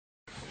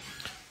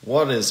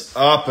What is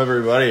up,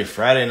 everybody?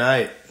 Friday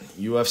night,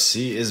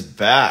 UFC is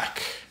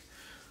back.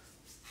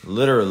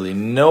 Literally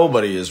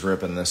nobody is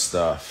ripping this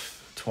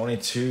stuff.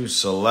 22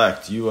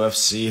 Select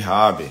UFC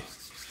Hobby.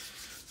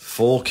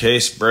 Full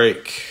case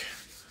break.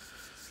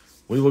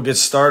 We will get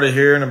started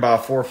here in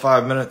about 4 or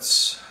 5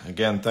 minutes.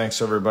 Again,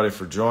 thanks everybody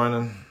for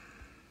joining.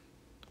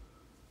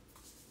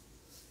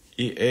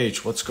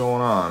 What's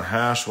going on?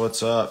 Hash,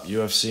 what's up?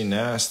 UFC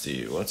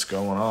Nasty, what's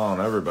going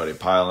on? Everybody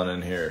piling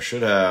in here.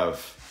 Should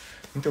have,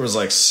 I think there was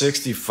like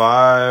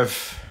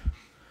 65.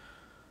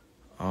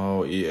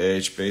 Oh,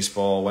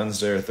 baseball,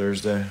 Wednesday or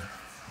Thursday?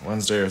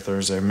 Wednesday or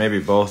Thursday, maybe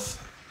both.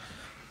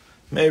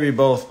 Maybe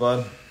both,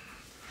 bud.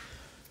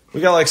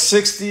 We got like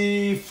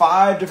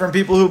 65 different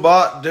people who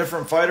bought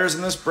different fighters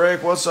in this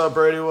break. What's up,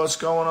 Brady? What's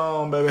going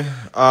on, baby?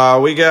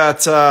 We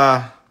got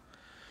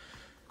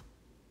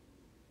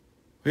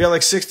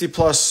like 60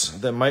 plus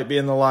that might be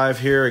in the live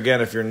here. Again,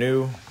 if you're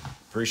new,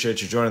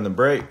 appreciate you joining the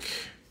break.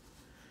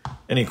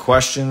 Any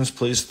questions,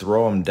 please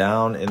throw them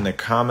down in the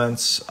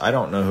comments. I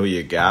don't know who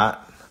you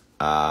got.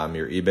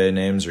 Your eBay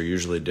names are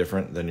usually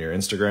different than your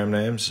Instagram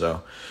names.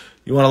 So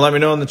you want to let me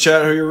know in the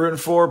chat who you're rooting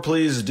for,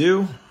 please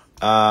do.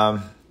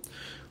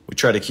 We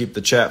try to keep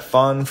the chat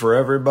fun for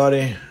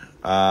everybody.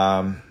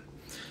 Again,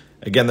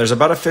 there's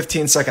about a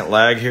 15-second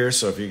lag here,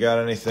 so if you got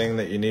anything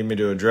that you need me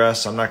to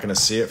address, I'm not going to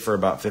see it for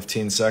about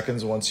 15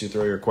 seconds once you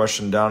throw your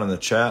question down in the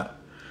chat.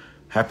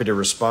 Happy to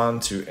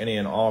respond to any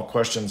and all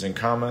questions and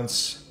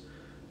comments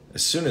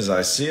as soon as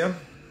I see them.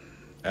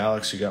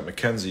 Alex, you got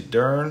Mackenzie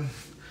Dern.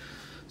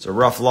 It's a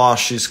rough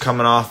loss she's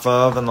coming off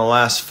of in the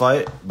last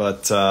fight,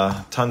 but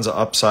tons of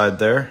upside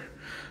there.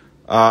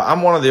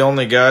 I'm one of the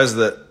only guys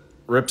that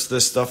rips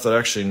this stuff that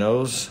actually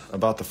knows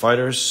about the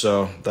fighters,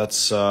 so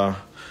that's...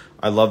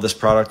 I love this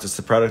product. It's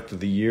the product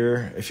of the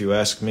year, if you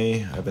ask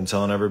me. I've been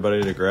telling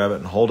everybody to grab it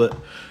and hold it.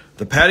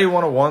 The Patty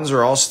 101s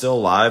are all still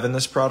live in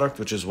this product,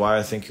 which is why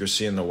I think you're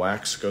seeing the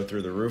wax go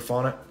through the roof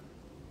on it.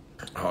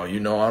 Oh, you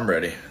know I'm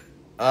ready.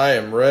 I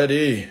am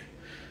ready.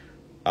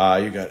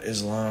 You got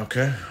Islam,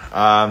 okay.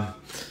 But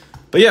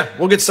yeah,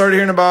 we'll get started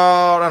here in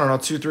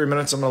about, 2-3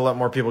 minutes. I'm going to let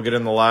more people get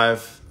in the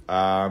live.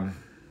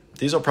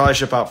 These will probably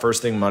ship out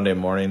first thing Monday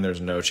morning.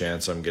 There's no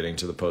chance I'm getting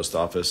to the post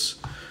office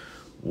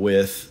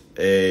with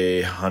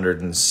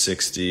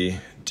 160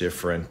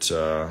 different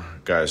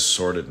guys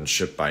sorted and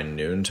shipped by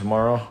noon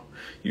tomorrow.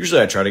 Usually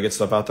I try to get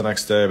stuff out the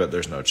next day, but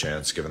there's no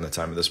chance given the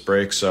time of this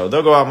break. So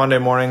they'll go out Monday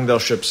morning. They'll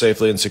ship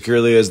safely and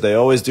securely as they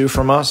always do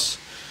from us.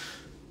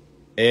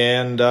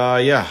 And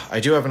yeah, I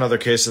do have another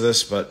case of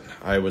this, but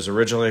I was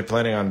originally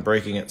planning on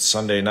breaking it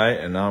Sunday night,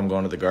 and now I'm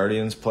going to the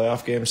Guardians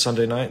playoff game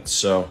Sunday night.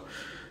 So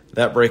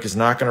that break is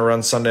not going to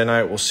run Sunday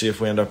night. We'll see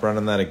if we end up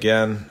running that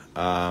again.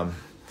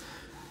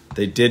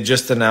 They did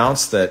just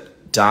announce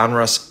that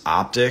Donruss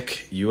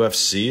Optic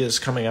UFC is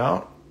coming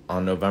out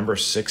on November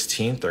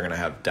 16th. They're going to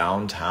have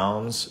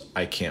downtowns.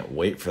 I can't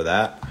wait for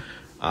that.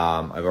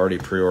 I've already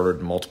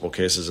pre-ordered multiple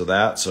cases of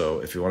that,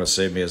 so if you want to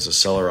save me as a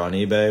seller on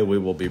eBay, we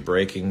will be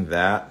breaking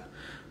that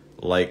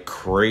like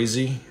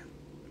crazy.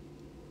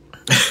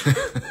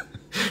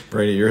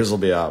 Brady, yours will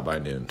be out by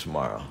noon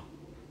tomorrow.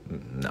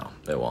 No,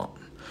 they won't.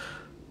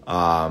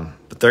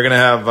 But they're going to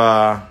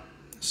have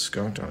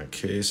skunked on a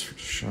case for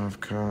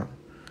Shavkat.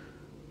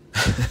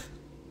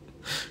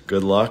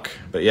 Good luck.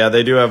 But yeah,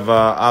 they do have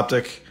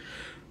Optic.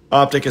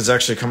 Optic is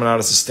actually coming out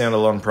as a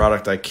standalone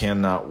product. I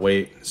cannot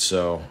wait.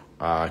 So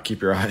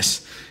keep your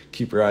eyes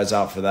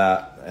out for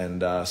that,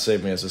 and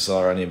save me as a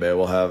seller on eBay.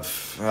 We'll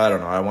have,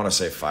 I want to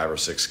say 5 or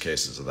 6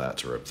 cases of that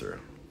to rip through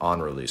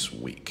on release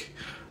week.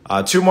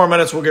 2 more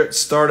minutes, we'll get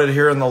started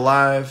here in the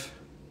live.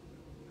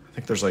 I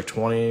think there's like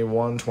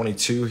 21,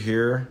 22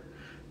 here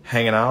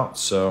hanging out.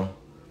 So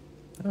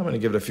I'm going to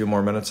give it a few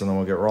more minutes and then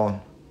we'll get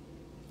rolling.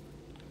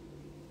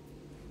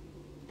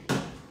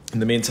 In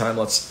the meantime,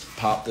 let's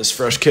pop this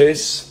fresh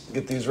case,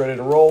 get these ready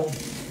to roll.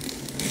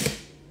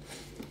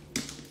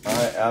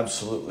 I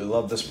absolutely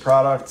love this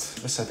product.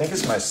 This, I think,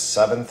 is my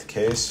 7th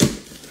case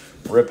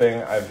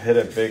ripping. I've hit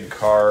a big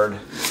card.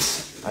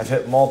 I've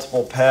hit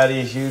multiple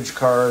Patty huge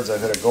cards.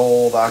 I've hit a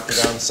gold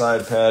octagon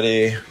side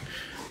Patty.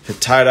 Hit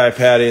tie-dye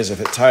Patties. I've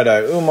hit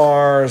tie-dye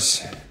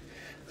Umars.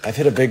 I've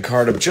hit a big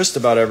card of just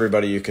about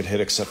everybody you could hit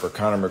except for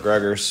Conor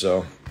McGregor,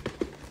 so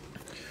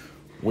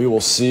we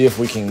will see if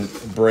we can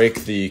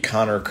break the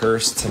Conor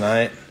curse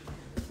tonight.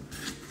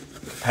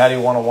 Patty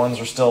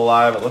 101s are still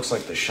alive. It looks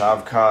like the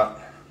Shavkat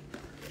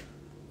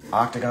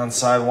Octagon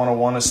side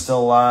 101 is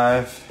still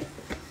alive.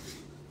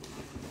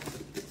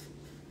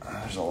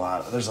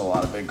 There's a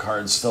lot of big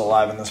cards still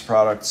alive in this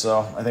product,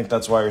 so I think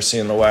that's why you're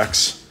seeing the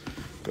wax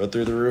go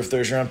through the roof.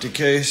 There's your empty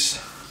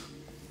case.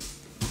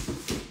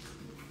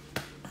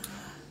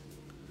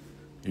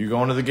 You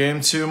going to the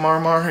game too,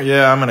 Marmar?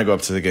 Yeah, I'm going to go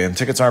up to the game.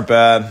 Tickets aren't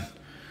bad.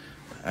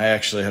 I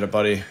actually had a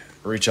buddy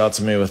reach out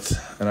to me with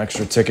an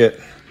extra ticket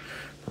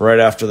right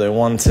after they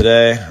won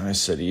today. I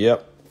said,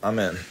 yep, I'm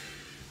in.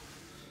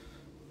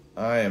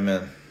 I am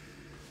in.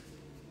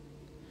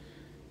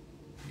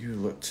 You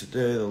look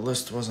today, the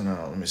list wasn't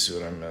out. Let me see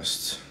what I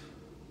missed.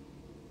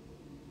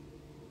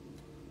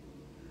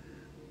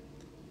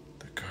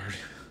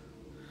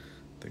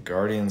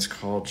 Guardians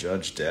call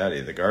Judge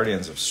Daddy. The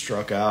Guardians have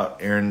struck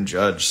out Aaron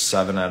Judge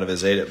 7 out of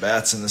his 8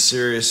 at-bats in the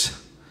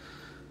series.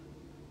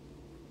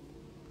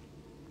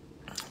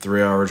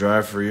 3-hour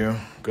drive for you.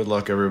 Good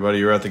luck, everybody.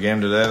 You were at the game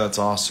today? That's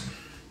awesome.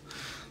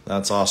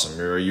 That's awesome.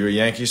 Are you a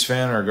Yankees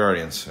fan or a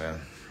Guardians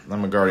fan?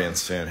 I'm a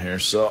Guardians fan here,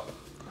 so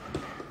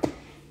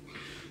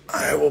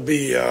I will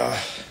be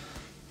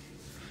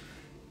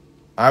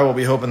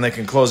hoping they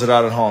can close it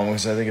out at home,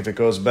 because I think if it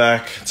goes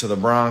back to the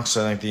Bronx,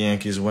 I think the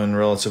Yankees win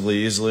relatively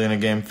easily in a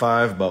Game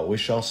 5, but we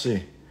shall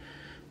see.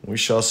 We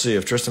shall see.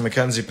 If Tristan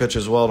McKenzie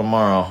pitches well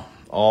tomorrow,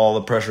 all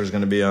the pressure is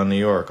going to be on New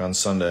York on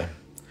Sunday.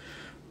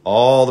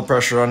 All the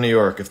pressure on New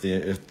York if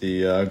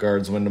the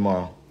Guards win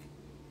tomorrow.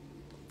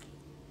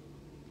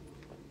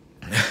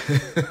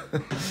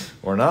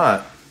 We're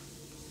not.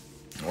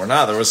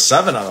 There was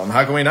 7 of them.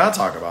 How can we not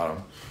talk about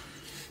him?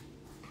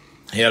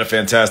 He had a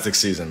fantastic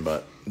season,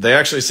 but they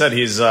actually said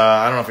he's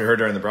I don't know if you heard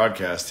during the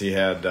broadcast,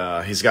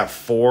 he's got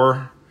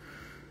four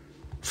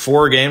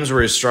games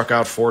where he's struck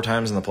out 4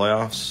 times in the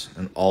playoffs,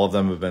 and all of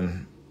them have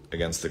been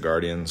against the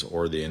Guardians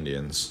or the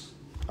Indians.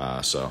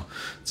 So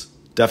it's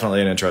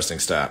definitely an interesting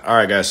stat. All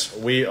right, guys,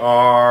 we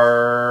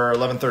are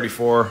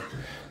 11:34.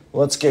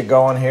 Let's get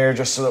going here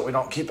just so that we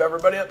don't keep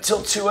everybody up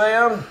till 2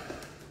 a.m.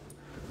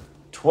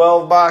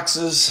 12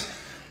 boxes.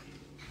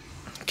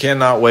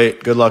 Cannot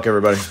wait. Good luck,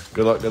 everybody.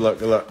 Good luck, good luck,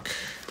 good luck.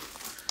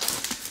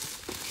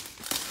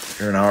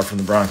 You're an hour from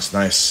the Bronx.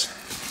 Nice.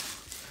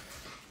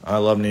 I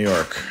love New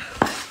York.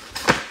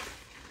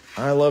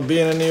 I love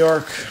being in New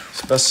York.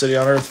 It's the best city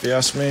on earth, if you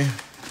ask me.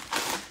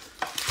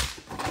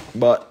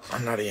 But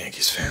I'm not a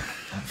Yankees fan,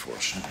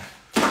 unfortunately.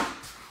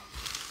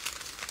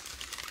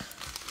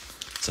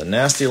 It's a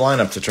nasty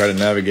lineup to try to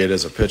navigate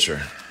as a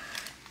pitcher.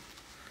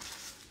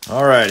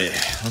 Alrighty,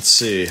 let's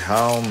see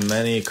how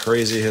many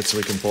crazy hits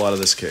we can pull out of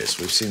this case.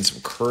 We've seen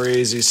some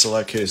crazy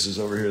select cases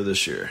over here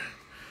this year.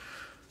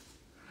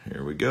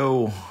 Here we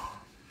go.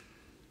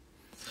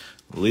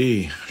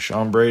 Lee,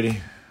 Sean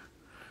Brady,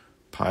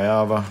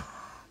 Paiava,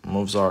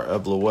 Movsar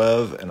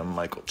Evloev, and a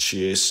Michael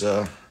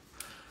Chiesa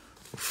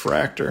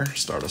refractor.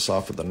 Start us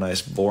off with a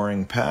nice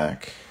boring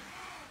pack.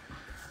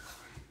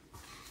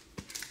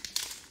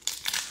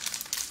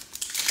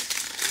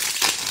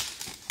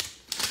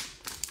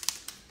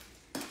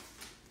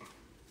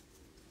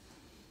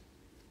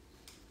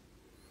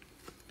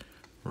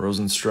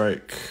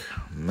 Rosenstrike,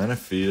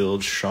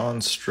 Menefield,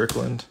 Sean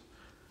Strickland,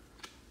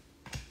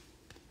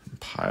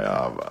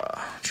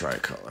 Paiava,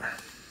 tricolor.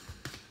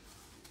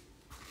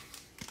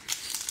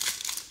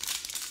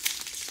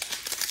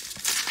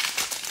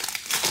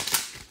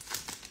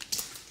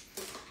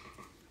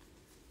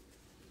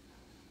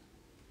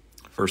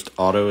 First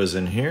auto is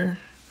in here.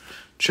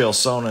 Chael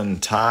Sonnen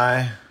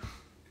tie.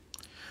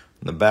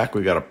 In the back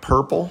we got a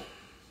purple.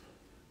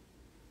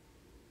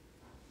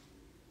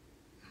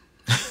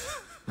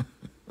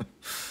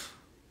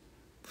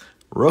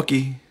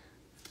 Rookie.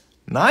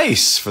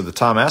 Nice for the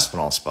Tom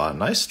Aspinall spot.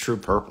 Nice true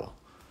purple.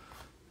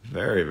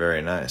 Very,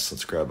 very nice.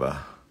 Let's grab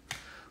a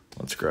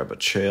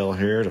Chael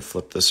here to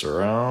flip this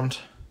around.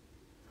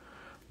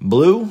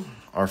 Blue.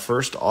 Our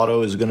first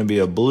auto is going to be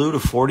a blue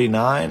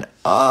 /49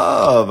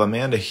 of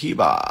Amanda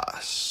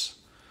Hebos.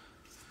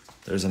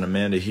 There's an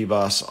Amanda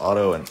Hebos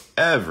auto in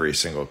every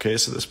single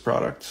case of this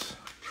product.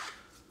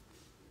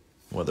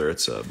 Whether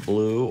it's a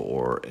blue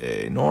or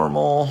a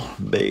normal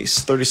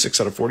base,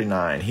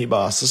 36/49.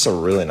 Hebos, this is a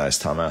really nice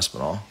Tom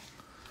Aspinall.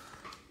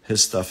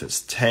 His stuff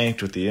is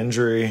tanked with the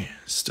injury.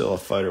 Still a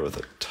fighter with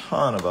a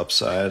ton of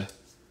upside.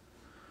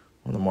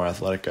 One of the more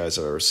athletic guys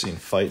I've ever seen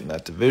fight in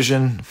that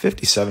division.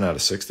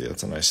 57/60,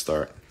 that's a nice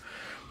start.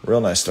 Real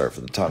nice start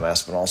for the Tom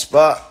Aspinall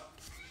spot.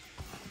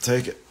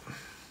 Take it.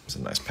 It's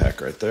a nice pack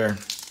right there.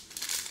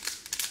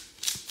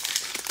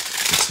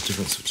 What's the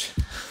difference?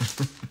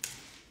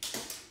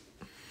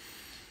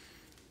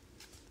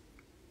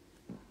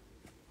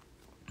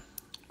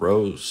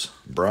 Rose,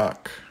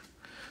 Brock,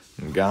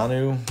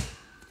 Ngannou.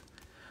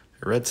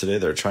 I read today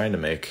they're trying to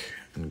make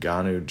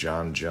Ngannou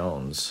John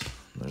Jones.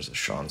 There's a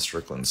Sean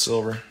Strickland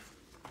silver.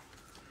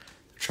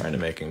 They're trying to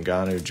make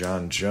Ngannou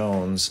John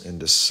Jones in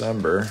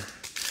December.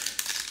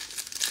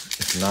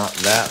 If not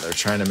that, they're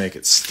trying to make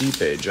it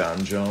Stipe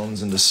John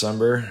Jones in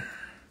December.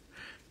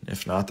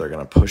 If not, they're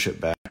going to push it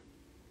back.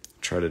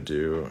 Try to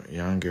do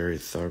Jan Gary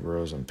Thug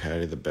Rose and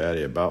Patty the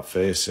Batty about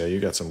face. Yeah,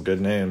 you got some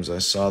good names. I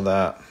saw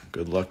that.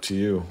 Good luck to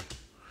you.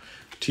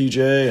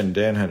 TJ and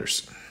Dan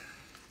Henderson.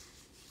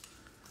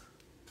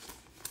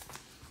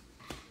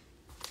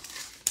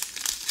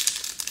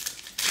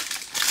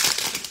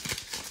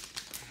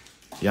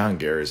 Jan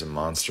Gary's a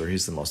monster.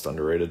 He's the most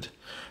underrated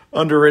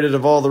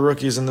of all the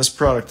rookies in this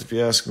product, if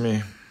you ask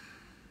me.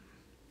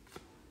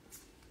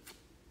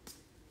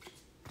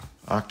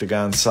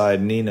 Octagon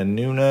side Nina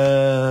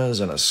Nunes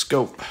and a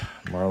scope.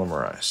 Marlon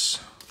Moraes.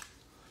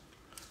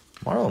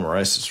 Marlon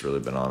Moraes has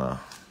really been on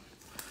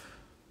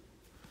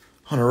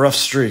a rough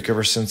streak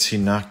ever since he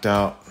knocked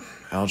out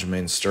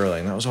Aljamain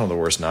Sterling. That was one of the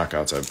worst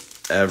knockouts I've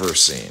ever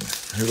seen.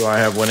 Who do I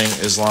have winning,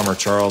 Islam or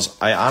Charles?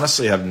 I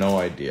honestly have no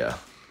idea.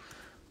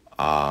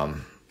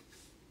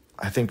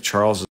 I think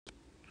Charles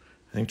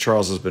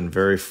has been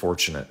very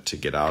fortunate to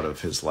get out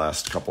of his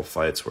last couple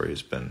fights where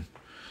he's been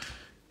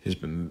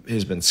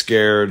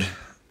scared.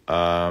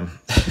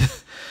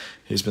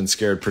 He's been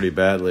scared pretty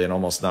badly and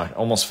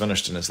almost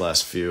finished in his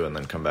last few and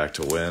then come back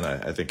to win.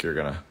 I think you're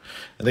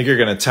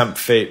gonna tempt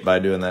fate by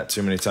doing that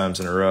too many times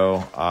in a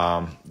row.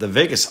 The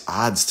Vegas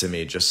odds to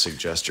me just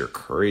suggest you're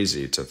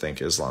crazy to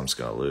think Islam's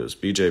gonna lose.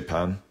 BJ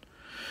Penn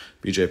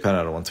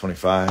out of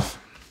 125.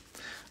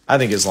 I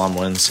think Islam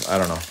wins. I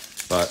don't know,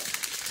 but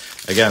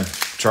again,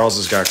 Charles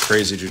has got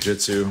crazy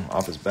jiu-jitsu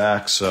off his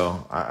back,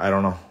 so I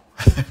don't know.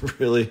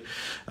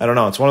 I don't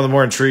know. It's one of the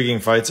more intriguing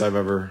fights I'll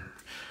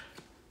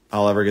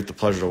ever get the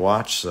pleasure to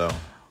watch, so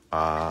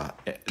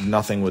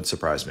nothing would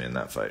surprise me in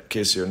that fight.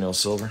 Casey O'Neill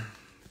Silver.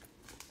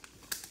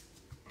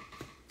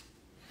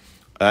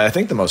 I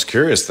think the most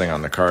curious thing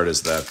on the card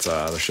is that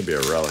there should be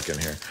a relic in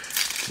here.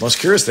 The most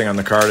curious thing on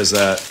the card is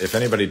that if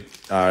anybody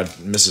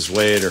misses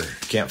weight or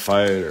can't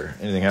fight or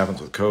anything happens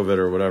with COVID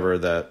or whatever,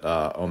 that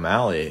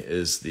O'Malley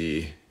is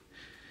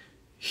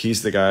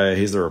he's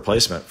the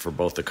replacement for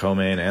both the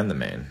co-main and the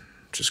main,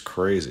 which is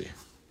crazy.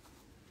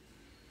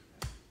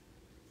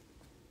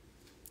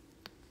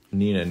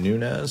 Nina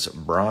Nunes,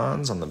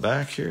 bronze on the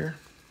back here.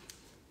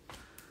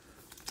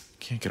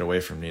 Can't get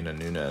away from Nina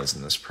Nunes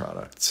in this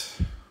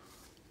product.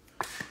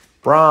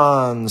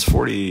 Bronze,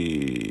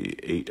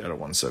 48 out of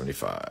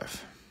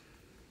 175.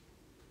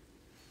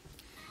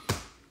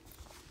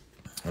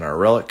 And our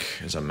relic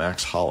is a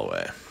Max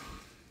Holloway.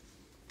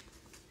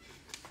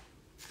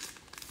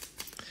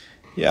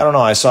 Yeah, I don't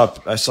know. I saw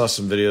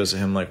some videos of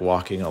him like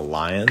walking a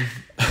lion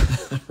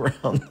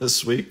around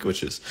this week,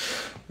 which is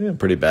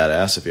pretty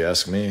badass if you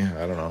ask me.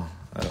 I don't know.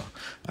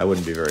 I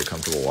wouldn't be very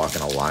comfortable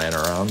walking a lion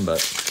around, but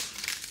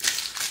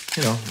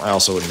I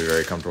also wouldn't be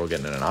very comfortable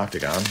getting in an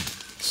octagon.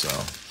 So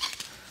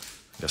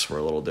I guess we're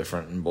a little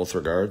different in both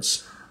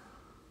regards.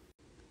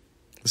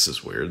 This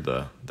is weird.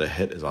 The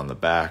hit is on the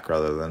back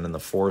rather than in the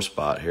 4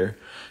 spot here.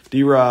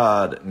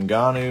 D-Rod,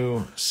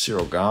 Ngannou,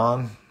 Cyril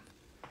Gane.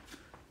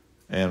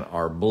 And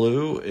our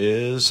blue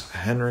is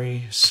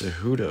Henry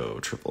Cejudo,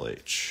 Triple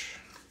H.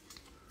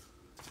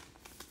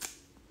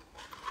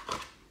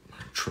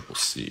 Triple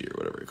C or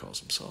whatever he calls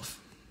himself.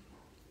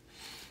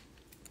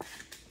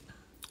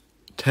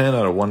 10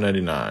 out of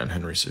 199,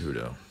 Henry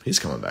Cejudo. He's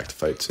coming back to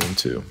fight soon,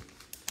 too.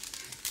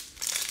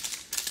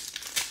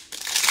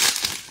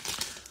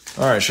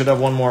 All right, should have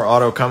one more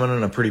auto coming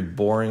in a pretty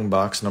boring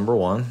box number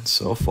 1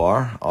 so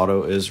far.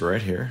 Auto is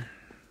right here.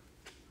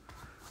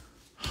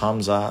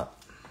 Hamzat.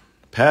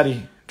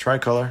 Patty,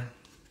 tricolor.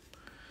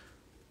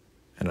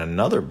 And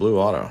another blue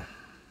auto.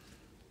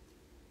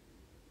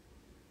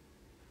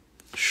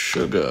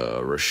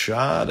 Sugar,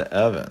 Rashad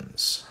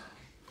Evans.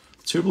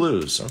 2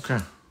 blues, okay.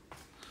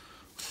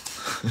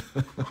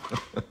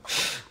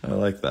 I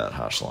like that,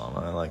 Hashlam.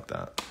 I like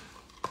that.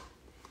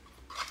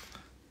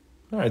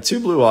 All right,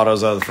 2 blue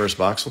autos out of the first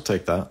box. We'll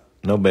take that.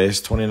 No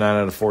base, 29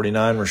 out of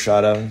 49,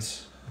 Rashad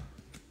Evans.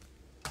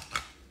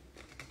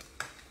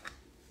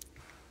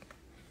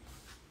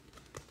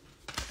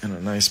 And a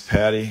nice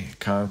Patty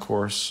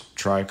Concourse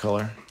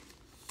tricolor.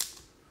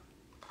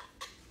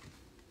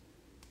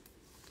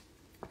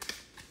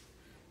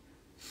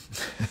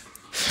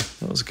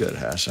 That was good,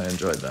 Hash. I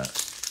enjoyed that.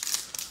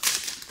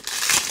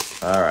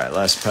 All right,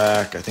 last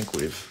pack. I think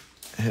we've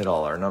hit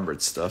all our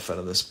numbered stuff out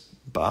of this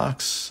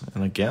box.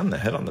 And again, the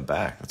hit on the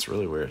back. That's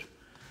really weird.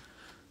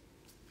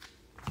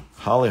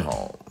 Holly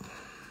Holm.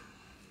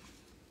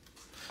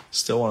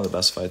 Still one of the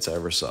best fights I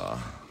ever saw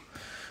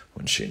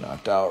when she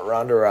knocked out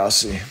Ronda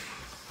Rousey.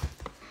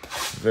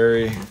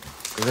 Very,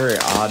 very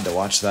odd to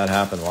watch that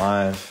happen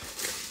live.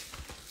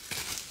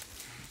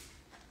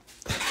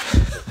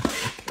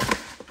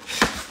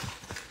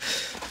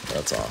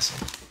 That's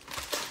awesome.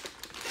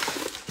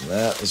 And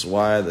that is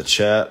why the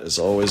chat is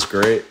always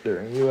great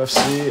during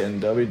UFC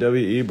and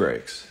WWE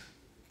breaks.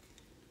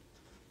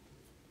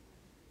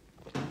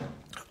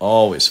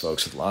 Always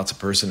folks with lots of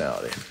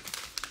personality.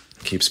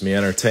 Keeps me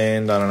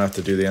entertained. I don't have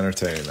to do the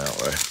entertaining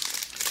that way.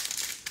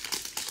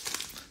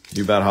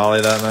 You bet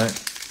Holly that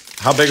night?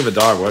 How big of a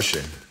dog was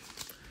she?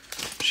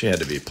 She had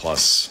to be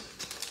plus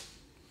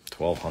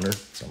 1,200,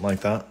 something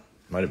like that.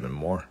 Might have been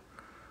more.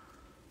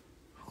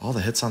 All the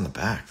hits on the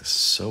back. This is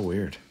so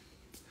weird.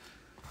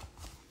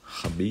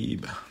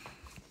 Habib.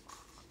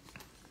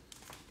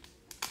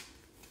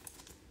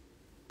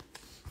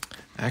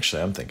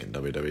 Actually, I'm thinking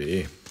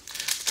WWE.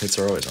 Hits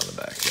are always on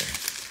the back here.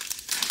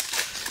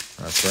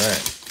 That's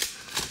right.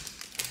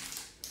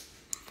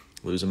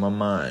 Losing my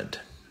mind.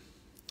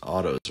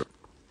 Autos.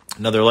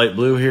 Another light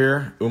blue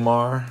here.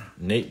 Umar,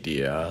 Nate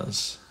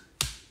Diaz,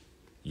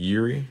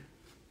 Yuri.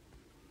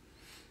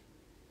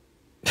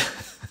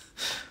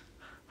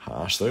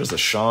 Gosh, there's the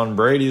Sean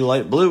Brady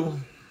light blue.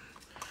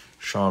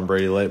 Sean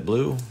Brady light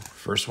blue.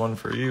 First one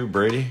for you,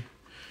 Brady.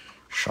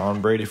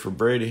 Sean Brady for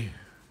Brady.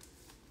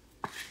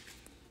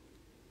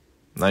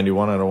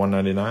 91 out of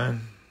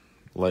 199.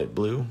 Light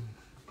blue.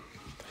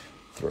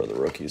 Throw the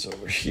rookies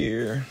over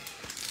here.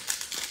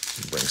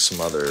 Bring some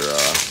other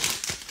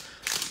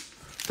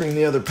Bring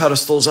the other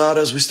pedestals out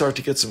as we start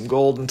to get some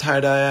gold and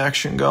tie-dye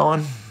action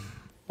going.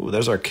 Ooh,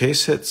 there's our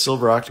case hit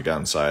silver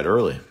octagon side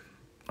early.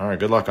 All right,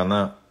 good luck on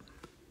that.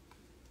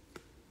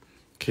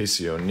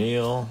 Casey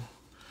O'Neill,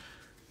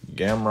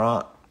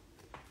 Gamrot.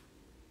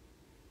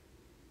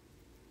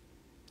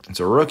 It's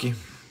a rookie.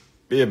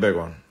 Be a big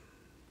one.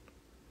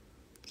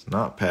 It's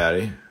not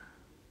Patty.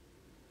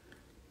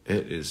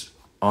 It is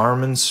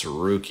Armin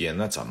Sarukian,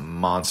 and that's a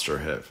monster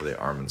hit for the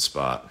Armin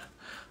spot.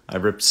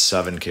 I've ripped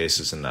 7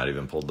 cases and not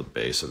even pulled the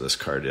base of this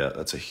card yet.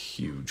 That's a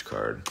huge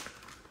card.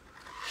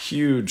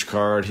 Huge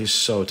card. He's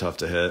so tough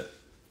to hit.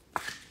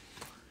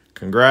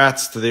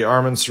 Congrats to the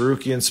Armin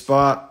Sarukian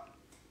spot.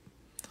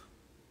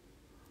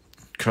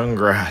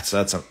 Congrats.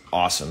 That's an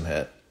awesome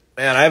hit.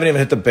 Man, I haven't even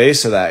hit the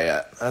base of that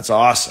yet. That's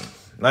awesome.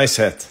 Nice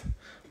hit.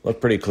 Looked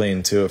pretty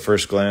clean, too, at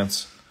first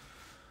glance.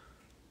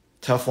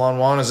 Teflon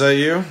Juan, is that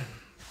you?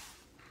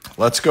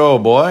 Let's go,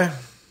 boy.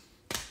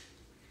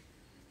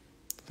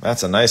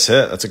 That's a nice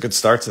hit. That's a good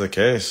start to the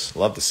case.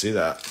 Love to see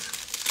that.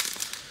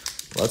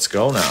 Let's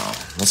go now.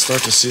 Let's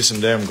start to see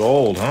some damn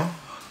gold, huh?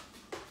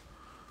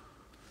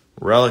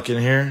 Relic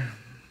in here.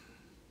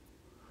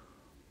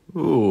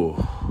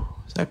 Ooh.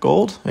 Is that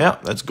gold? Yeah,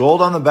 that's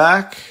gold on the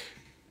back.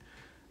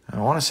 I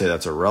want to say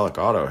that's a relic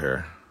auto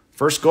here.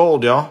 First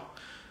gold, y'all.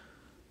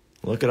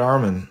 Look at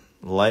Armin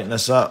lighting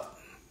us up.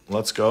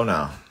 Let's go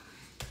now.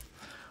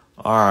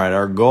 All right,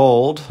 our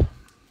gold.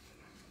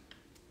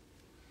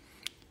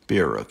 Be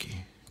a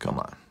rookie. Come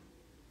on.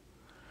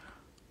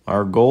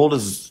 Our gold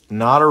is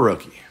not a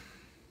rookie.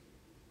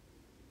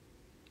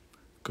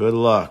 Good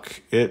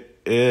luck. It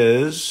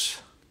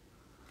is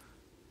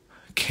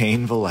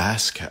Cain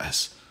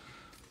Velasquez.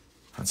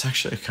 That's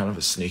actually kind of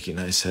a sneaky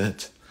nice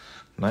hit.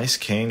 Nice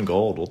Cain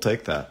gold. We'll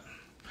take that.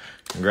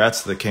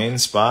 Congrats to the Cain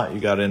spot. You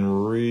got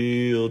in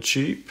real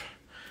cheap.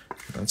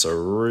 That's a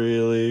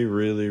really,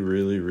 really,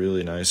 really,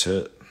 really nice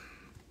hit.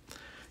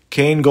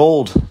 Cain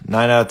gold.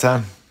 9 out of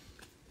 10.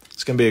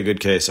 It's going to be a good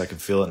case. I can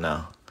feel it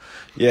now.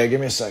 Yeah, give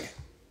me a second.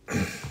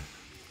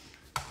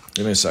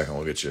 Give me a second.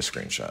 We'll get you a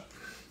screenshot.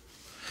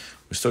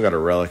 We still got a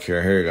relic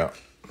here. Here you go.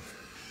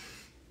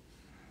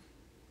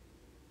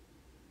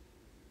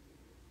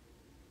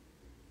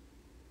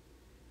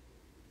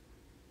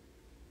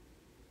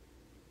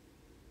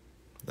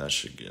 That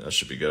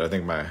should be good. I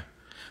think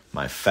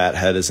my fat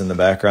head is in the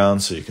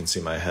background, so you can see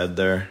my head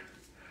there.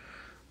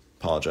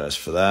 Apologize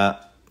for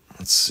that.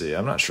 Let's see.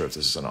 I'm not sure if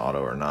this is an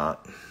auto or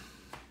not.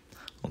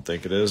 I don't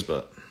think it is,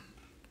 but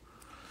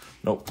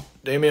nope.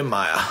 Damian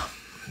Maia.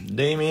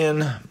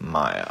 Damian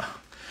Maia.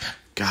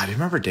 God, you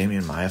remember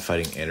Damian Maia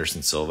fighting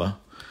Anderson Silva?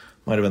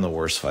 Might have been the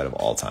worst fight of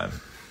all time.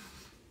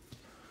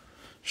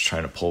 Just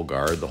trying to pull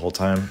guard the whole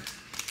time.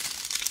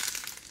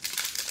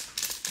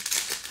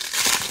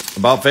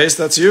 About face,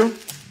 that's you?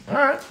 All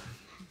right.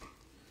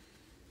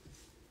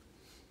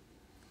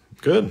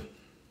 Good.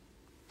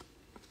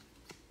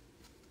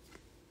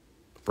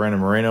 Brandon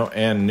Moreno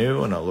and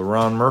new and a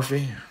LaRon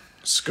Murphy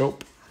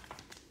scope.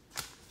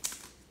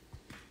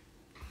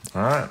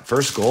 All right,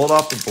 first gold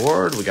off the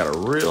board. We got a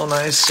real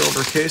nice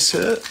silver case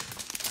hit.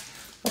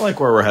 I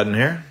like where we're heading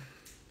here.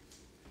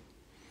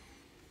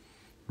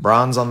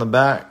 Bronze on the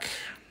back.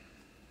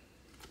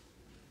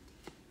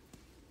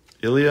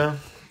 Ilya,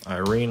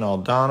 Irene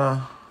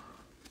Aldana.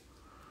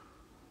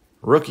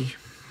 Rookie.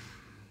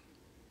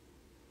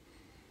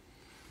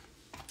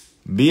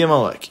 Bia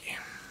Malecki.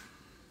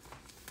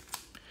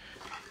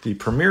 The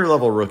premier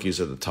level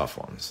rookies are the tough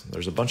ones.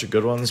 There's a bunch of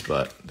good ones,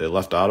 but they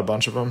left out a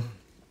bunch of them.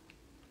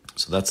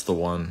 So that's the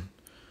one.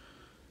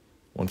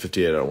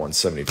 158 out of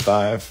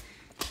 175.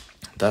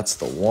 That's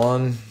the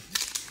one.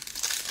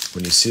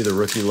 When you see the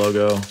rookie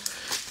logo,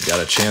 you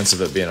got a chance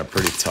of it being a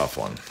pretty tough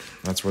one.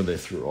 That's where they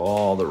threw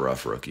all the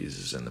rough rookies,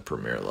 is in the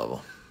premier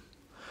level.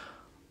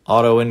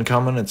 Auto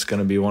incoming, it's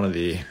going to be one of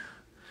the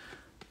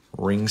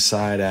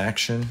ringside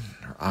action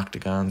or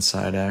octagon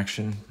side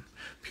action.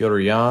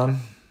 Piotr Jan.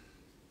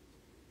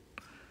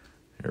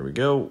 Here we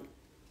go.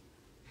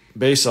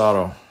 Base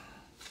auto.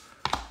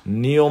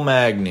 Neil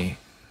Magny.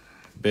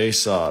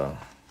 Base auto.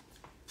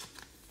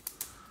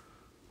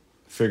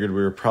 Figured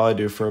we were probably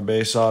due for a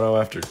base auto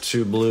after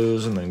 2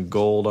 blues and then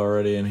gold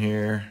already in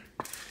here.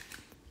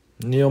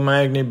 Neil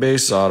Magny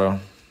base auto.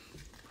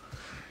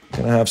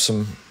 Gonna have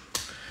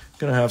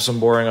some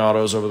boring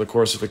autos over the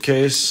course of a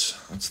case.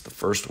 That's the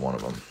first one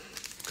of them.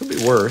 Could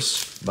be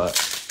worse, but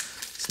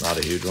it's not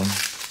a huge one.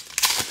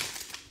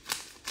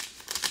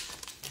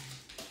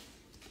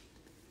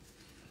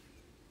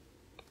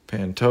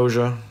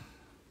 Pantoja.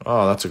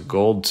 Oh, that's a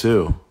gold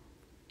too.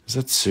 Is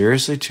that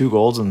seriously 2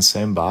 golds in the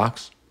same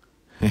box?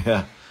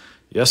 Yeah.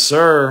 Yes,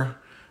 sir.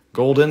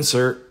 Gold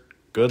insert.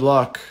 Good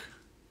luck.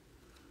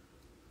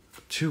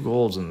 2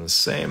 golds in the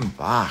same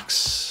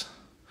box.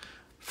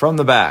 From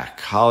the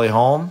back, Holly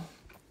Holm.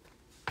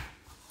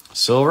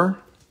 Silver.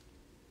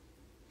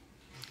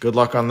 Good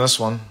luck on this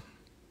one.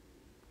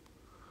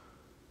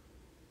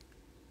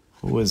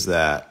 Who is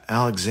that?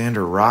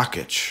 Alexander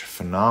Rakic.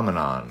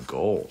 Phenomenon.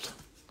 Gold.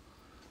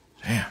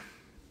 Damn.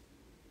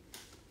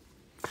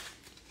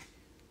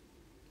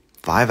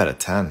 5 out of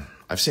 10.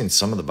 I've seen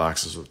some of the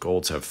boxes with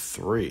golds have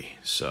 3.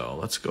 So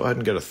let's go ahead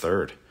and get a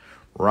third.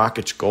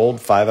 Rockets Gold,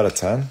 5 out of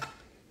 10.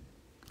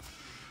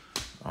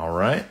 All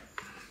right.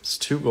 It's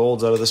 2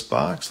 golds out of this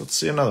box. Let's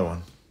see another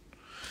one.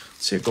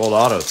 Let's see a gold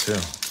auto, too.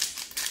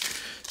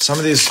 Some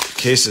of these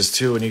cases,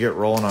 too, when you get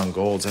rolling on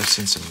golds, I've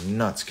seen some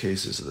nuts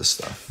cases of this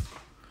stuff.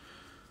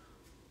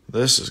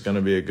 This is going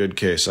to be a good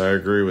case. I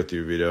agree with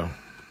you, Vito.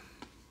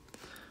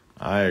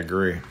 I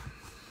agree.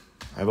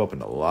 I've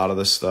opened a lot of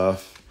this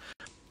stuff.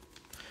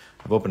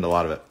 I've opened a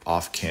lot of it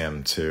off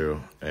cam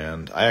too,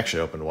 and I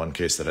actually opened one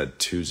case that had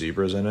 2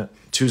 zebras in it.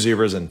 2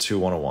 zebras and 2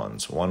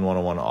 101s. 1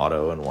 101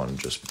 auto and 1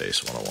 just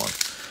base 101.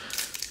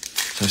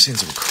 So I've seen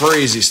some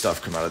crazy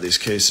stuff come out of these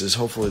cases.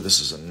 Hopefully this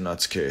is a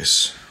nuts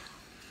case.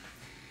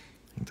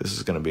 I think this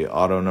is going to be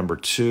auto number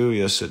 2.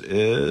 Yes, it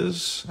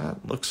is.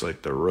 That looks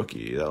like the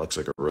rookie. That looks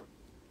like a rookie.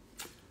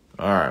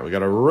 All right, we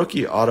got a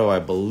rookie auto, I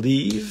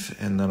believe,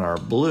 and then our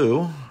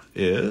blue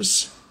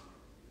is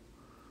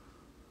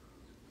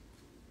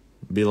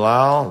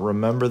Bilal,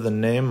 remember the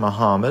name,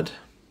 Muhammad.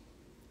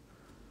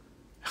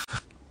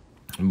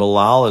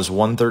 Bilal is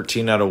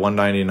 113 out of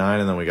 199,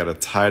 and then we got a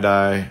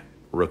tie-dye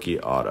rookie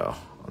auto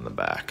on the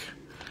back.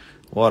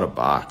 What a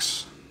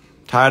box.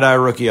 Tie-dye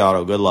rookie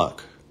auto, good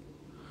luck.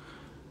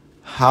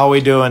 How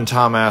we doing,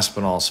 Tom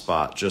Aspinall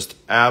spot? Just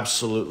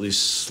absolutely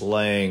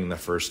slaying the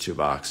first 2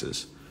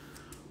 boxes.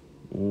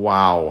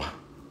 Wow.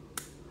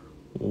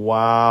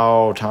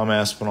 Wow, Tom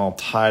Aspinall,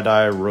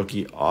 tie-dye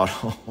rookie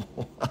auto.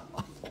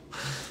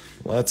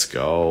 Let's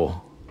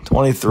go.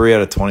 23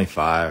 out of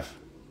 25.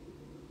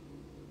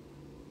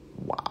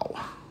 Wow.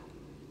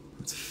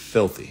 That's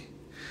filthy.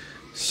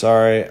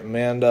 Sorry,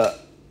 Amanda.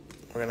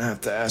 We're going to have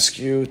to ask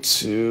you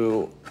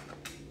to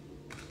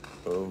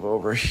move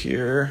over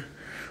here.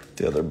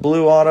 The other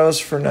blue autos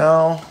for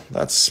now.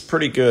 That's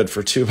pretty good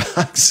for 2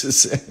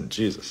 boxes in.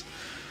 Jesus.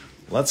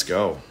 Let's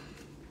go.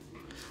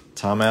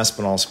 Tom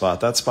Aspinall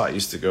spot. That spot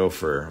used to go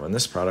for, when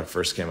this product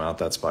first came out,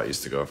 that spot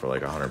used to go for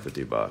like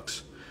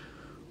 $150.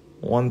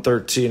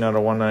 113 out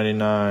of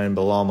 199,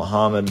 Bilal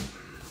Muhammad.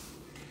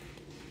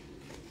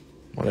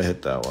 What a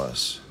hit that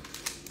was.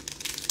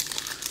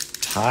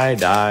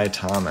 Tie-dye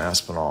Tom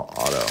Aspinall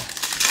auto.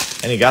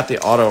 And he got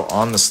the auto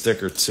on the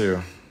sticker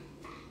too.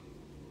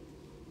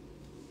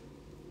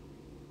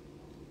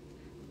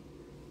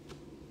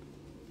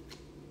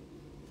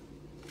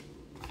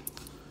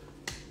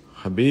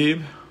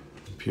 Habib,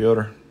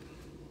 Piotr.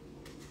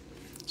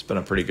 It's been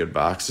a pretty good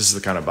box. This is the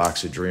kind of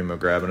box you dream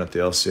of grabbing at the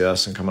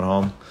LCS and coming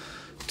home.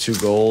 2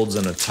 golds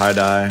and a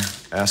tie-dye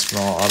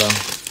Aspinall auto.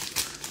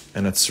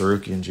 And it's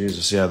Saruki and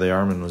Jesus. Yeah, the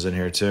Armin was in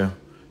here too.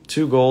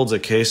 2 golds, a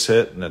case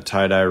hit, and a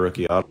tie-dye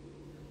rookie auto.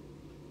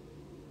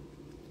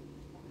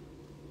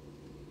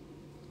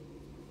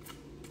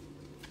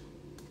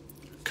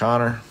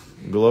 Connor,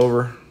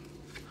 Glover,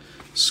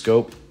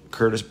 Scope,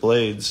 Curtis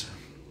Blades.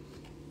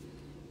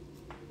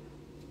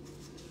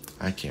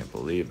 I can't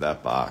believe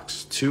that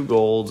box. 2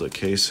 golds, a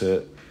case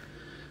hit,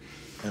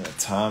 and a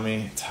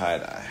Tommy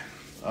tie-dye.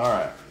 All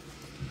right.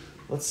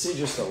 Let's see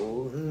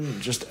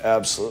just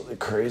absolutely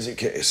crazy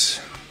case.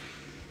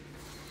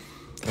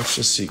 Let's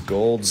just see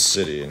Gold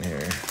City in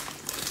here.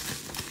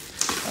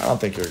 I don't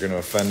think you're going to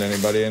offend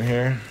anybody in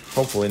here.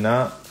 Hopefully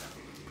not.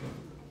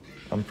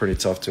 I'm pretty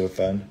tough to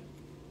offend.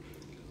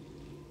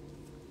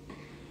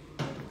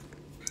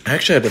 I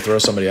actually had to throw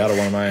somebody out of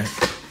one of my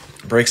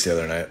breaks the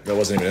other night that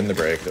wasn't even in the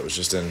break, that was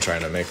just in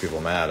trying to make people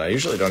mad. I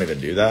usually don't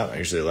even do that. I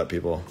usually let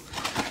people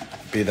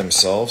be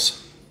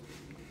themselves.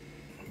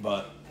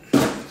 But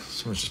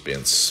someone's just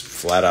being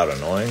flat out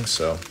annoying,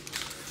 so.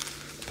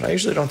 But I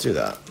usually don't do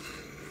that.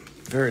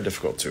 Very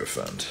difficult to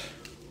offend.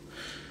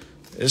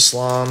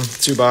 Islam,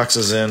 2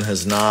 boxes in,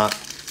 has not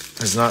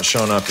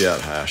shown up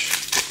yet, Hash.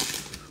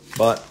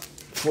 But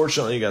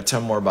fortunately, you got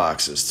 10 more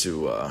boxes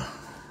to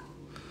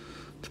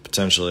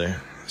potentially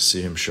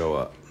see him show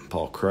up.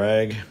 Paul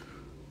Craig,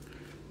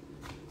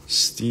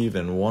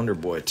 Steven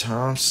Wonderboy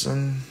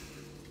Thompson.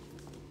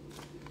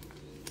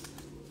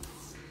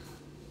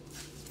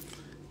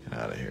 Get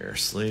out of here,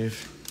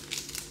 sleeve.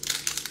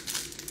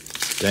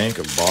 Dank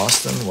of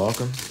Boston,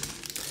 welcome.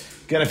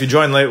 Again, if you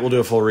join late, we'll do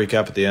a full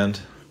recap at the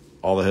end.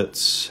 All the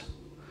hits.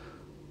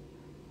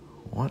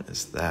 What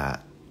is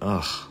that?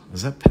 Ugh,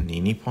 is that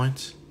Panini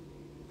points?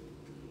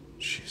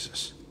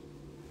 Jesus.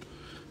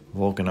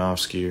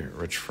 Volkanovski,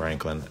 Rich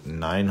Franklin,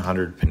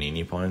 900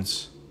 Panini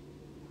points.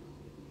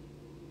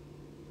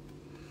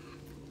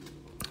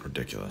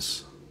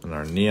 Ridiculous. And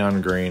our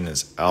neon green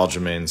is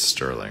Aljamain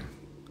Sterling.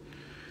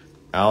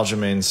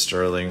 Aljamain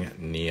Sterling,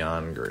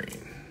 neon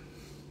green.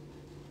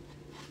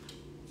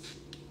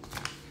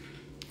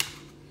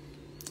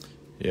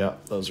 Yeah,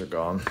 those are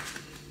gone.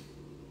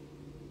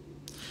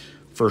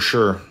 For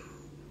sure.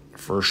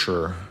 For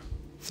sure.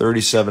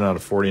 37 out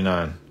of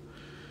 49.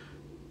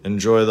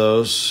 Enjoy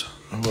those.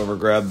 Whoever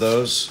grabbed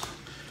those.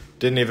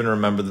 Didn't even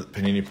remember that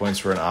Panini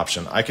points were an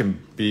option. I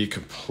can be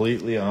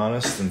completely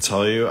honest and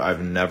tell you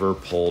I've never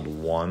pulled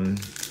 1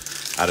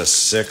 out of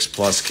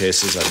 6+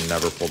 cases. I've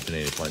never pulled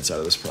Panini points out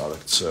of this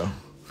product. So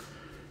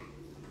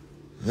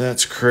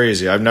that's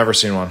crazy. I've never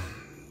seen one.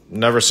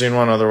 Never seen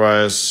one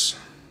otherwise.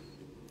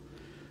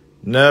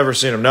 Never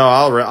seen them. No,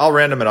 I'll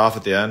random it off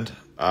at the end.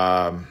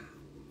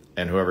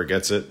 And whoever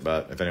gets it,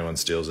 but if anyone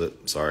steals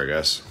it, sorry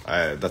guys.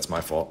 That's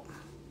my fault.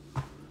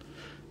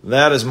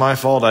 That is my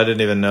fault. I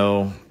didn't even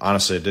know.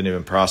 Honestly, I didn't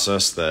even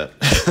process that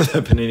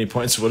the Panini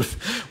points would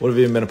have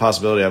even been a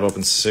possibility. I've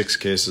opened 6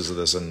 cases of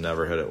this and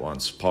never hit it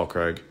once. Paul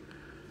Craig,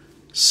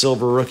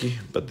 silver rookie.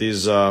 But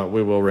these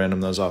we will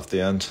random those off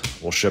the end.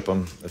 We'll ship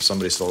them if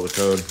somebody stole the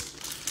code.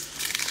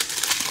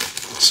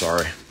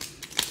 Sorry,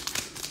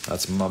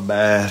 that's my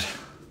bad.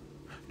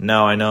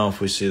 Now I know if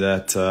we see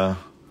that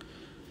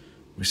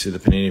we see the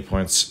Panini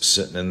points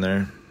sitting in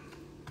there.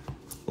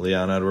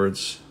 Leon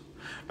Edwards.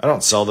 I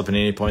don't sell the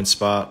Panini points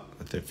spot.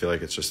 I feel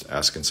like it's just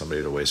asking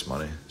somebody to waste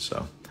money.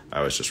 So I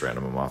always just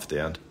random them off at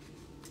the end.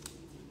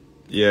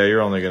 Yeah,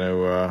 you're only going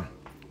to...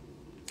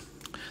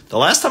 The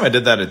last time I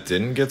did that, it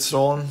didn't get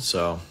stolen.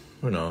 So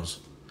who knows.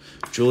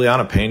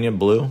 Juliana Pena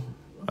blue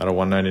out of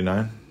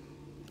 199.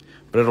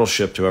 But it'll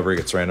ship to whoever it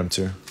gets random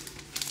to.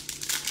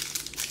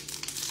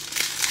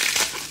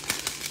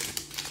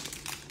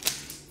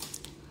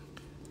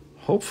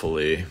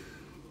 Hopefully...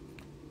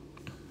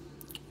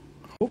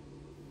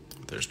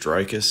 There's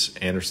Dreykus,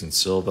 Anderson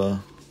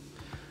Silva,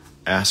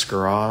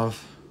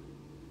 Askarov,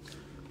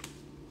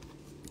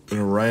 and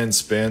Orion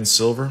Span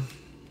silver.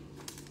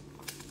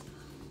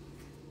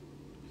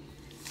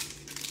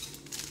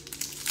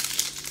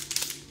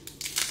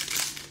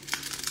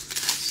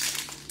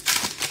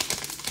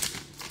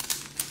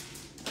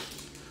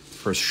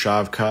 First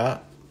Shavkat,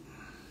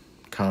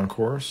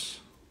 Concourse,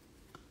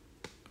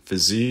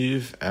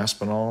 Fiziv,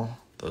 Aspinall.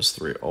 Those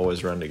 3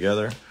 always run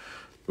together.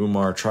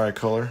 Umar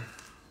Tricolor.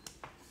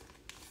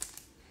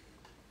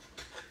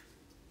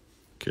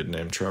 Kid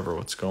named Trevor,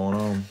 what's going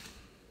on?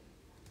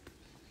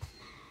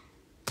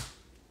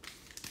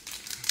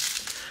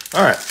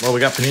 All right, well, we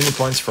got Panini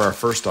points for our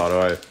first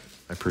auto,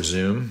 I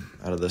presume,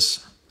 out of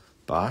this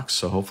box.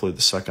 So hopefully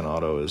the second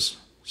auto is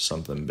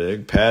something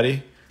big.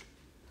 Patty,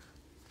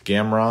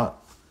 Gamrot,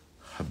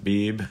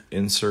 Habib,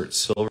 insert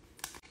silver.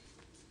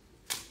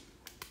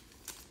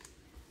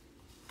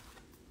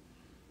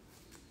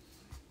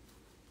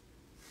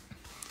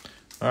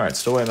 All right,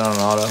 still waiting on an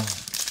auto.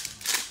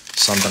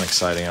 Something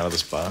exciting out of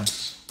this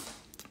box.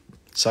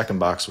 Second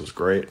box was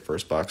great.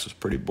 First box was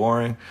pretty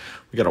boring.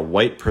 We got a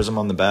white prism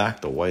on the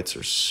back. The whites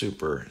are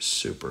super,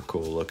 super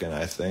cool looking,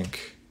 I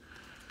think.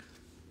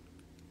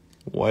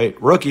 White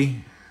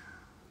rookie.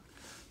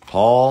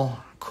 Paul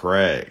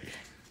Craig.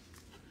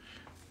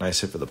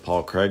 Nice hit for the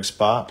Paul Craig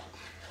spot.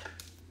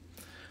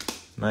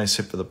 Nice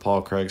hit for the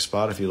Paul Craig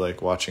spot if you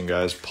like watching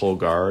guys pull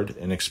guard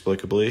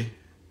inexplicably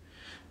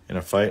in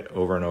a fight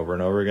over and over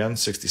and over again.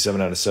 67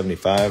 out of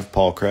 75,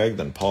 Paul Craig.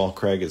 Then Paul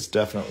Craig is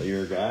definitely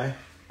your guy.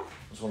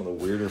 It's one of the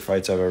weirder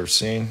fights I've ever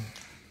seen.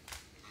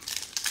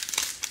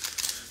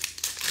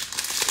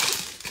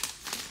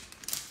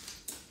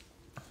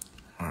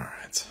 All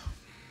right.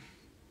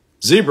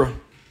 Zebra.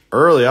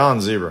 Early on,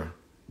 Zebra.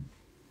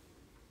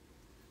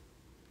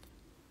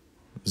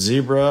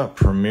 Zebra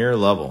premier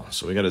level.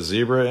 So we got a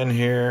zebra in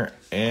here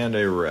and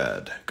a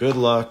red. Good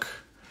luck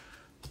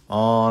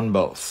on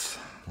both.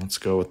 Let's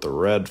go with the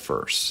red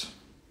first.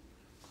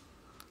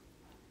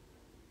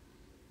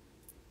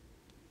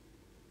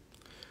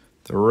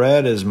 The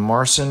red is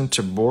Marcin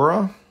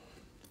Tybura.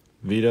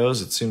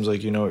 Vito's, it seems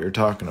like you know what you're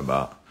talking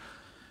about.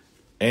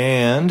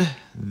 And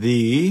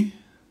the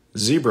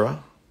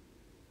zebra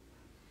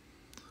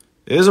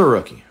is a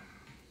rookie.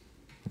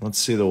 Let's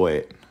see the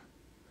weight.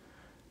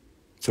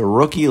 It's a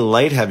rookie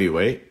light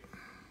heavyweight.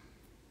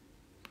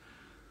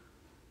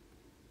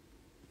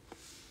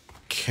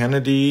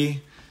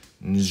 Kennedy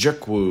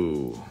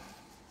Nzechukwu.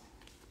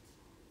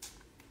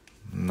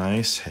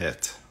 Nice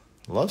hit.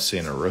 Love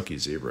seeing a rookie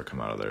zebra come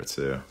out of there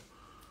too.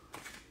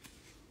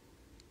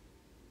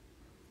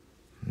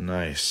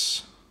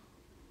 Nice.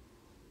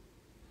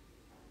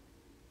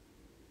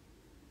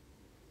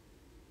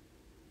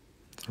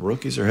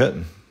 Rookies are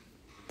hitting.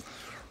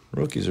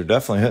 Rookies are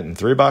definitely hitting.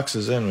 3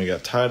 boxes in. We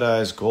got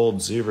tie-dyes,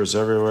 gold, zebras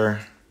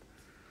everywhere.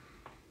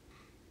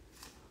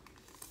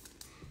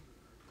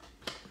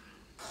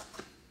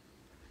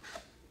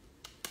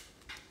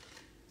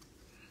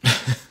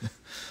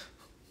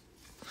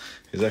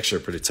 He's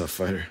actually a pretty tough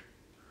fighter.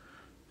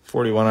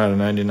 41 out of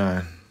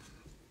 99.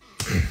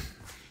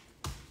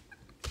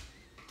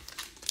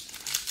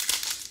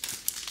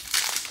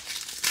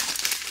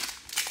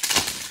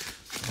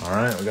 All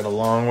right, we got a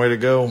long way to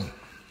go.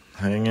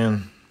 Hang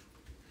in.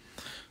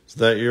 Is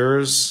that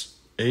yours?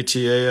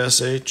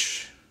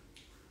 ATASH?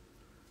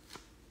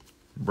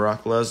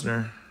 Brock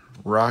Lesnar,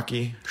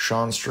 Rocky,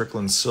 Sean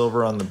Strickland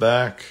silver on the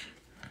back.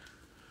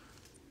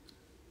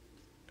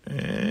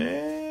 And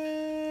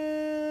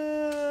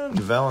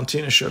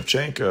Valentina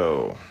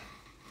Shevchenko.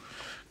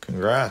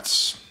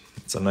 Congrats.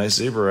 It's a nice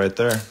zebra right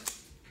there.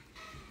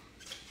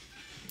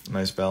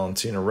 Nice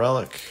Valentina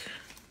relic.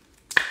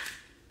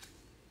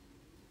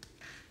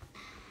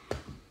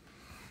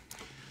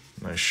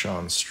 Nice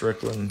Sean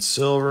Strickland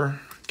silver.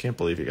 Can't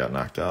believe he got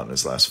knocked out in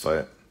his last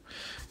fight.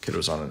 Kid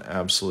was on an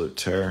absolute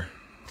tear.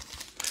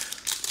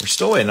 We're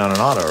still waiting on an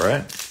auto,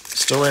 right?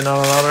 Still waiting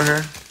on an auto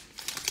here?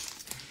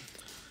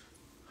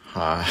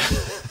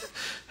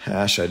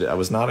 Hash, I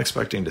was not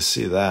expecting to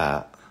see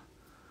that.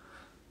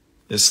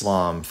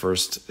 Islam,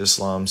 first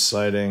Islam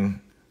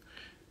sighting.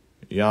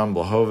 Jan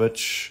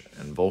Blachowicz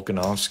and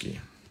Volkanovski.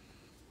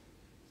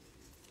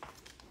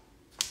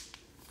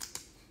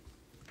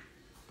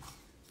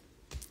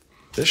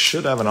 This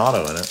should have an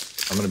auto in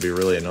it. I'm going to be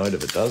really annoyed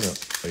if it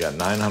doesn't. We got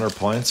 900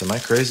 points. Am I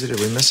crazy? Did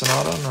we miss an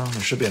auto? No,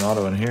 there should be an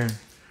auto in here.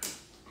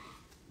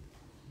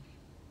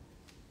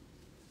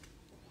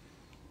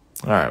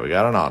 All right, we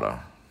got an auto.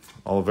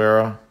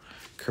 Oliveira,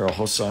 Carol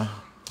Hossa,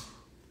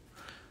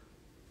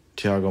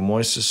 Thiago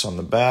Moises on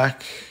the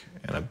back,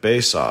 and a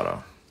base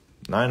auto.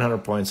 900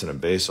 points and a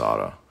base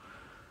auto.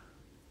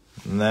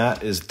 And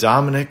that is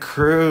Dominic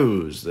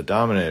Cruz, the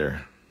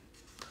Dominator.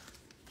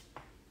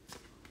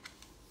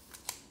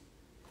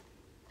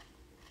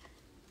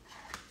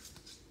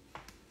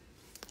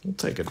 We'll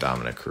take a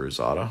Dominic Cruz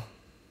auto.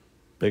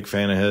 Big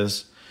fan of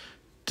his.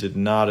 Did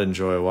not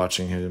enjoy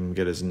watching him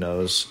get his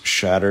nose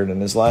shattered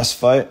in his last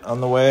fight on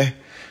the way,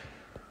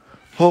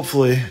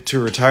 hopefully, to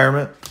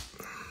retirement.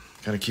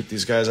 Got to keep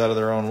these guys out of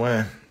their own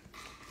way.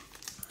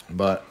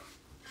 But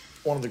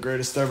one of the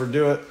greatest to ever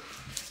do it.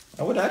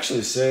 I would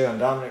actually say on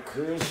Dominic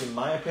Cruz, in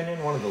my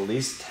opinion, one of the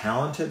least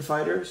talented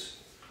fighters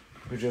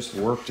who just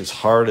worked as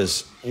hard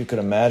as you could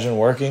imagine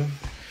working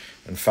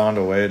and found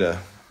a way to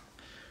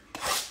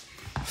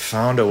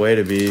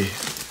be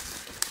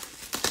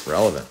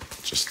relevant.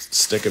 Just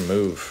stick and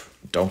move.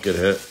 Don't get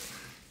hit.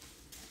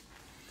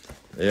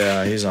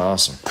 Yeah, he's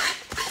awesome.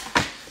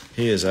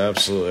 He is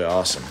absolutely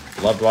awesome.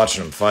 Loved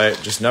watching him fight.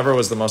 Just never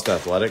was the most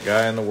athletic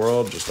guy in the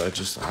world. I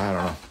don't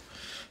know.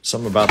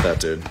 Something about that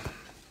dude.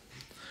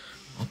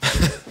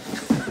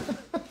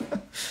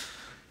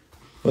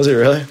 Was he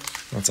really?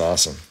 That's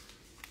awesome.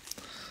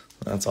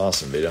 That's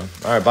awesome, Vito.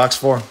 All right, box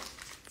 4.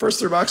 First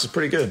 3 boxes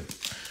pretty good.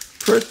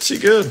 Pretty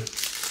good.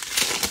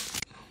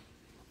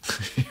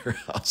 Your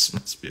house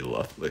must be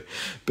lovely.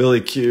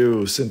 Billy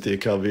Q, Cynthia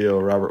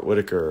Calvillo, Robert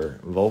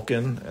Whitaker,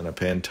 Vulcan, and a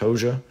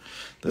Pantoja.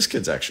 This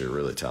kid's actually a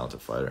really talented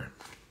fighter,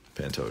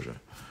 Pantoja.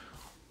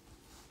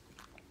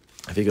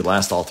 If he could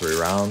last all 3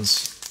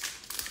 rounds,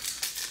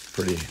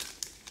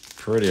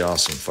 pretty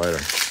awesome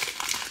fighter.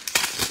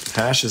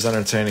 Hash is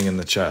entertaining in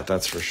the chat,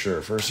 that's for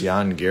sure. First,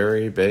 Jan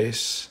Gary,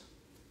 base.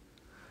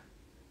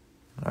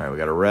 All right, we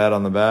got a red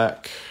on the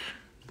back.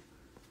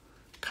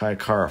 Kai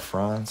Kara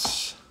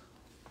France.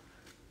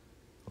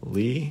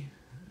 Lee,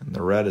 and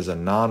the red is a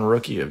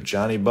non-rookie of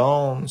Johnny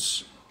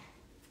Bones.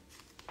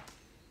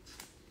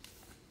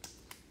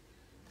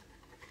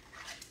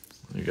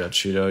 You got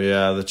Cheeto.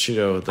 Yeah, the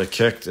Cheeto, the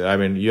kick. I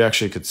mean, you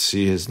actually could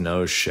see his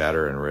nose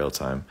shatter in real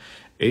time.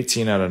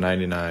 18 out of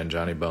 99,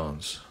 Johnny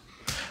Bones.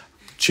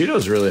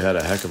 Cheeto's really had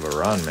a heck of a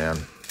run,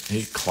 man.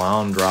 He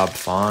dropped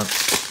Font,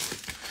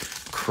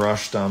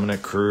 crushed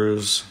Dominic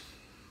Cruz.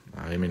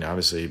 I mean,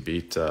 obviously he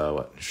beat,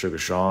 Sugar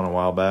Sean a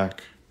while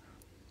back.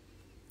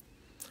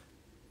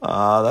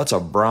 That's a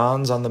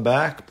bronze on the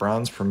back,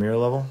 bronze premier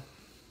level.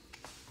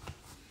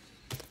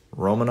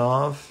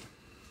 Romanov.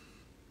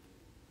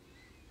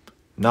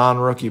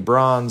 Non-rookie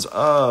bronze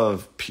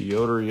of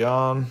Piotr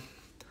Jan.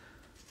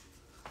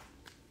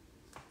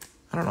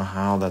 I don't know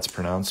how that's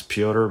pronounced,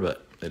 Piotr,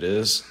 but it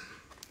is.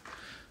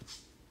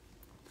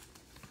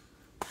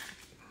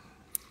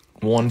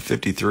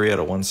 153 out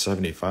of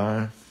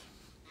 175.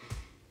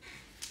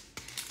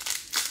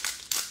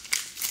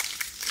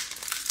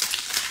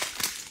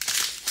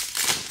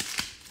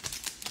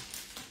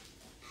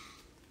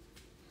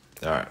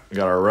 All right, we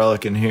got our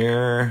relic in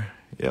here.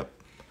 Yep.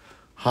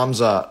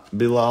 Hamzat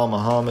Bilal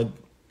Muhammad.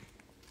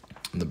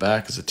 In the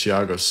back is a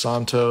Thiago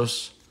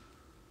Santos.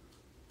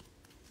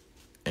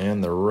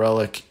 And the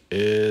relic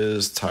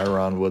is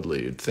Tyron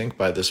Woodley. You'd think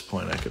by this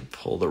point I could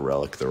pull the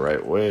relic the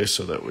right way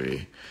so that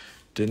we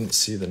didn't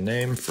see the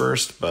name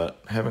first, but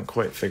haven't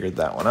quite figured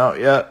that one out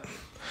yet.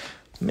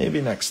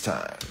 Maybe next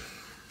time.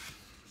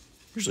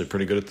 Usually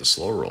pretty good at the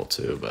slow roll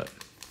too, but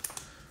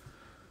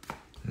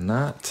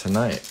not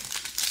tonight.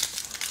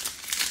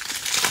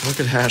 Look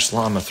at Hash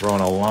Llama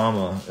throwing a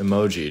llama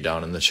emoji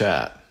down in the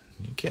chat.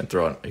 You can't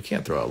throw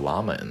a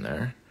llama in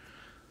there.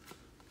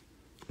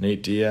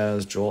 Nate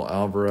Diaz, Joel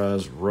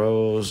Alvarez,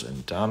 Rose,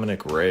 and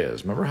Dominic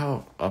Reyes. Remember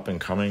how up and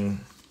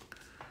coming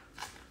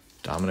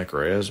Dominic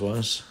Reyes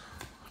was?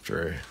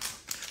 After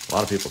a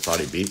lot of people thought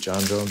he beat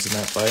John Jones in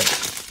that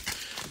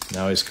fight.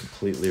 Now he's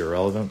completely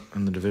irrelevant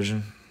in the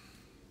division.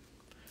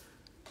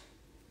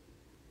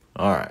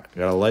 All right,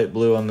 got a light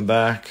blue on the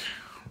back.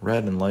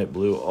 Red and light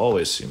blue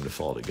always seem to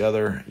fall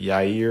together.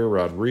 Yair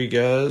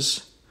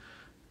Rodriguez,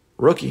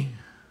 rookie.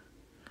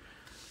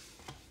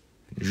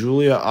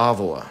 Julia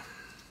Avila.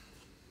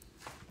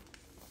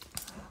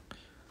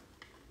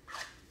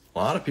 A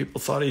lot of people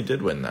thought he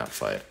did win that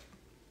fight.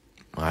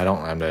 I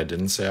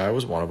didn't say I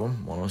was one of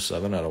them.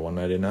 107 out of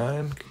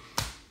 199.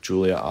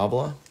 Julia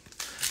Avila.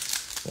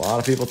 A lot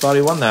of people thought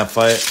he won that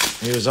fight.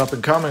 He was up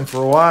and coming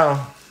for a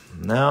while.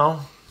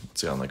 Now,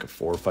 it's on like a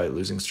 4-fight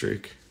losing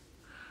streak.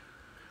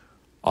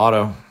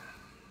 Auto.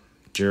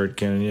 Jared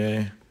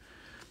Cannonier,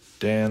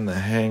 Dan the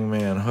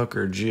Hangman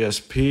Hooker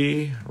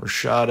GSP,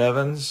 Rashad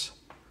Evans.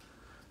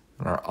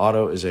 And our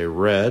auto is a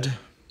red.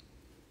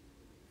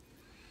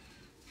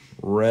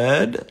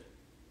 Red.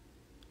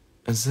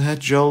 Is that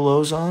Joe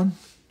Lozon?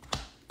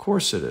 Of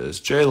course it is.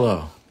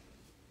 J-Lo.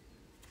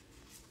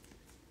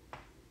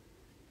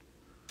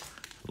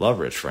 Love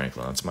Rich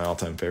Franklin. That's my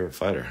all-time favorite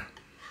fighter.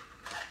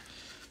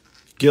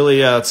 Gilly,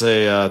 yeah, it's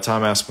a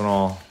Tom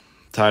Aspinall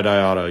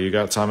tie-dye auto. You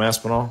got Tom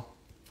Aspinall?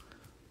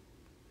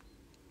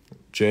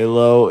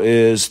 J-Lo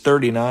is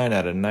 39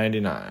 out of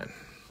 99.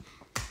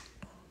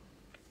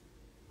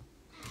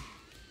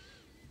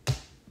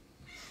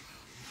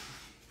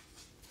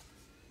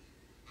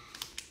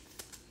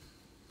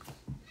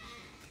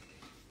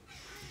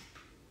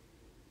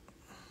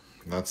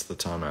 That's the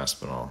Tom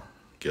Aspinall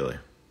Gilly.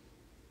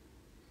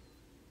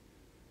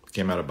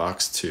 Came out of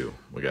box 2.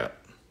 We got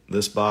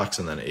this box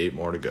and then 8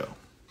 more to go.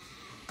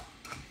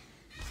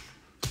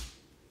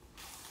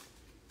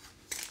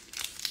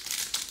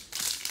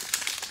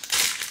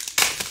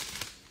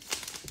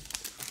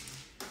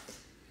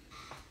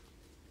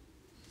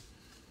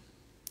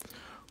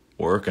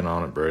 Working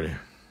on it, Brady.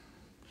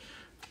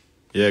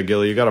 Yeah,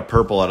 Gilly, you got a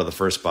purple out of the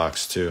first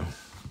box, too.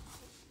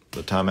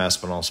 The Tom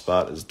Aspinall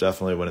spot is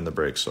definitely winning the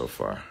break so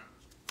far.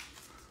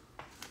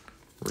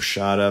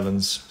 Rashad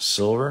Evans,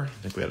 silver.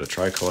 I think we had a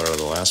tricolor out of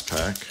the last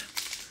pack.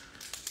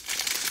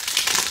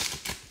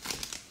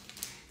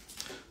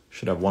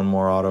 Should have one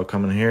more auto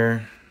coming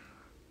here.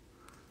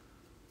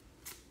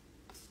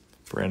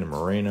 Brandon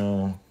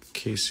Moreno,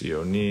 Casey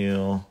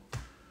O'Neill,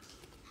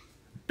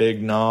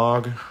 Big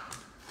Nog.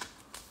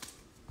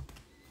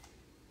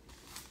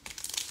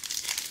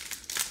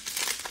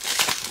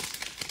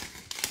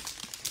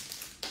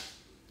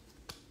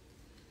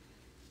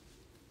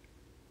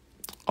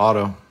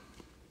 Auto.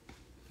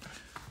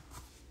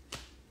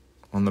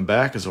 On the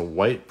back is a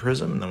white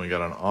prism, and then we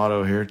got an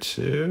auto here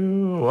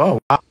too. Oh,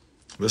 wow.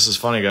 This is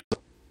funny, guys.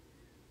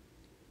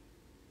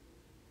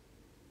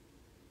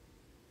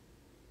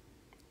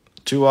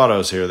 Two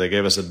autos here. They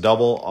gave us a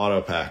double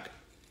auto pack.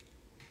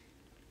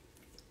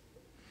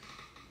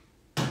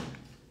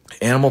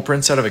 Animal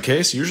prints out of a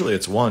case. Usually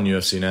it's one,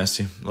 UFC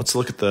Nasty. Let's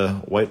look at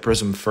the white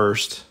prism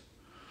first.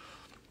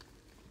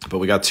 But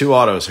we got two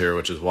autos here,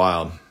 which is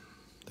wild.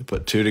 They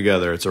put two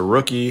together. It's a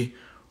rookie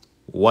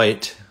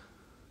white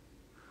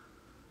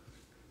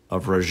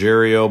of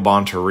Rogerio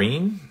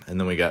Bontorin. And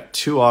then we got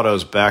two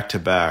autos back to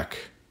back.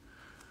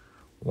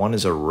 One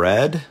is a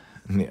red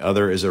and the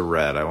other is a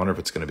red. I wonder if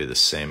it's going to be the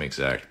same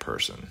exact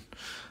person.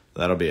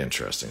 That'll be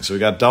interesting. So we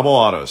got double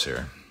autos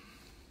here.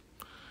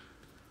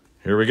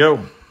 Here we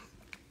go.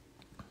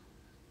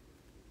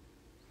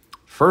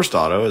 First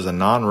auto is a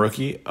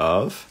non-rookie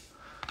of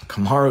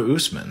Kamaru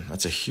Usman.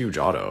 That's a huge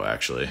auto,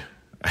 actually.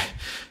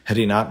 Had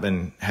he not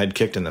been head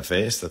kicked in the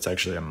face, that's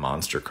actually a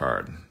monster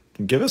card.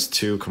 Give us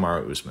two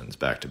Kamaru Usmans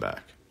back to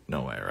back.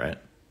 No way, right?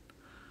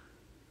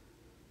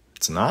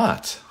 It's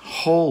not.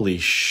 Holy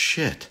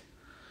shit.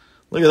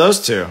 Look at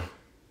those two.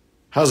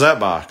 How's that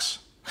box?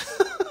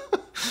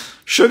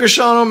 Sugar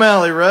Sean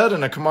O'Malley red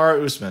and a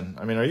Kamaru Usman.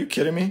 I mean, are you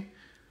kidding me?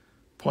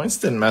 Points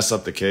didn't mess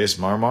up the case,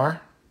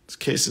 Marmar. This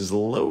case is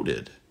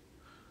loaded.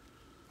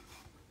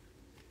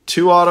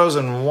 Two autos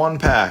in one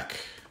pack.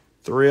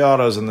 Three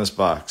autos in this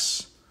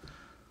box.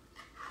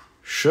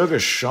 Sugar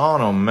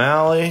Sean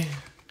O'Malley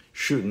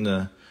shooting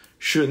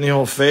the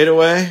old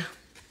fadeaway.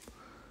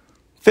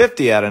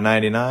 50 out of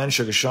 99,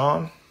 Sugar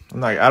Sean.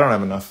 I don't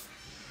have enough.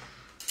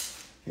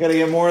 I gotta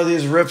get more of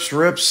these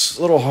rips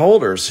little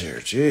holders here.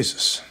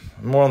 Jesus.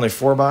 We're only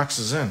 4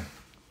 boxes in.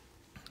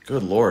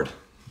 Good Lord.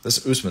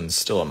 This Usman's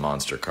still a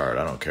monster card.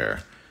 I don't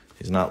care.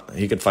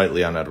 He could fight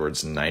Leon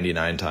Edwards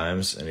 99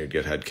 times and he'd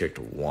get head kicked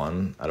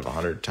 1 out of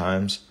 100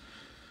 times.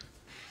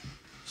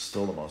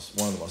 Still one of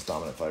the most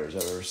dominant fighters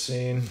I've ever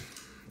seen.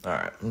 All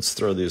right, let's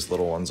throw these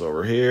little ones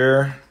over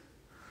here.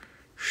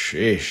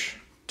 Sheesh.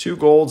 2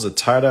 golds, a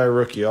tie-dye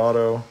rookie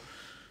auto,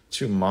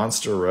 2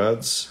 monster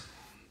reds.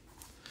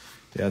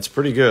 Yeah, it's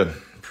pretty good.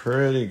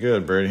 Pretty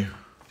good, Brady.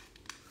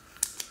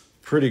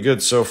 Pretty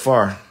good so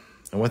far.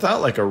 And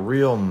without like a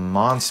real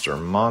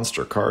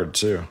monster card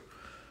too.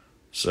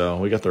 So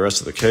we got the rest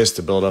of the case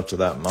to build up to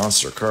that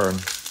monster card.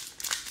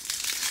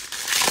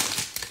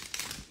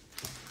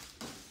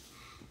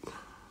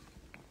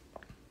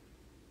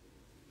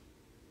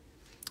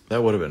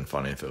 That would have been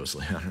funny if it was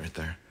Leon right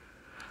there.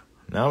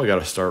 Now we got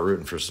to start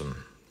rooting for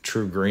some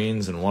true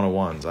greens and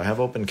 101s. I have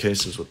open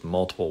cases with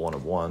multiple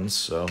 101s,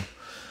 so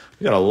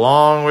we got a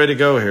long way to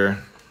go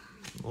here.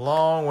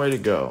 Long way to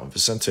go.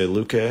 Vicente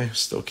Luque,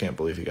 still can't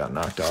believe he got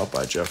knocked out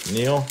by Jeff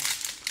Neal.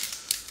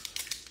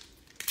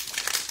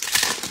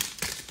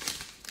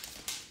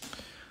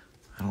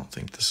 I don't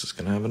think this is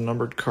going to have a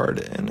numbered card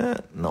in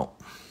it. No.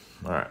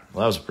 All right.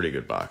 Well, that was a pretty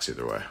good box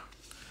either way.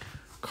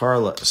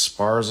 Carla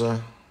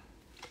Esparza.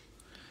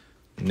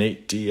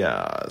 Nate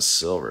Diaz,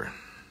 silver.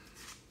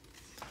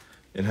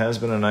 It has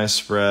been a nice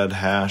spread,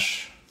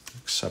 Hash,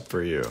 except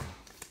for you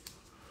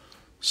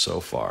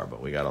so far,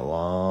 but we got a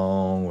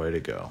long way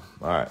to go.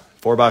 All right,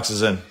 4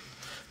 boxes in.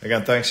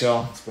 Again, thanks,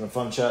 y'all. It's been a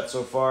fun chat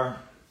so far.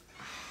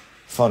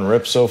 Fun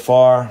rip so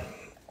far.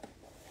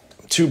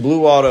 2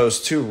 blue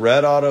autos, 2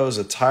 red autos,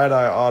 a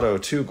tie-dye auto,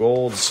 2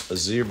 golds, a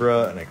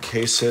zebra, and a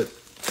case hit.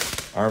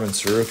 Armin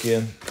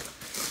Sarukian.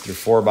 Your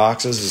 4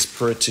 boxes is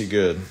pretty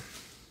good.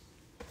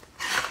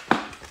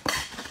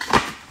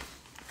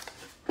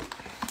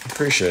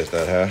 Appreciate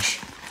that, Hash.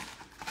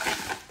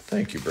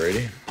 Thank you,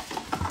 Brady.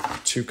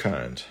 Too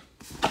kind.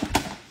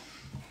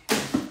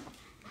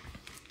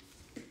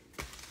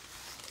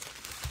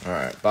 All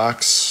right,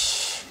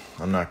 box.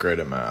 I'm not great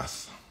at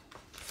math.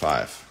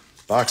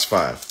 5. Box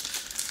 5.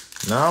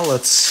 Now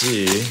let's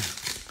see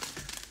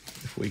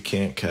if we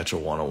can't catch a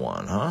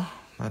 101, huh?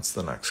 That's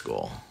the next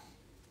goal.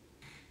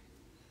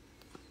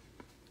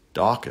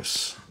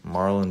 Dawkins,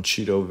 Marlon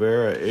Cheeto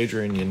Vera,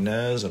 Adrian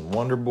Yanez, and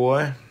Wonder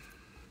Boy.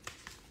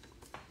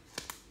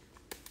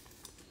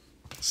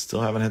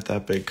 Still haven't hit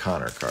that big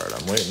Connor card.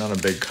 I'm waiting on a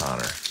big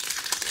Connor.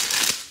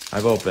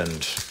 I've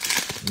opened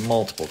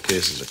multiple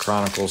cases of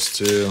Chronicles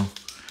too.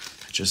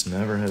 I just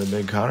never hit a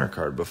big Connor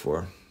card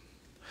before.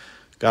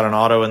 Got an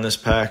auto in this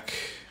pack.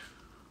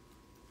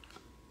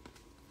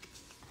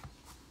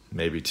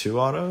 Maybe 2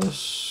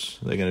 autos.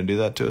 Are they going to do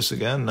that to us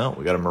again? No,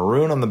 we got a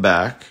maroon on the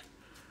back.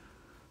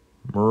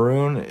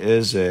 Maroon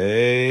is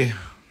a...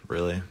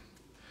 Really?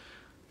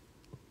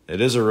 It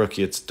is a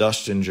rookie. It's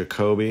Dustin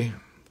Jacoby.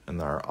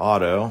 And our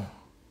auto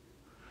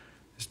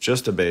is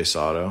just a base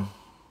auto.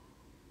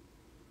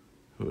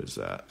 Who is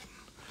that?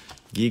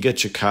 Giga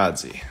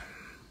Chikadze.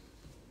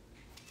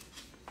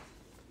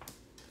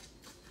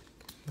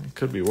 It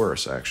could be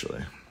worse,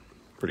 actually.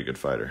 Pretty good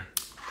fighter.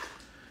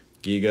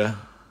 Giga,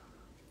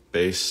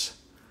 base,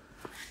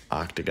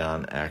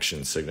 Octagon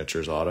Action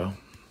Signatures auto.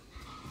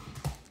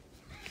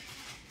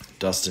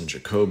 Dustin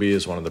Jacoby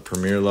is one of the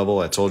premier level.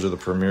 I told you the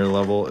premier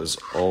level is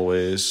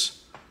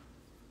always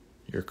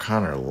your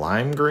Connor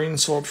lime green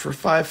sold for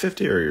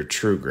 $5.50 or your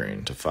true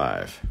green to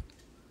 $5.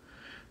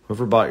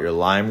 Whoever bought your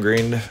lime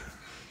green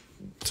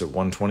to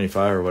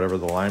 $125 or whatever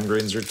the lime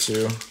greens are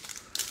to,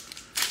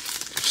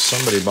 if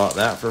somebody bought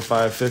that for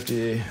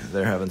 $5.50,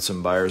 they're having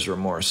some buyer's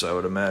remorse, I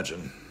would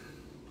imagine.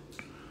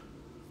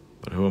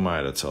 But who am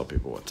I to tell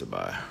people what to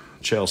buy?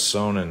 Chael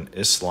Sonnen,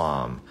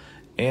 Islam,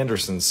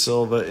 Anderson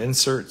Silva,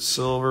 Insert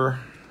Silver,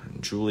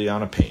 and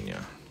Juliana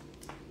Pena.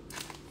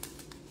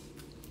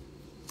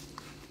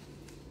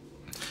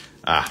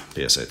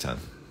 PSA 10.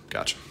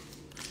 Gotcha.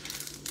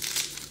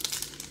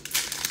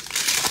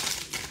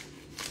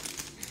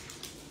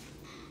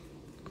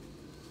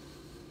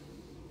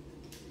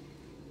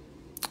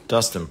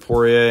 Dustin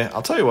Poirier.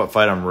 I'll tell you what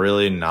fight I'm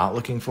really not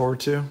looking forward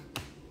to.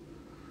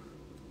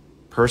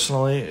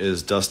 Personally,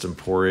 is Dustin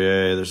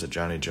Poirier. There's a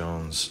Johnny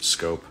Jones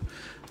scope.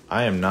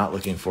 I am not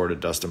looking forward to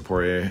Dustin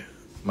Poirier,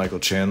 Michael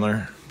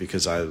Chandler,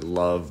 because I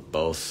love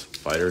both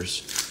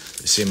fighters.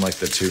 They seem like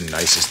the 2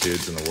 nicest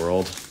dudes in the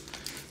world.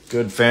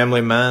 Good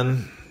family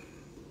men.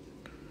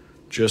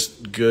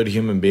 Just good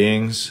human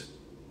beings.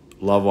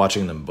 Love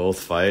watching them both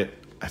fight.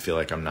 I feel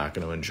like I'm not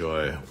going to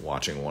enjoy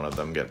watching one of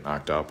them get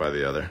knocked out by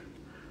the other.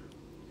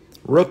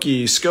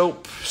 Rookie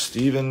scope,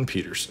 Steven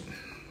Peterson.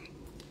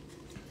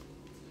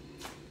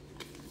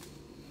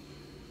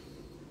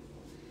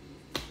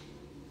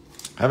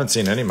 I haven't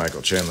seen any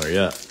Michael Chandler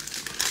yet.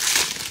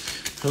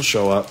 He'll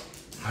show up.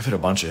 I've hit a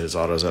bunch of his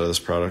autos out of this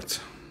product.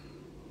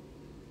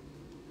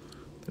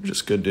 They're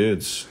just good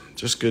dudes.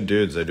 Just good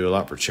dudes. They do a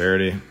lot for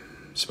charity.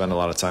 Spend a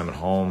lot of time at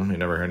home. You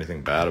never hear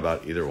anything bad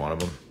about either one of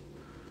them.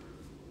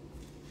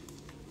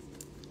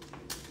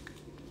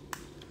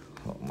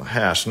 Well,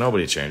 Hash,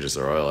 nobody changes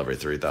their oil every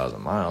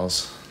 3,000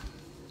 miles.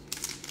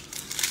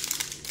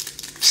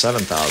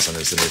 7,000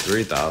 is the new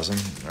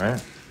 3,000,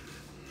 right?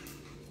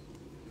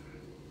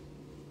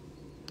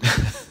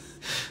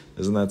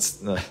 Isn't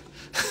that...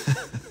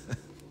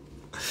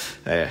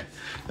 Hey,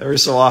 every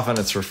so often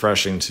it's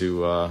refreshing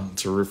to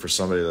root for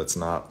somebody that's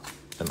not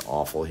an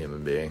awful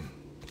human being.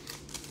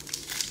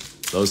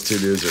 Those 2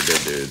 dudes are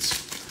good dudes.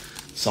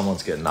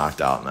 Someone's getting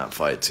knocked out in that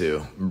fight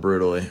too,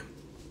 brutally.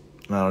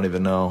 I don't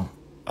even know.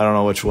 I don't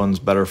know which one's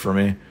better for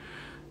me.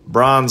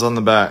 Bronze on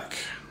the back.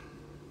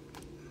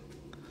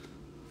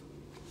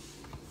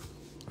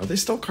 Are they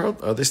still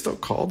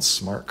called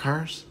smart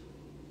cars?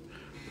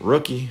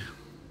 Rookie.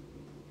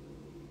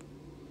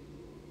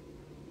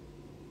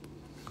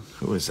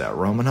 Who is that?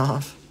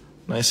 Romanov?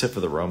 Nice hit for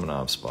the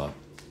Romanov spot.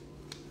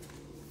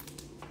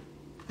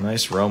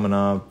 Nice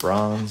Romanov,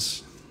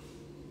 bronze.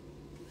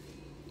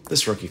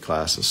 This rookie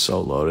class is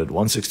so loaded.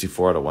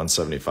 164 to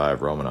 175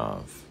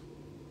 Romanov.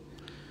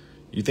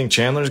 You think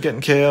Chandler's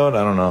getting KO'd?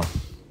 I don't know.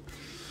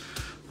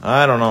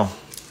 I don't know.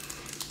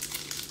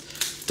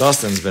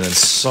 Dustin's been in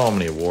so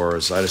many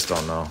wars. I just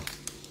don't know.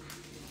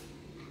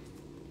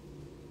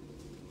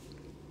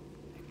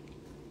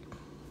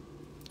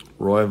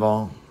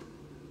 Royval.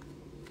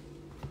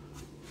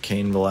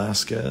 Cain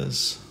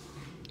Velasquez.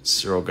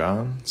 Cyril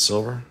Gahn.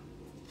 Silver.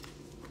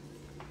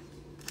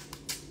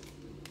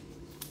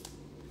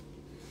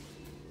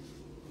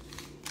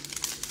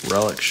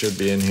 Relic should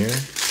be in here.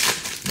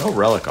 No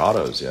relic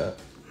autos yet.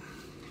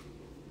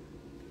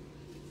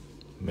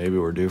 Maybe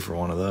we're due for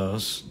one of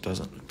those.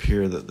 Doesn't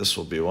appear that this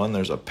will be one.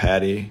 There's a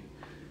Patty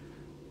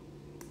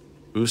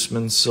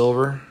Usman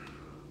silver.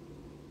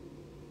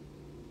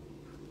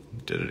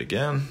 Did it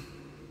again.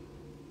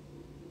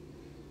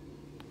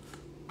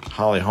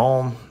 Holly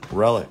Holm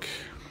relic.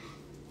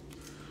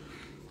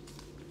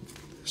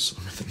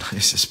 Some of the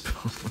nicest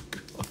Puma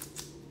gloves.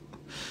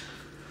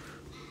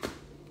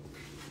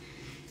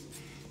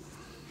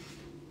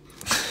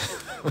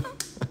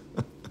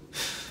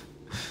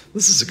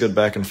 This is a good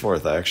back and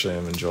forth. I actually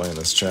am enjoying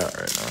this chat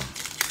right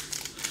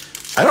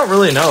now. I don't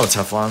really know,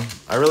 Teflon.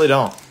 I really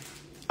don't.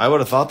 I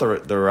would have thought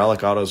the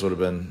relic autos would have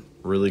been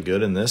really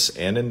good in this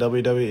and in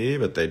WWE,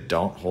 but they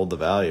don't hold the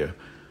value.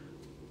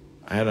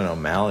 I had an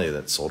O'Malley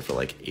that sold for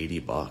like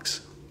 $80,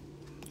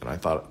 and I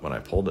thought when I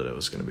pulled it, it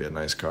was going to be a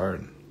nice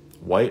card.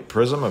 White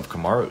Prism of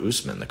Kamaru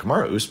Usman. The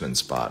Kamaru Usman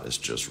spot is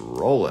just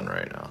rolling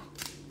right now.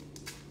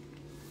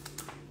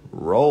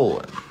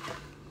 Rolling.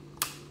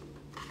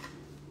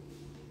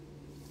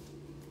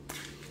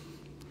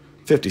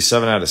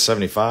 57 out of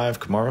 75,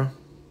 Kamaru.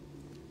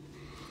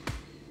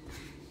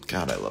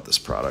 God, I love this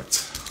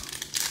product.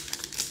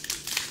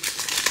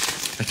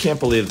 I can't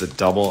believe the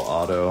double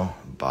auto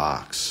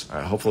box. All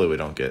right, hopefully we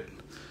don't get...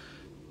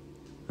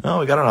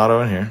 Oh, we got an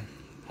auto in here.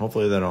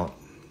 Hopefully they don't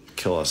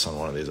kill us on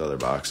one of these other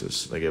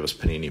boxes. They gave us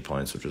Panini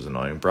points, which was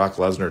annoying. Brock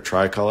Lesnar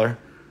tricolor.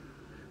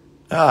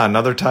 Ah,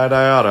 another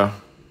tie-dye auto.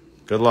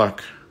 Good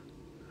luck.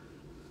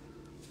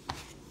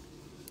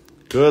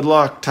 Good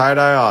luck,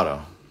 tie-dye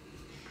auto.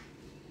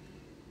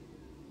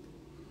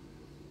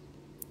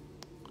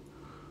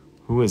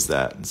 Who is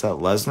that? Is that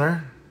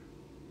Lesnar?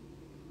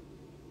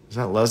 Is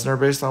that Lesnar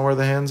based on where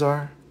the hands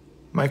are?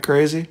 Am I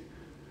crazy?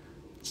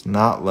 It's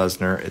not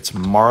Lesnar. It's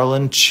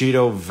Marlon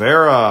Cheeto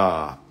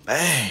Vera.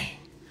 Bang.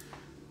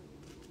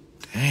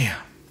 Damn.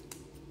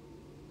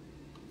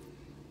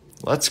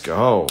 Let's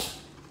go.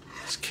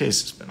 This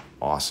case has been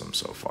awesome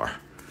so far.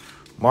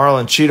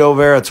 Marlon Cheeto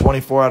Vera,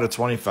 24 out of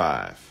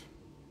 25.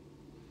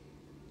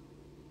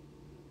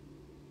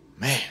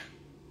 Man.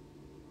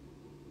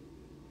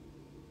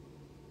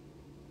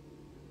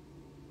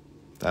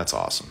 That's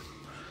awesome.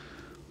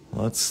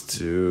 Let's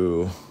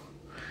do...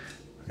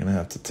 We're going to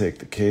have to take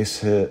the case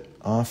hit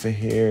off of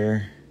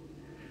here.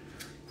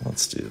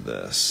 Let's do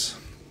this.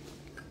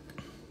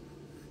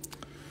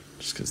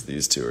 Just because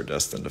these two are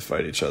destined to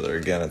fight each other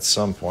again at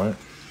some point.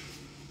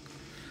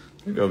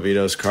 There we go,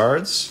 Vito's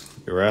cards.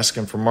 You were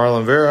asking for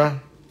Marlon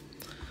Vera.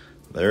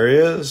 There he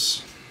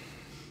is.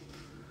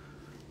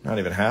 Not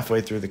even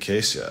halfway through the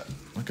case yet.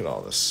 Look at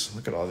all this.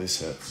 Look at all these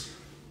hits.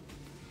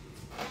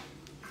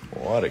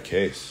 What a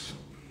case.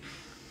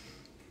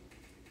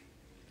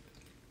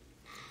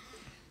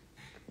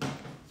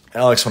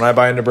 Alex, when I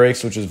buy into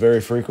breaks, which is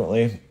very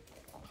frequently,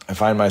 I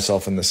find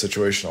myself in this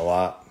situation a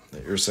lot.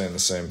 You're saying the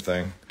same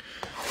thing.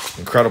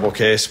 Incredible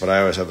case, but I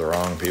always have the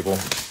wrong people.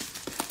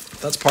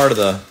 That's part of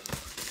the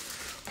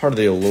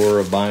allure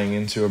of buying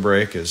into a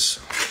break is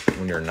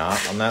when you're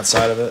not on that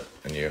side of it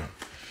and you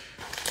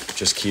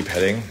just keep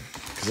hitting,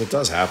 because it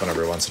does happen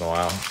every once in a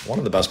while. One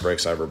of the best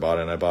breaks I ever bought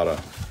in, I bought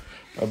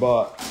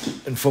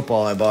in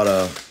football, I bought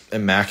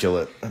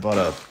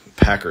a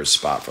Packers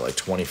spot for like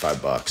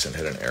 $25 and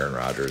hit an Aaron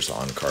Rodgers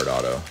on card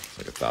auto. It's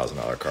like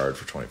 $1,000 card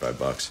for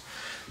 $25.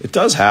 It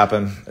does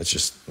happen. It's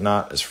just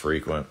not as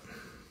frequent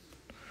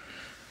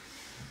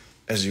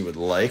as you would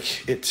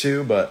like it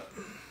to, but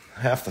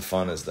half the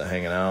fun is the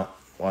hanging out,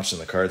 watching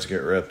the cards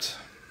get ripped,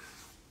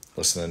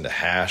 listening to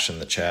Hash in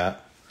the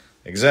chat.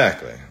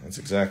 Exactly. That's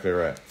exactly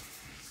right.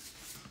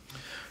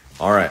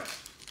 All right.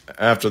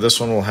 After this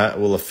one,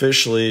 we'll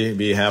officially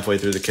be halfway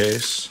through the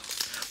case.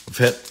 We've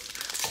hit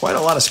quite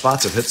a lot of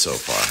spots have hit so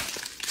far.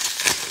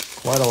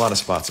 Quite a lot of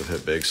spots have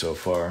hit big so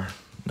far.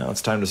 Now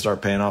it's time to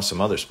start paying off some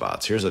other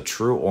spots. Here's a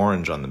true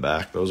orange on the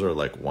back. Those are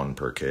like one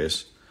per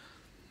case.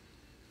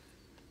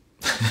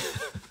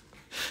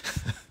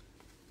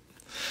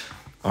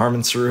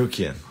 Armin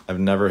Sarukian. I've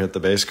never hit the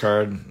base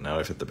card. Now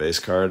I've hit the base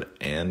card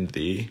and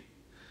the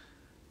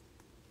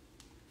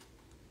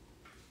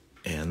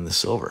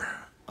silver.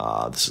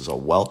 This is a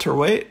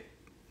welterweight.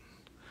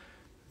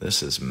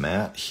 This is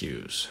Matt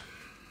Hughes.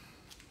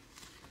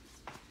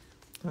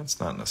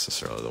 That's not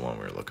necessarily the one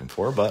we were looking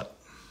for, but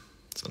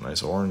it's a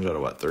nice orange out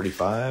of, what,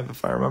 35,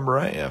 if I remember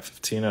right? Yeah,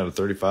 15 out of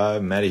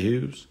 35, Matty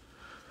Hughes.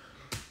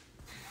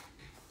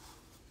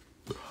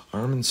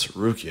 Armin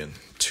Sarukian,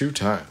 2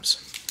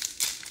 times.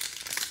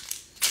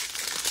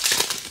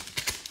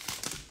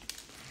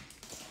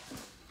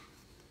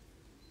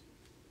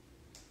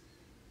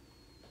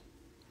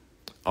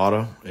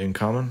 Auto,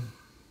 incoming.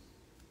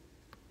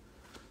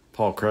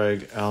 Paul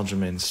Craig,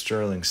 Aljamain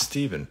Sterling,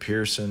 Steven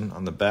Pearson.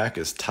 On the back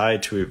is Tai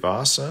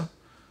Tuivasa.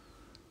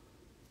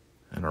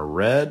 And a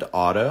red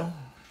auto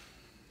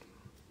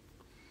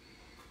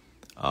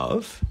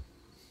of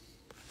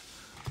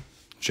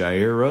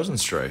Jair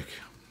Rosenstrike.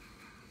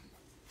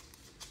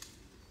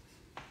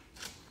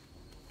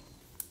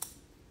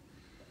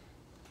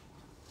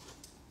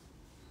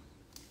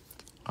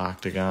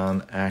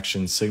 Octagon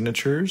Action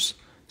Signatures,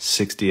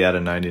 60 out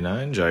of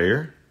 99,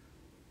 Jair.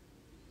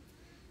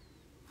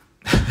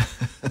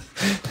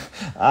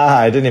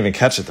 I didn't even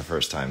catch it the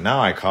first time. Now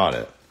I caught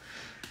it.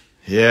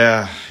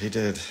 Yeah, he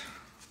did.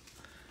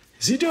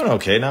 Is he doing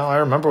okay now? I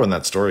remember when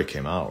that story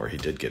came out where he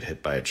did get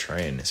hit by a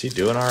train. Is he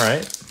doing all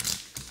right?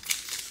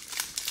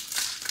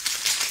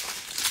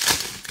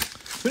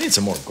 We need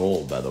some more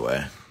gold, by the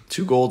way.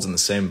 2 golds in the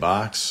same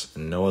box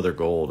and no other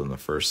gold in the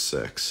first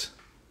 6.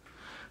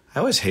 I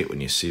always hate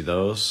when you see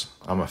those.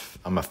 I'm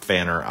a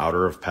fanner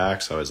outer of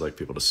packs. I always like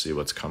people to see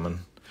what's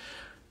coming.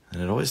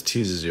 And it always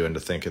teases you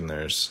into thinking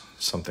there's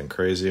something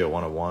crazy at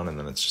 1 of 1, and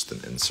then it's just an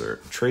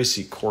insert.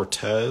 Tracy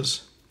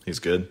Cortez. He's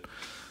good.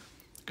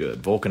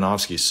 Good.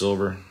 Volkanovski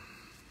silver.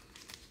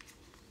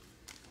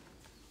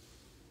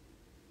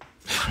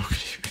 How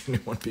could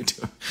anyone be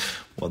doing?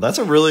 Well, that's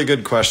a really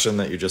good question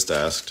that you just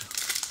asked.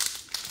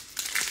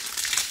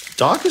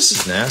 Dawkins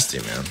is nasty,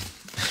 man.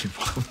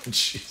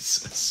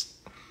 Jesus.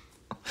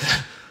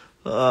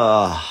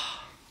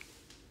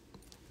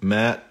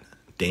 Matt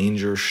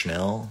Danger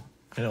Schnell.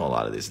 I know a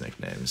lot of these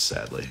nicknames,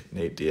 sadly.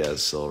 Nate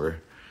Diaz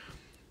Silver.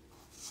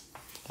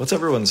 What's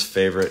everyone's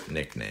favorite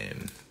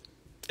nickname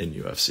in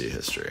UFC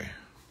history?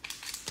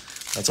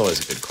 That's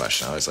always a good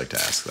question. I always like to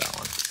ask that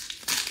one.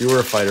 If you were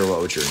a fighter, what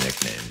would your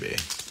nickname be?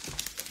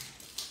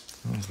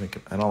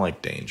 I don't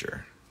like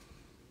Danger.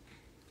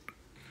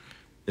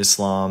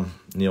 Islam,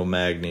 Neil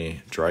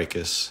Magny,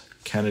 Dreykus,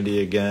 Kennedy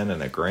again,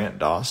 and a Grant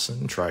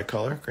Dawson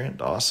tricolor. Grant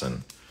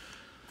Dawson.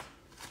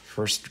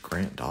 First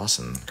Grant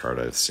Dawson card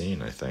I've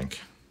seen, I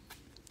think.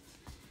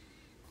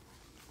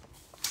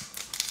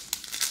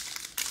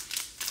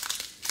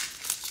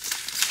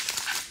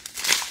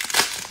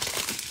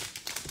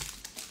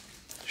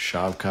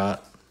 Shavkat,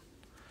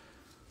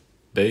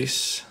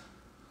 base,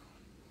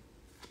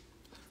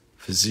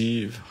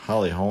 Fazeev,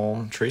 Holly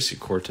Holm, Tracy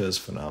Cortez,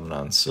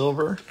 Phenomenon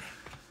Silver,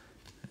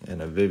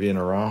 and a Vivian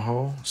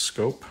Araujo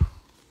scope.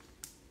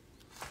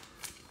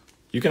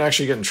 You can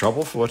actually get in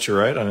trouble for what you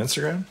write on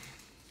Instagram?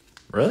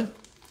 Really?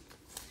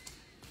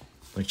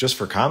 Like just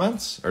for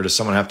comments? Or does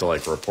someone have to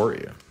like report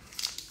you?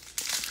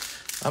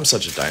 I'm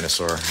such a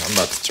dinosaur. I'm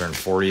about to turn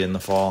 40 in the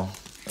fall.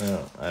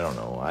 I don't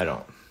know. I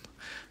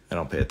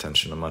don't pay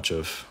attention to much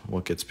of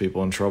what gets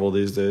people in trouble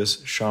these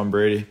days. Sean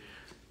Brady.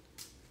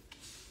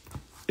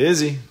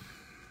 Izzy.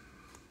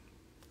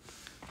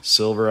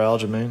 Silver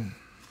Aljamain.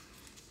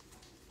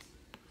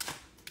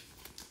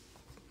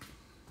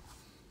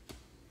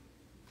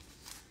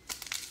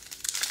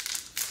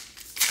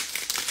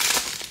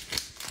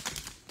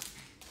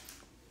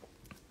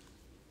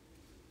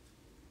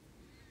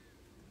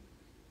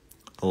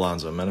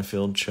 Alonzo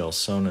Menafield, Chael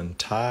Sonnen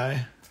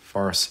Ty,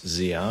 Faris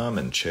Ziam,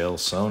 and Chael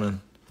Sonnen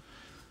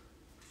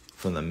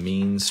from the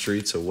mean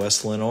streets of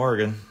Westland,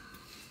 Oregon.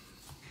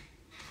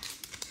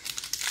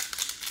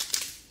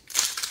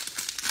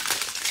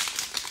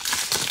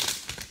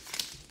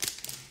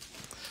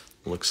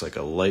 Looks like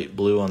a light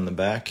blue on the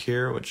back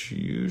here, which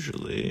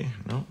usually,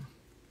 nope.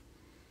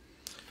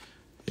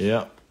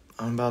 Yep,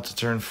 I'm about to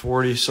turn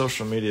 40.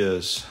 Social media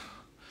it's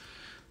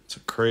a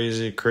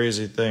crazy,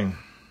 crazy thing.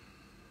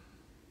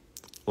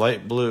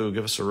 Light blue,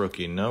 give us a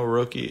rookie. No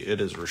rookie,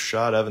 it is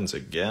Rashad Evans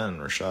again.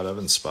 Rashad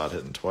Evans spot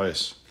hitting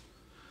twice.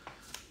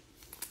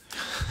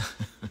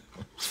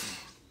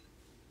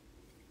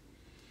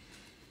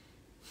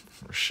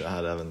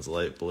 Rashad Evans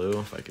light blue.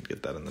 If I could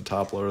get that in the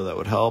top loader, that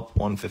would help.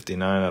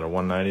 159 out of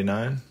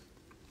 199.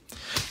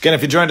 Again,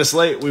 if you joined us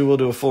late, we will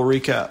do a full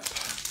recap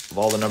of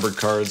all the numbered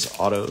cards,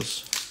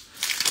 autos,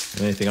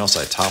 and anything else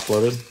I top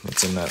loaded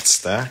that's in that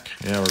stack.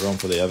 Yeah, we're going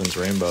for the Evans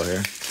Rainbow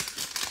here.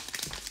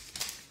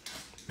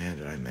 Man,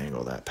 did I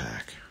mangle that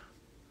pack.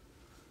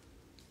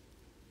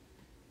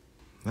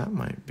 That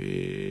might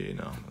be,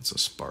 no, that's a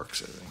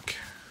Sparks, I think.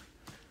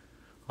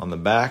 On the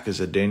back is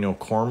a Daniel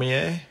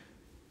Cormier.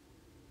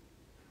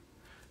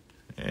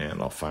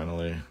 And I'll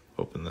finally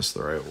open this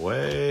the right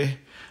way.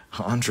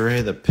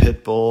 Andre the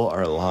Pitbull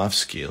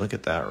Arlovsky. Look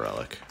at that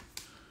relic.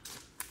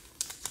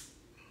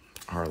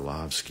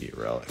 Arlovsky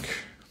relic.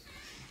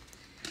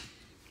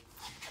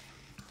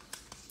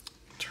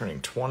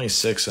 Turning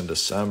 26 in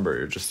December.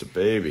 You're just a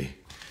baby.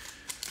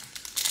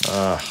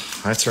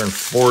 I turned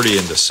 40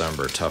 in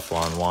December,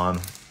 Teflon Juan.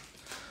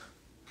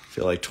 I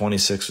feel like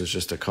 26 was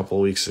just a couple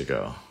weeks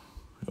ago.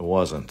 It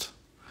wasn't.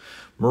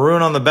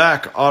 Maroon on the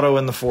back, auto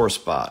in the 4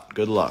 spot.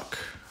 Good luck.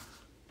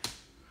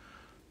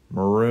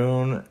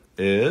 Maroon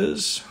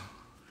is,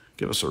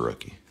 give us a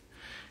rookie.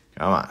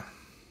 Come on.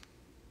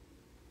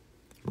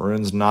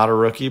 Maroon's not a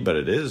rookie, but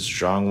it is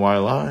Zhang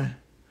Weilai.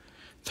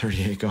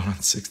 38 going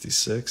on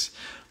 66.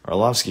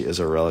 Arlovsky is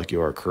a relic,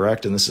 you are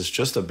correct, and this is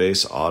just a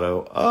base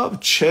auto of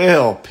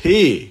Chael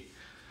P.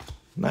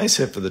 Nice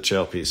hit for the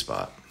Chael P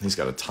spot. He's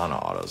got a ton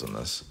of autos in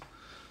this.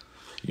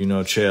 You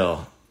know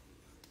Chael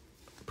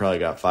probably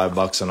got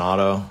 $5 an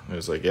auto. He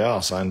was like, yeah,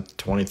 I'll sign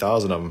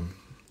 20,000 of them.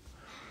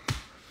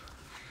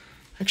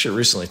 Actually,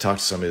 recently talked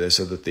to somebody. They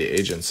said that the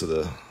agents of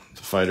the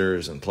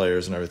fighters and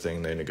players and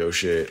everything, they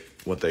negotiate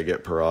what they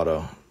get per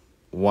auto.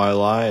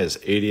 Weilai is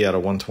 80 out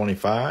of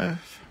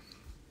 125.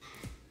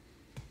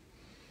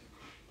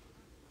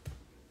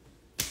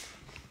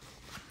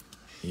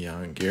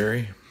 Young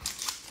Gary.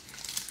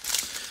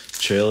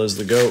 Chael is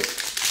the GOAT.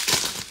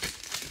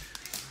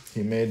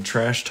 He made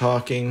trash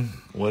talking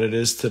what it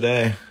is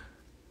today.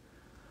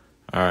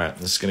 All right,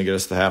 this is going to get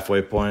us to the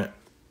halfway point.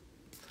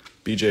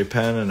 BJ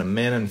Penn and a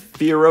Manon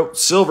Fiorot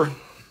silver.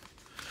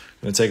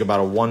 Going to take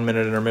about a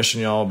 1-minute intermission,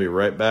 y'all. I'll be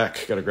right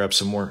back. Got to grab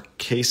some more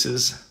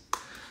cases.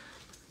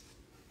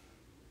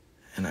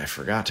 And I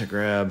forgot to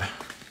grab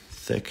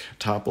thick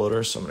top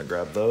loaders, so I'm going to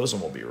grab those,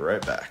 and we'll be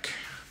right back.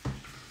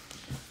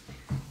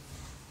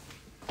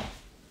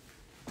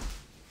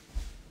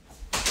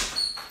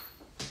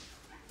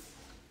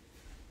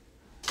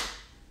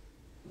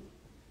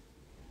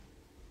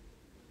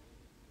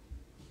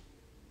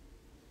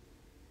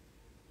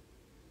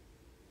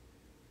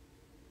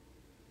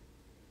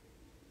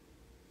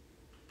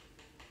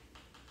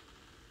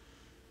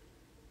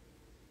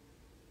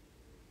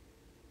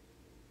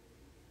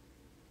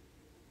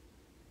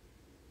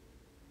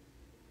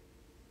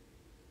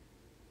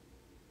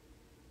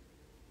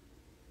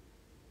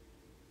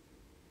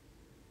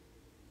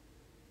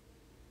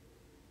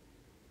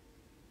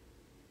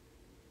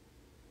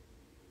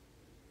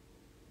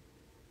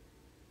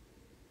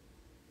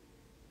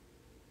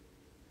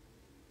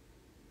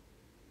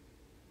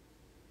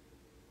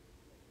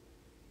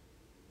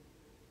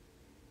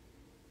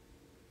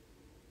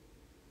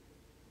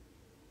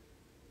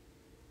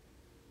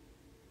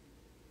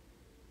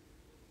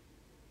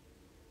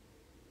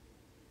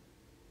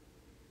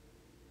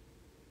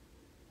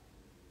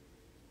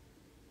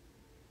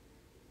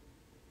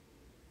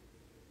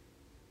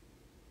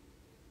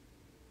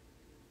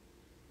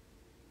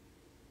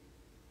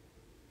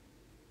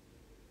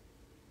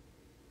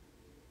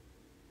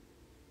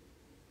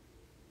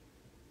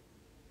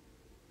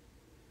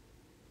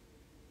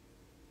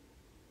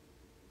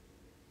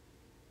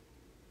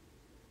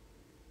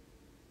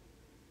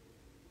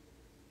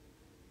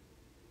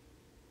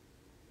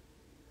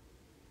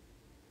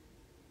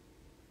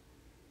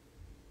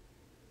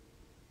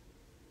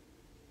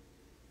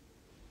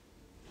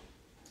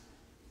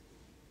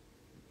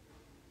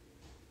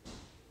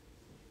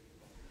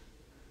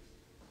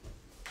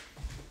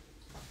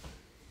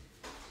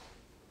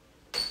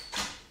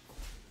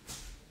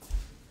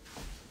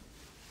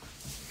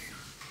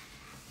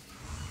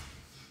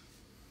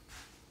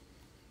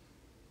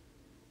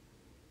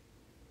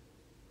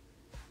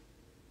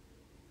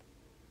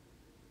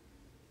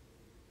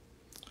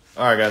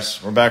 All right,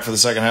 guys, we're back for the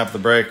second half of the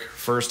break.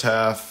 First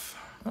half,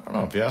 I don't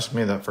know, if you ask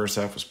me, that first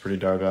half was pretty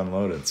doggone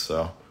loaded.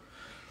 So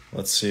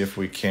let's see if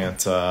we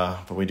can't,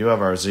 but we do have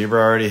our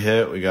zebra already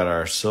hit. We got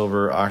our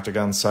silver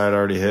octagon side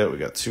already hit. We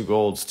got 2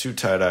 golds, 2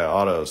 tie-dye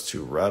autos,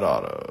 2 red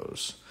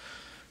autos,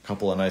 a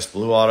couple of nice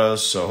blue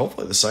autos. So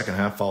hopefully the second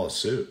half follows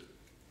suit.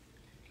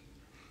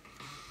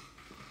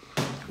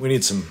 We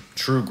need some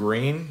true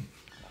green.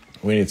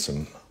 We need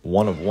some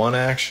 1-of-1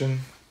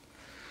 action.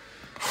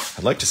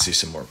 I'd like to see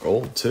some more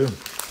gold, too.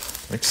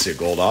 I'd like to see a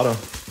gold auto.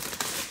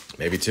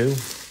 Maybe 2.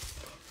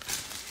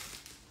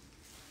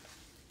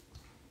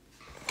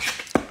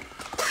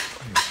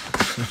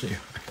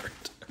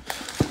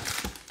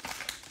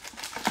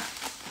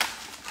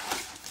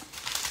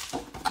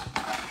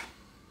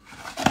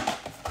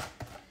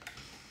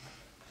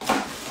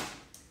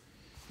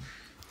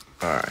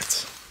 All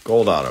right.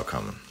 Gold auto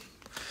coming.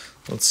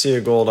 Let's see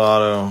a gold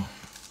auto.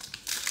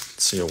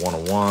 Let's see a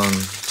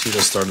 1-of-1. Tito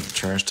started the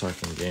trash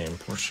talking game.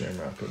 Poor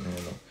Shamrock couldn't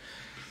handle it.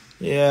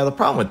 Yeah, the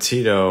problem with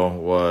Tito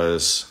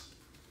was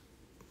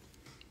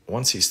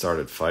once he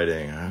started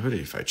fighting, who did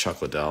he fight?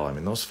 Chuck Liddell. I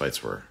mean, those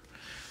fights were...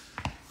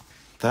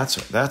 That's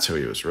who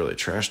he was really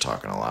trash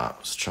talking a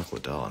lot, was Chuck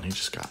Liddell, and he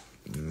just got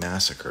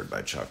massacred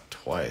by Chuck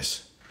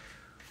twice.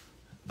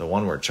 The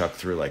one where Chuck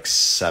threw like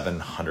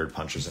 700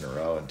 punches in a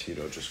row and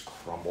Tito just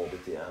crumbled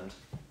at the end.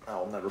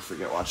 I'll never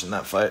forget watching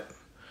that fight.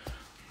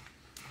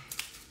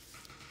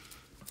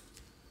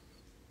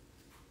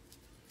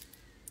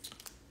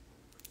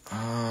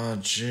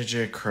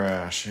 JJ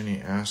Crash,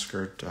 any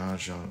Asker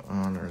dodge on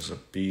honors a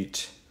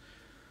beat?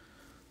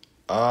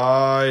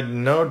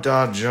 No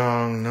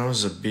dodging, no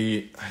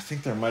Zabit. I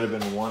think there might have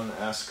been one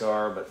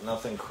Askar, but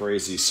nothing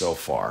crazy so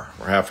far.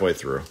 We're halfway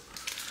through.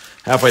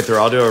 I'll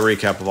do a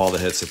recap of all the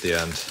hits at the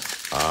end.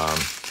 I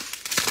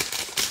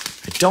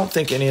don't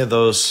think any of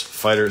those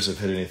fighters have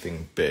hit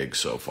anything big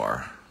so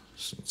far.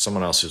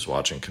 Someone else who's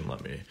watching can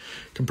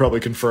probably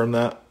confirm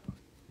that.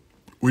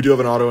 We do have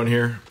an auto in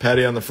here.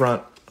 Patty on the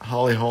front,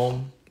 Holly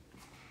Holm,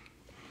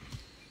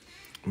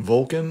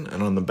 Vulcan,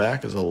 and on the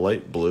back is a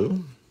light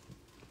blue,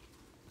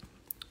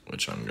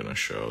 which I'm going to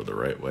show the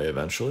right way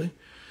eventually.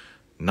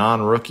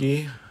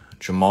 Non-rookie,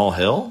 Jamal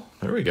Hill.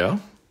 There we go.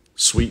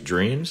 Sweet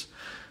Dreams.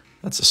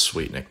 That's a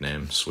sweet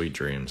nickname. Sweet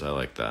Dreams. I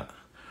like that.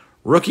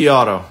 Rookie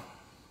auto.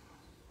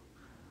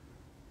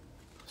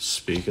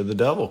 Speak of the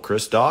devil,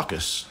 Chris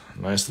Dawkins.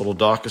 Nice little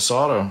Dawkins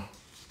auto.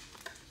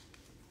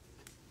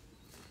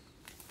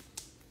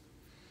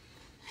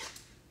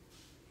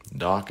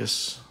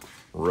 Dawkins,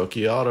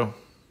 rookie auto.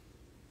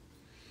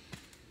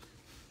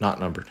 Not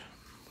numbered.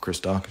 Chris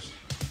Dawkins.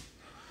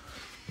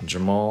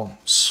 Jamal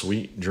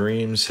Sweet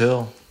Dreams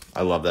Hill.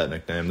 I love that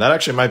nickname. That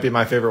actually might be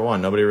my favorite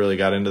one. Nobody really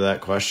got into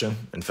that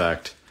question. In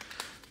fact,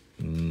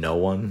 no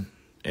one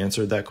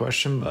answered that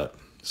question, but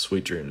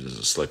Sweet Dreams is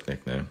a slick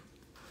nickname.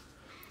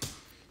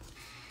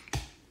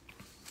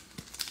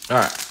 All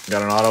right,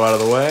 got an auto out of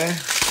the way.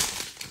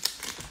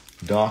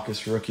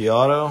 Dawkins rookie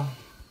auto.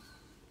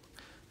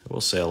 I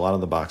will say a lot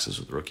of the boxes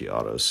with rookie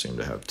autos seem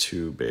to have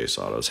 2 base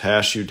autos.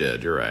 Hash, you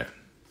did. You're right.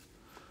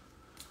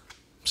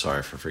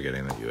 Sorry for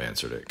forgetting that you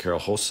answered it. Carol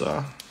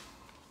Hossa.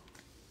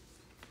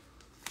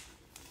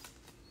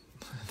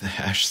 The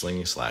Hash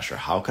Slingy Slasher.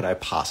 How could I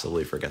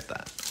possibly forget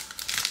that?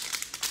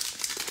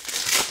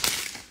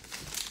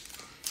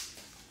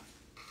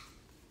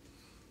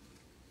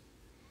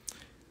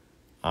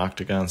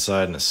 Octagon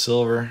side in a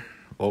silver.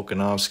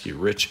 Volkanovski,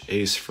 Rich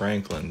Ace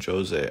Franklin,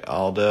 Jose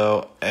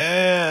Aldo,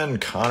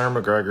 and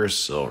Conor McGregor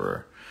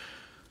silver.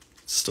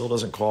 Still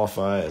doesn't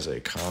qualify as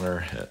a Conor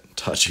hit.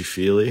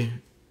 Touchy-feely.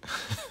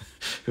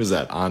 Who's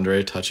that?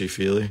 Andre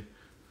Touchy-feely?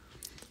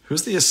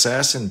 Who's the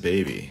Assassin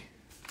Baby?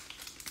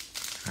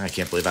 I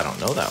can't believe I don't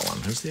know that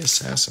one. Who's the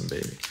Assassin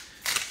Baby?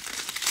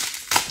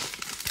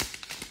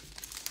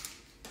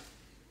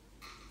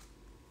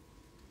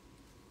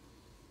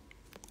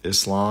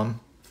 Islam.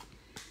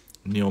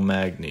 Neil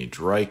Magny,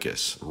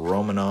 Dreykus,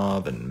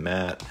 Romanov, and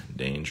Matt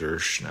Danger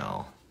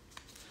Schnell.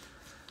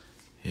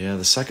 Yeah,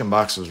 the second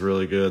box was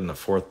really good, and the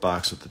fourth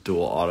box with the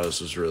dual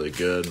autos was really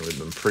good, and we've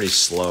been pretty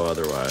slow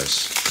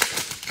otherwise.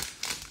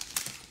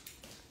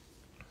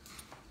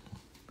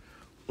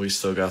 We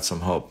still got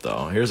some hope,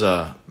 though. Here's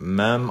a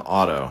Mem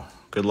auto.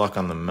 Good luck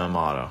on the Mem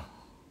auto.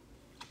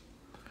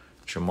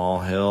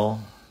 Jamal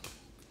Hill.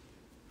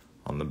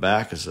 On the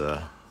back is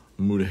a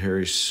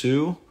Mudahari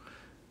Sue.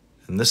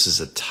 And this is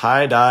a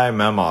tie-dye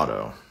Mem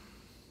auto.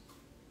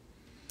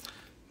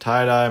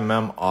 Tie-dye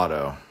Mem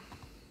auto.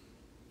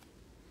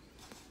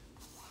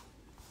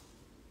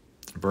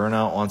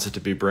 Burnout wants it to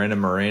be Brandon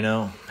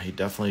Moreno. He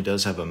definitely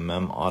does have a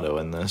Mem auto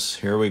in this.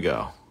 Here we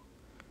go.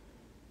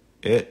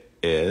 It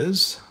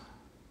is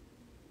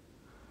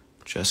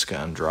Jessica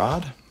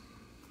Andrade.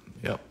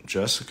 Yep,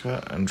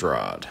 Jessica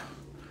Andrade.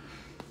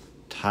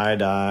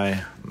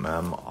 Tie-dye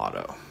Mem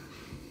auto.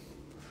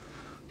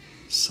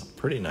 Some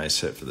pretty nice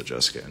hit for the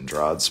Jessica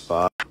Andrade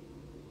spot.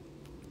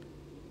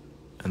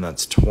 And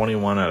that's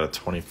 21 out of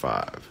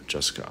 25.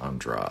 Jessica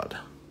Andrade.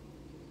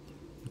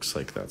 Looks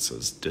like that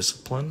says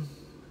Discipline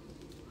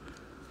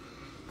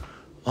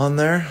on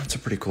there. That's a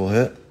pretty cool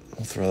hit.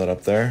 We'll throw that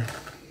up there.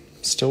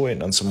 Still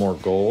waiting on some more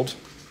gold.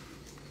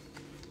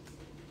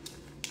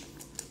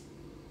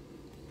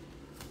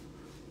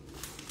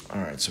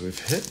 All right, so we've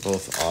hit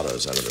both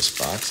autos out of this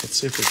box. Let's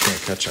see if we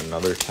can't catch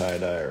another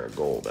tie-dye or a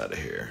gold out of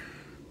here.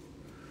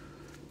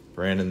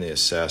 Brandon the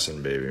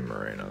Assassin Baby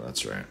Moreno,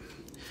 that's right.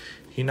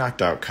 He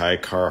knocked out Kai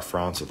Kara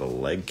France with a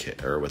leg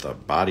kick, or with a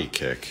body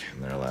kick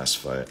in their last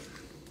fight.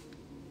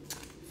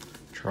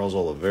 Charles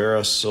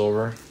Oliveira,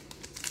 silver.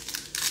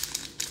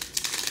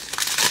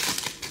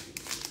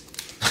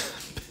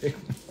 Big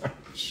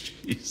Mark,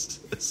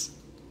 Jesus.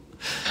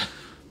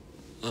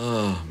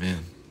 Oh,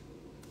 man.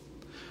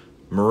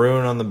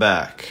 Maroon on the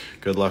back.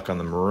 Good luck on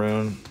the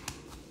maroon.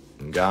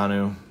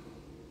 Ngannou.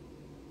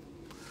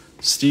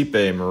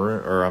 Stipe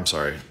maroon, or I'm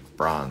sorry,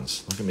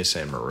 bronze. Look at me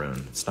saying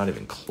maroon. It's not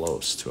even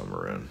close to a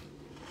maroon.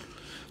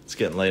 It's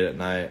getting late at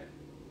night.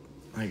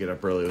 I get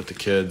up early with the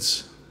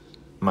kids.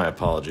 My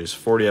apologies.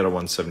 40 out of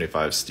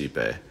 175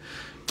 Stipe.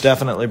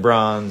 Definitely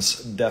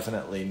bronze.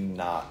 Definitely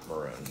not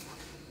maroon.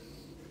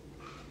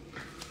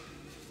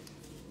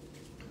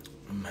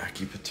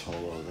 Mackie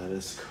Patolo. That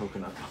is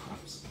Coconut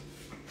Bombs.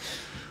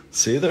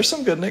 See, there's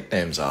some good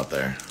nicknames out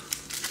there.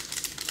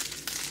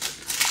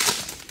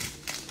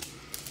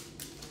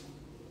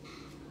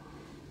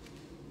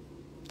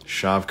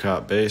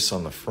 Shavkat base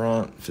on the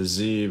front.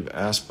 Fiziev,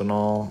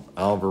 Aspinall,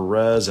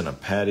 Alvarez, and a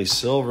Patty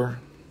Silver.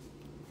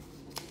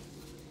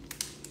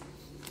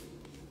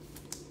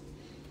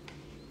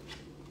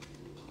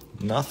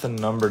 Nothing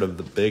numbered of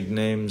the big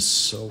names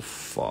so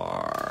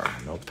far.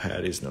 No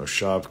Patties, no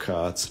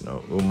Shavkats,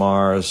 no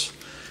Umars.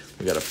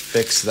 We got to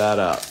fix that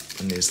up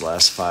in these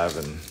last 5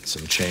 and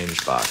some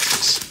change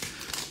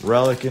boxes.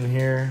 Relic in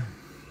here.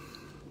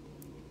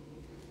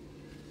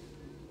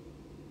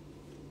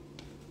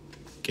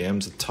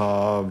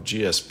 Gamzatov,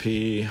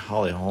 GSP,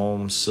 Holly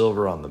Holmes,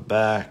 silver on the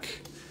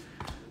back,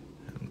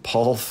 and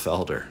Paul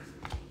Felder.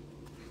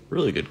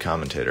 Really good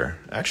commentator.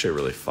 Actually a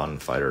really fun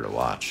fighter to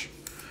watch.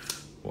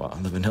 Wow,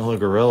 the Vanilla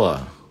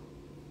Gorilla.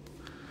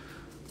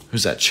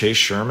 Who's that, Chase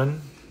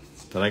Sherman?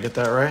 Did I get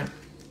that right?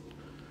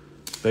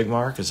 Big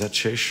Mark, is that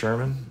Chase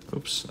Sherman?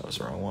 Oops, that was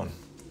the wrong one.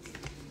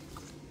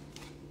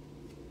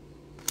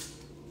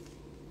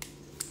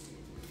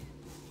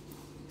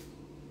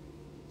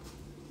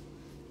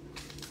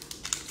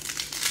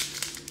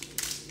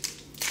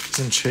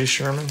 Isn't Chase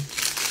Sherman?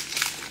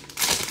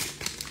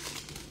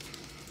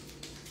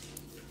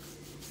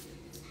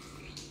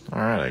 All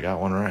right, I got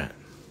one right.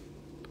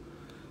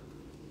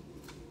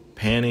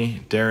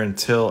 Panny, Darren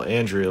Till,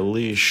 Andrea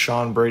Lee,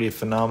 Sean Brady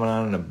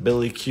Phenomenon, and a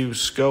Billy Q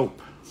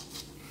scope.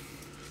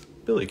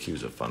 Billy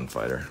Q's a fun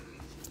fighter.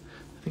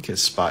 I think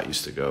his spot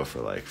used to go for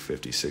like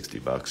 50, 60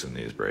 bucks in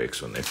these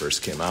breaks when they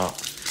first came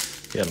out.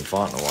 He hadn't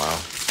fought in a while.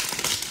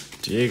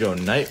 Diego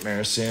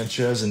Nightmare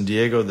Sanchez and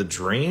Diego the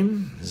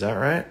Dream. Is that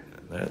right?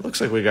 It looks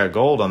like we got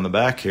gold on the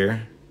back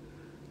here.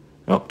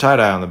 Oh,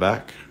 tie-dye on the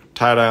back.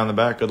 Tie-dye on the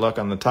back. Good luck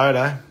on the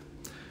tie-dye.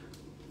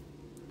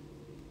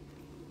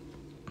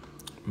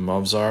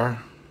 Movzar.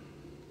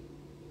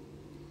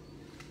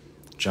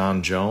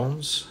 John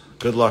Jones.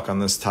 Good luck on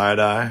this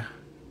tie-dye.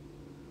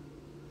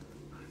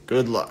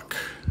 Good luck.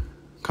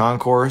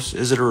 Concourse,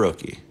 is it a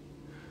rookie?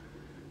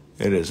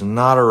 It is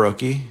not a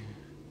rookie.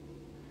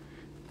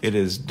 It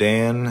is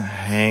Dan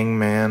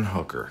Hangman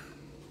Hooker.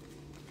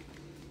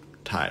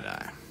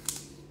 Tie-dye.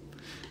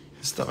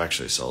 His stuff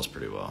actually sells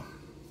pretty well.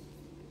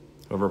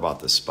 Whoever bought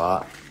this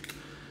spot,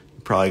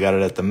 you probably got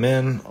it at the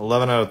min.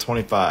 11 out of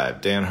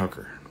 25, Dan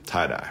Hooker.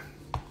 Tie-dye.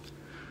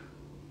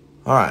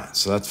 All right,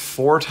 so that's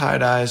 4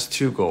 tie-dyes,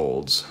 2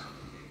 golds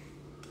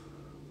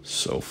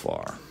so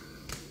far.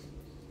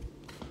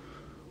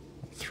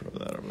 Throw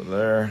that over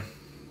there.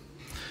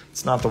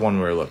 It's not the one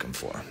we were looking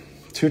for.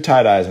 2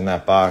 tie-dyes in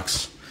that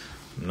box.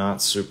 I'm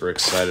not super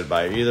excited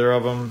by either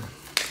of them.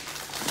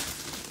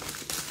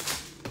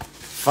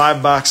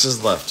 5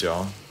 boxes left,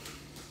 y'all.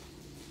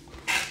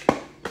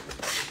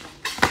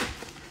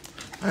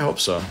 I hope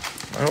so.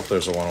 I hope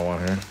there's a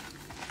 101 here.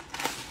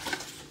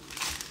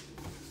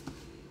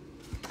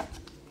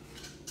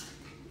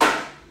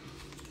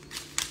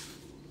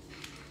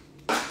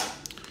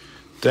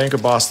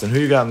 Danka Boston, who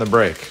you got in the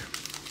break?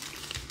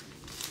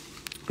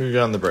 Who you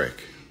got in the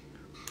break?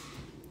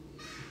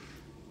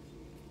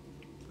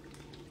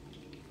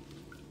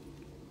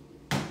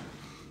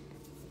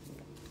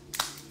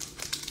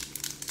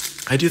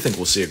 I do think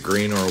we'll see a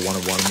green or a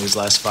 101 in these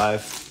last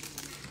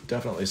 5.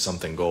 Definitely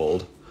something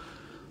gold.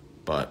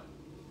 But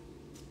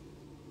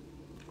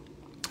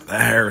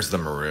there's the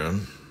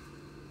maroon.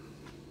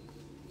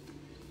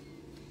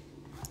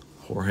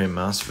 Jorge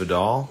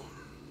Masvidal.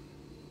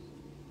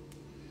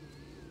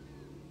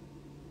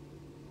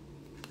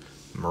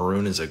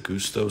 Maroon is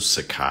Augusto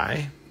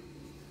Sakai.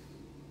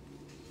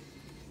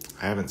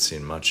 I haven't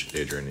seen much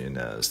Adrian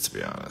Yanez, to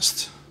be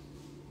honest.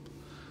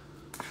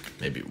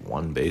 Maybe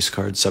 1 base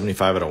card.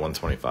 75 out of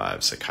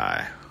 125,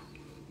 Sakai.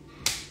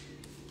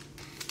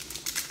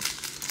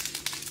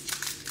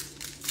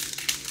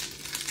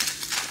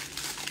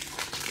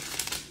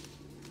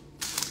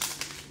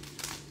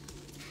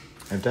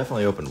 I've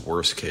definitely opened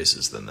worse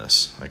cases than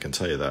this. I can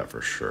tell you that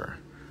for sure.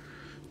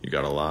 You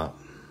got a lot.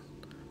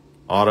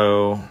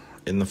 Auto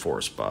in the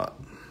 4 spot.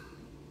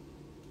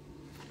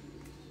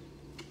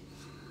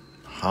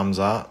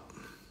 Hamzat.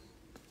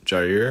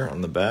 Jair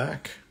on the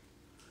back.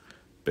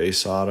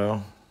 Base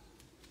auto.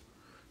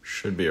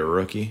 Should be a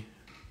rookie.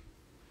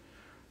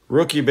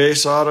 Rookie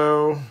base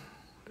auto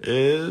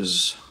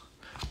is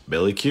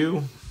Billy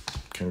Q.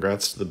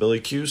 Congrats to the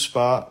Billy Q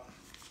spot.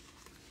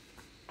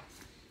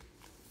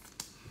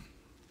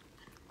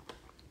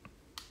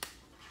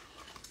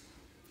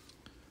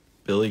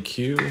 Billy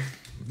Q,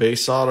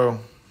 base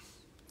auto.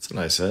 That's a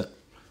nice hit.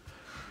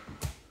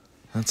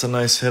 That's a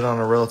nice hit on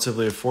a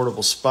relatively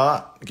affordable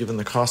spot, given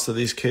the cost of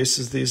these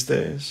cases these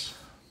days.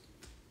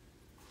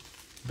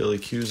 Billy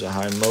Q's a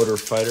high motor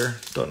fighter.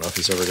 Don't know if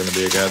he's ever going to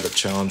be a guy that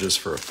challenges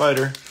for a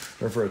fighter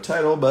or for a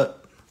title,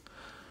 but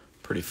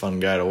pretty fun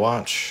guy to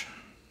watch.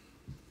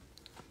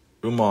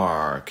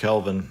 Umar,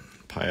 Kelvin,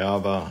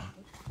 Payava,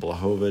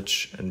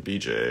 Blahovic, and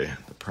BJ,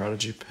 the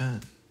Prodigy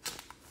Pen.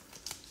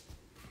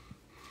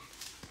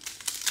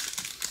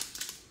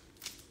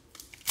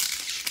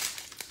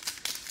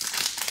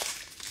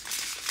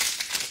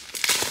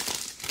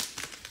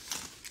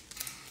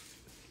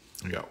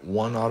 We got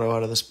 1 auto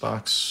out of this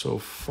box so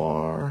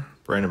far.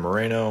 Brandon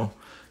Moreno,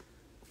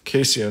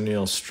 Casey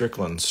O'Neill,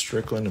 Strickland,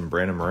 and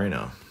Brandon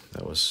Moreno.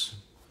 That was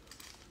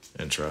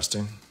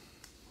interesting.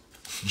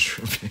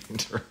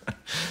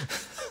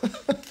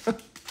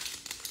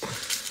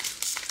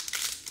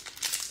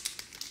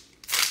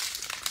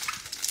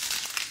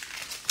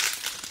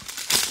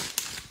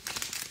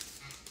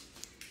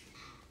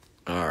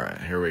 All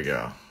right, here we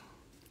go.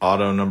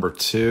 Auto number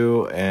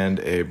 2 and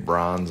a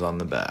bronze on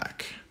the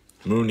back.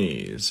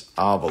 Muniz,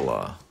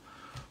 Avila,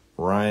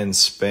 Ryan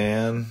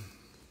Spann.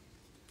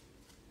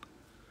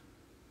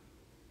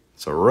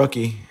 It's a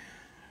rookie.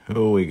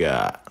 Who we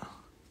got?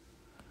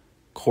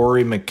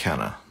 Corey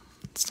McKenna.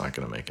 It's not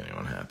going to make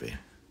anyone happy.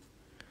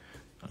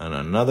 And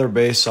another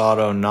base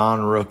auto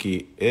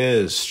non-rookie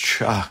is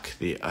Chuck,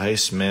 the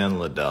Iceman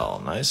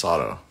Liddell. Nice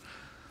auto.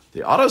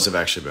 The autos have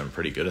actually been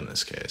pretty good in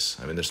this case.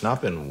 I mean, there's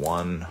not been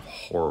one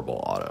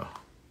horrible auto.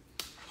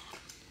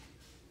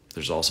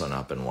 There's also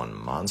not been one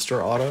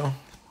monster auto.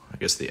 I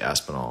guess the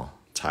Aspinall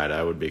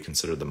tie-dye would be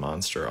considered the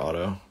monster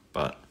auto,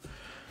 but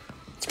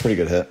it's a pretty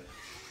good hit.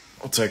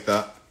 I'll take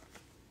that.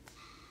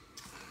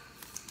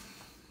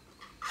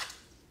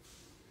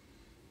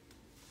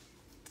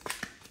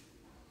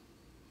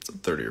 It's a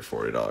 $30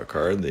 or $40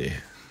 card, the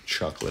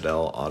Chuck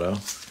Liddell auto.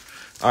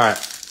 All right,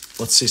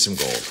 let's see some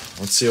gold.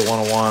 Let's see a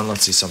 101.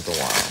 Let's see something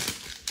wild.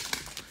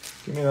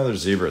 Give me another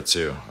zebra,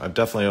 too. I've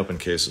definitely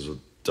opened cases with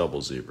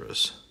double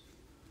zebras.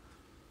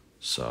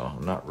 So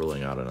I'm not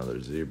ruling out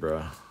another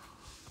zebra.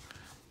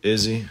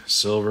 Izzy,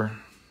 silver.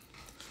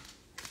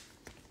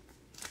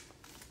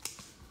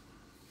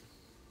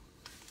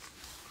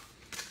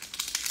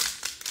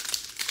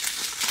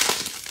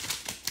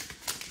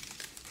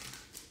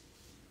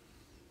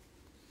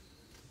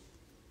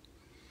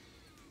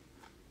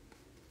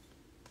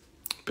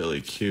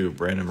 Billy Q,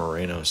 Brandon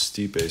Moreno,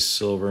 Stipe,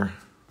 silver.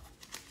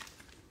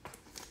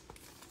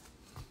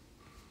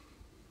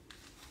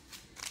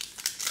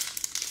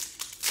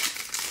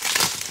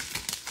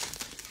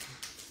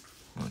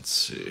 Let's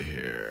see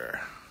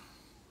here.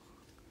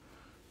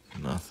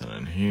 Nothing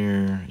in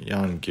here.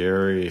 Jan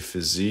Gary,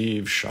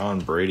 Fazeev, Sean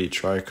Brady,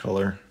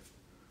 tricolor.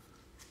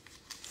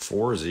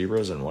 4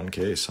 zebras in one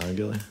case, huh,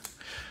 Gilly?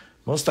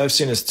 Most I've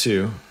seen is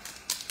 2.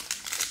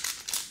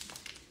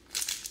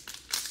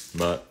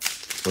 But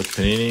with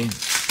Panini,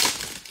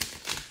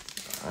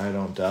 I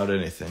don't doubt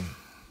anything.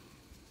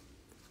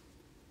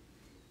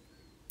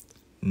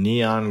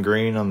 Neon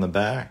green on the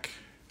back.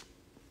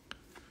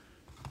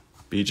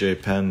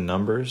 BJ Penn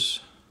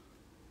numbers.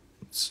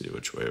 Let's see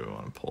which way we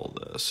want to pull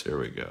this. Here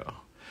we go.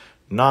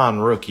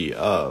 Non-rookie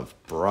of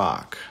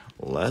Brock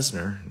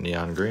Lesnar,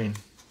 neon green.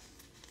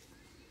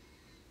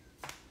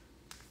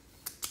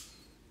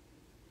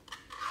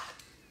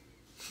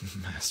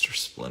 Master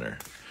Splinter.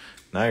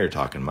 Now you're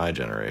talking my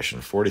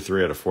generation.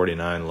 43 out of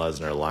 49,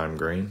 Lesnar, lime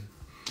green.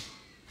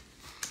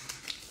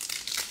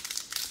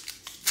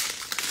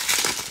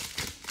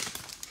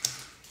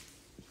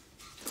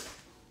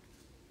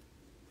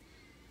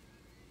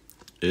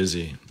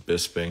 Izzy,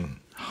 Bisping,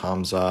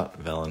 Hamzat,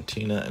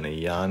 Valentina, and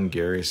a Jan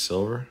Gary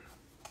silver.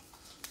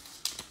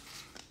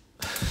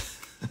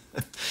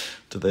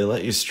 Do they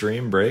let you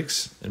stream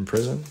breaks in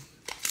prison?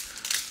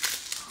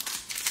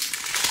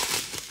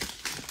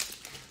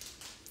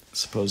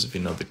 Suppose if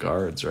you know the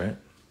guards, right?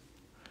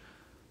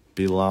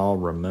 Bilal,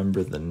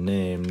 remember the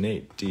name.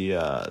 Nate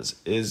Diaz,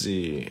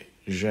 Izzy,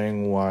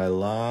 Zhang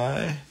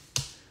Weilai,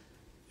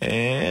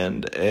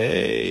 and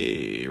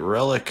a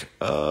relic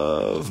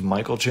of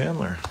Michael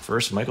Chandler.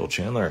 First Michael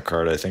Chandler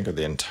card, I think, of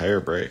the entire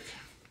break.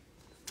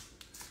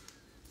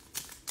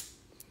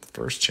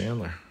 First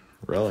Chandler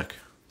relic.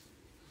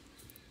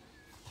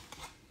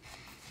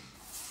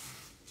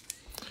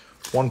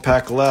 1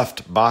 pack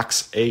left,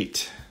 box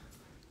 8.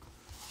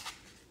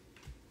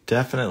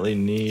 Definitely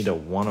need a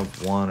 1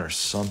 of 1 or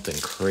something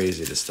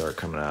crazy to start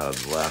coming out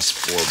of the last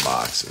 4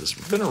 boxes.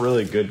 It's been a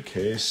really good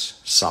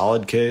case,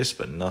 solid case,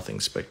 but nothing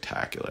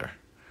spectacular.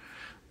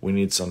 We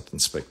need something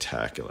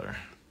spectacular.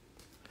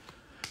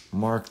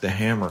 Mark the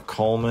Hammer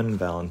Coleman,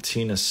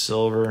 Valentina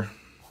silver.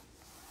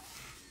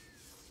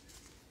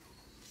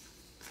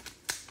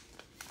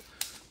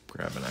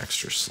 Grabbing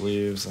extra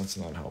sleeves, that's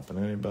not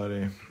helping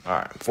anybody. All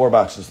right, 4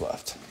 boxes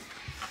left.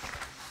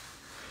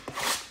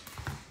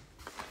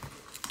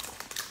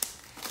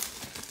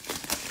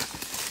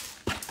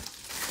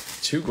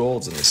 Two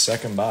golds in the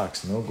second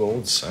box. No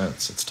gold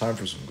since. It's time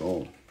for some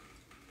gold.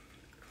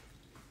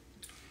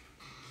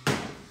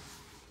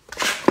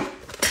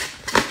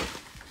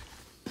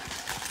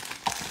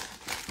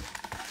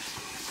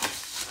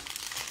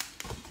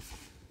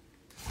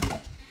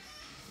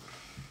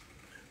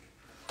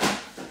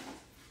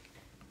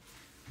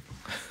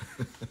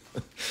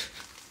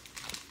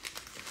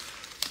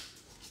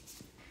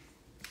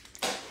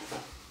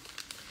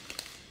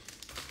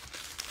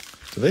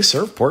 Do they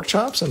serve pork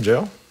chops in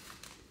jail?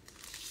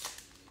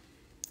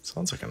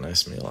 Sounds like a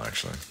nice meal,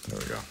 actually. There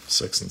we go.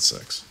 6 and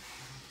 6.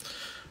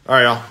 All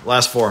right, y'all.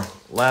 Last 4.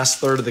 Last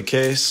third of the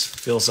case.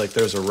 Feels like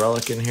there's a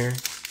relic in here.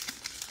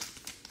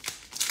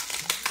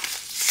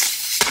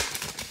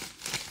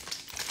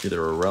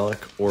 Either a relic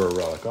or a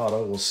relic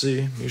auto. We'll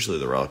see. Usually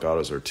the relic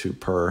autos are 2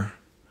 per.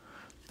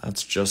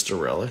 That's just a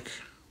relic.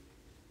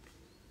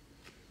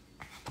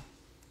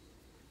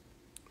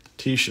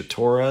 Tisha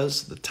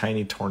Torres, the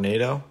tiny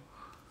tornado.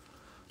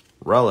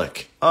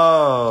 Relic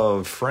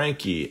of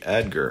Frankie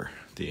Edgar.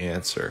 The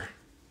answer.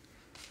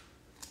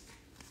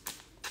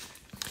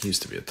 He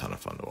used to be a ton of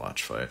fun to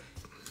watch fight.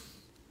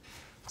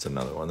 It's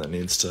another one that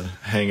needs to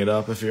hang it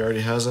up if he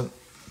already hasn't.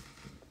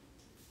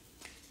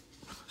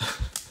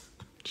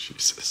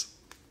 Jesus.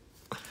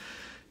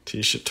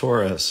 Tisha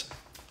Torres.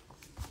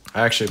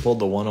 I actually pulled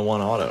the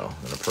 101 auto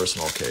in a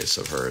personal case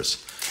of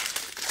hers.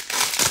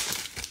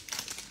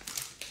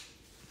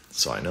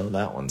 So I know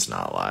that one's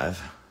not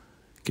live.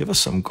 Give us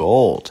some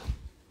gold.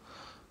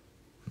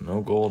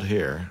 No gold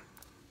here.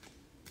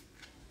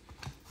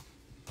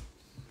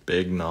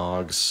 Big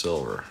Nog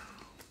silver.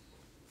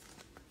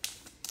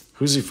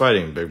 Who's he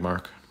fighting, Big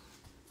Mark?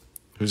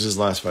 Who's his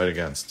last fight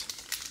against?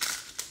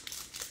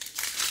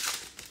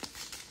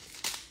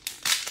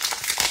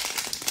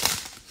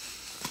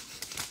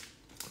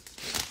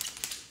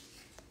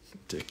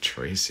 Dick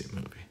Tracy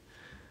movie.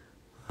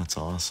 That's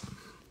awesome.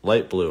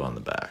 Light blue on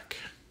the back.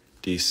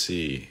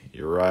 DC,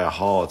 Uriah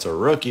Hall. It's a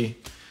rookie.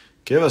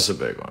 Give us a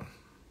big one.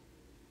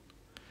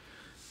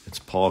 It's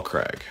Paul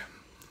Craig.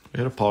 We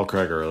had a Paul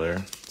Craig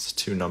earlier. It's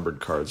 2 numbered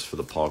cards for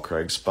the Paul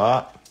Craig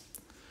spot.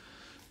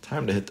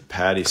 Time to hit the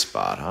Patty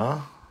spot, huh?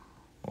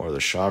 Or the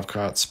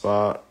Shavkat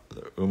spot,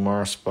 the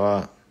Umar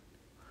spot.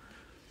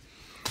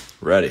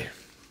 Ready.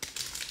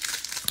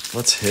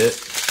 Let's hit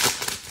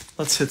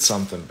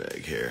something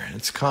big here.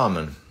 It's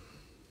coming.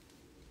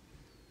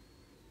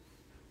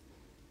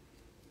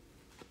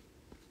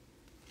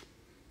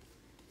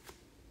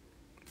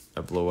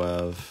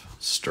 Evloev,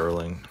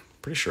 Sterling.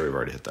 Pretty sure we've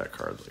already hit that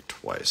card like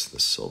twice, the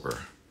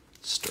silver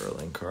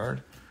Sterling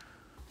card.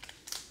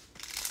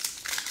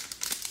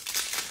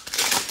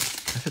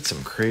 I've hit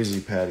some crazy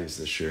patties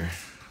this year.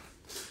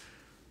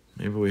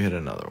 Maybe we hit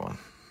another one.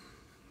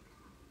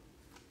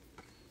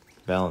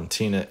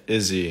 Valentina,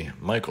 Izzy,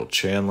 Michael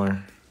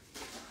Chandler,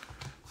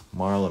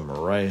 Marlon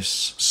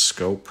Moraes,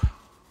 Scope.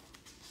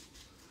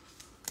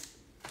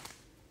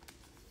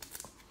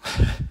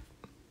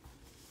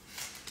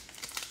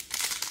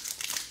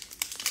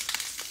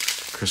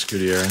 Chris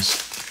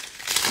Gutierrez.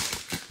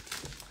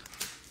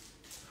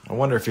 I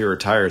wonder if he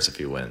retires if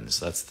he wins.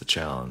 That's the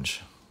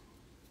challenge.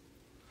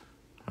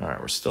 All right,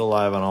 we're still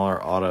live on all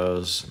our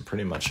autos and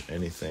pretty much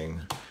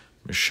anything.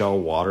 Michelle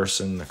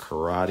Watterson, the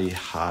Karate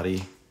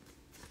Hottie.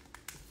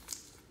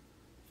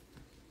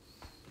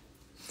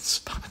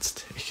 Spot's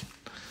taken.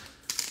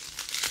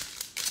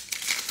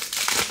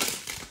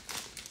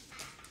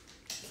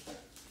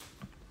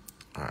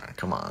 All right,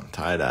 come on.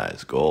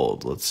 Tie-dyes,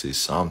 gold. Let's see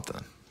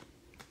something.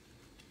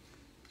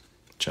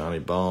 Johnny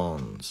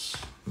Bones,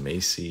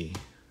 Macy,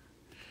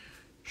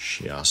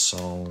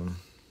 Chiasson.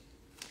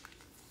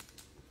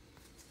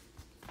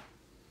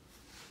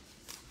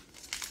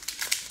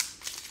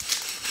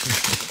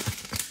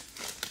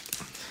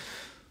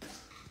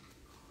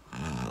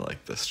 I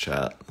like this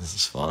chat. This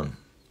is fun.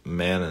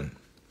 Mannon,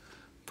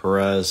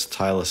 Perez,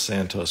 Tyler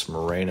Santos,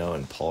 Moreno,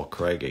 and Paul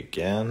Craig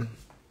again.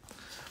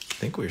 I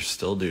think we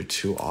still do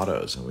 2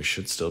 autos, and we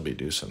should still be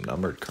do some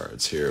numbered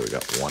cards here. We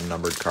got 1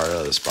 numbered card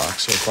out of this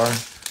box so far.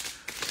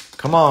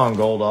 Come on,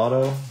 gold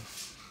auto.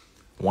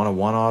 1 of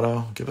 1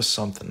 auto. Give us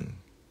something.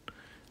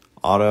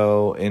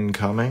 Auto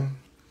incoming.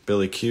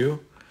 Billy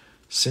Q.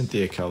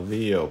 Cynthia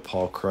Calvillo,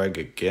 Paul Craig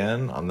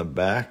again on the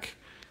back.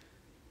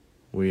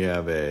 We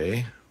have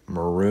a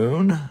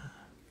maroon.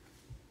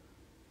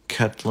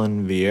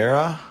 Ketlin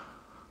Vieira.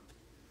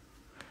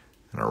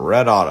 And a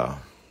red auto.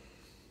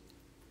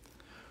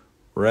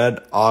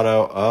 Red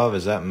auto of,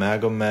 is that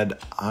Magomed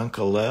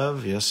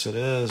Ankalaev? Yes, it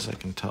is. I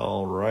can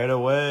tell right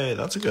away.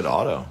 That's a good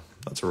auto.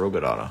 That's a real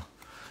good auto.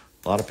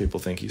 A lot of people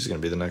think he's going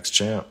to be the next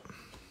champ.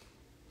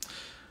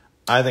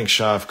 I think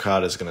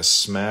Shavkat is going to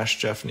smash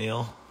Jeff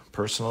Neal,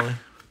 personally.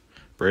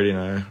 Brady and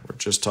I were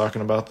just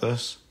talking about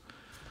this.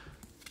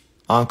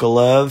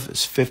 Ankalaev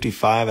is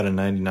 55 out of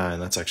 99.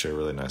 That's actually a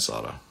really nice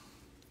auto.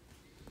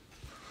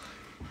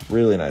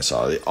 Really nice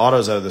auto. The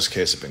autos out of this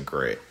case have been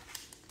great.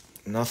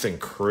 Nothing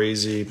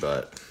crazy,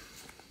 but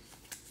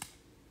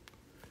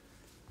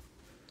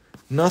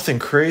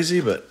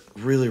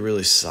really,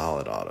 really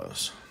solid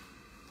autos.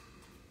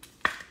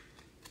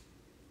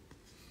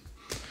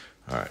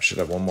 All right, should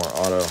have one more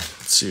auto.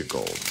 Let's see a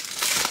gold.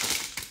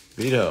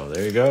 Vito,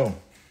 there you go.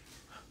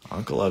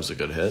 Ankalaev's a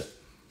good hit.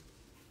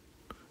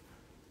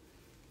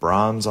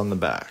 Bronze on the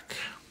back.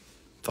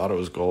 Thought it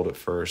was gold at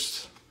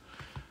first.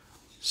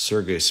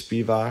 Sergei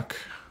Spivak.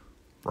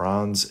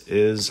 Bronze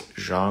is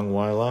Zhang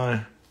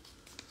Weilai.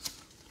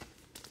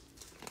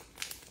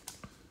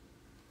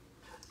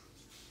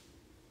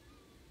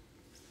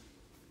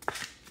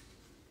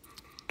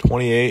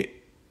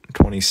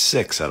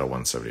 $28.26 out of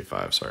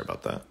 175. Sorry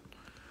about that.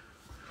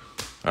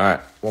 All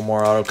right, one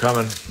more auto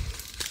coming.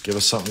 Give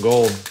us something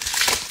gold.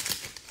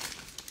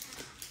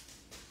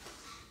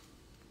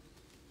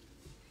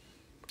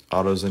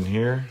 Autos in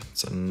here.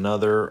 It's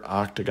another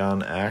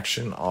Octagon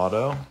Action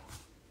auto.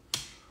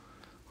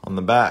 On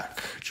the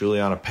back,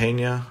 Juliana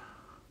Pena.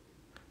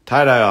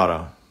 Tie-dye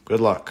auto. Good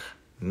luck.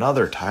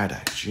 Another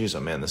tie-dye. Jeez,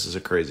 oh man, this is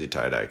a crazy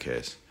tie-dye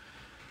case.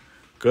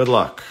 Good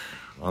luck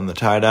on the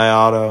tie-dye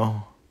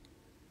auto.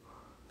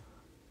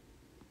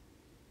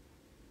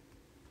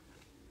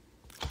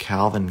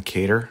 Calvin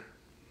Cater.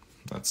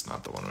 That's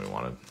not the one we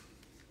wanted.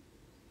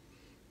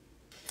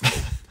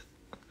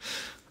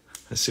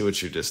 I see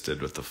what you just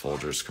did with the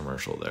Folgers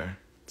commercial there.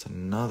 It's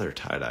another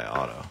tie-dye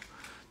auto.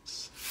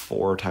 It's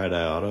 4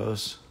 tie-dye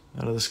autos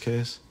out of this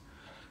case.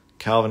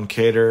 Calvin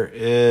Cater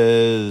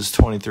is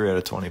 23 out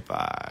of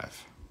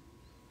 25.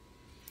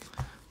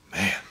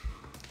 Man.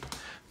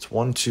 It's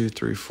 1, 2,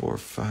 3, 4,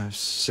 5,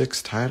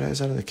 6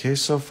 tie-dyes out of the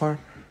case so far.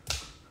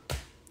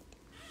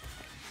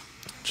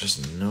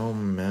 Just no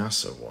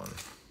massive one.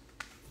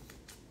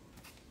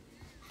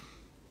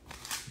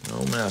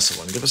 No massive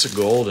one. Give us a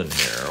gold in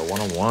here. A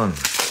 101.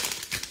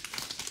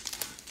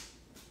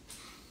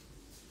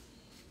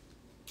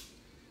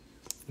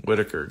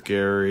 Whitaker,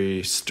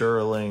 Gary,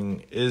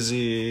 Sterling,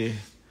 Izzy,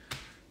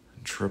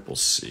 and Triple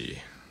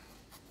C.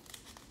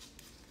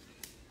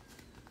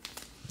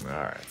 All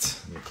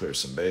right. Let me clear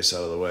some base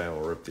out of the way and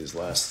we'll rip these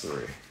last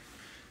 3.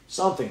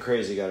 Something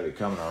crazy got to be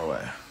coming our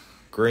way.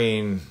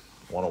 Green,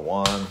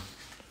 101.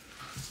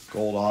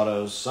 Gold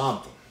autos,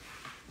 something.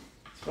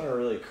 Got a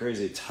really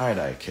crazy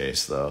tie-dye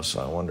case, though,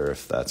 so I wonder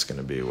if that's going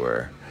to be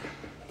where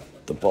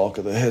the bulk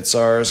of the hits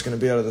are. Is going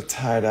to be out of the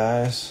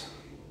tie-dyes.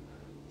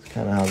 It's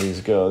kind of how these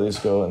go. These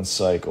go in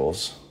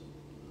cycles.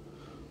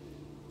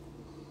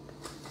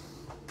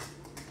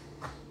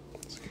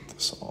 Let's get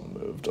this all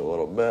moved a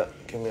little bit.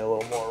 Give me a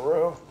little more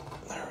room.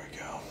 There we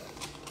go.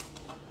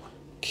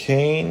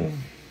 Kane.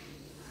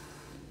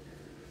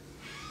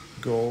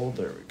 Gold.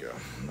 There we go.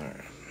 All right.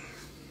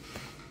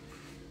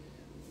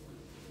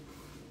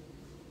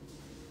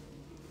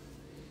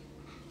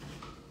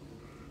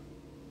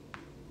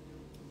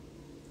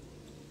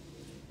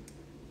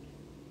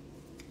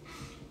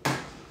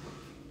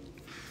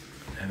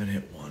 Haven't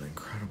hit one.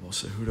 Incredible.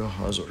 Cejudo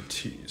has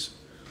Ortiz.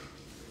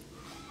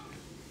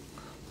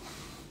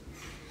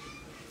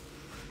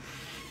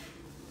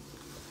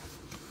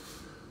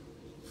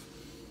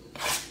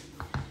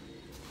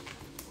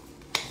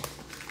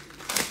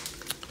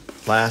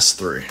 Last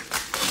three.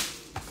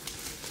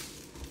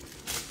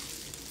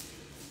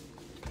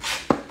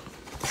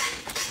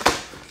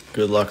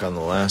 Good luck on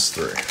the last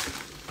three.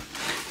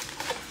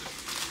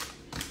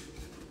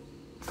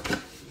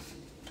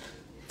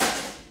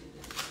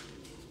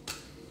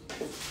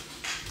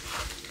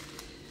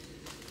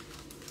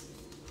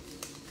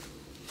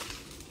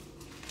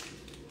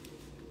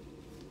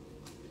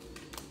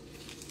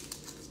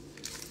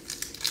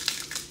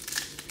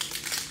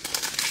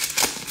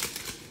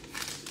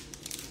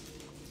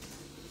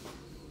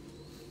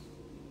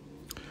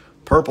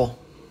 Purple.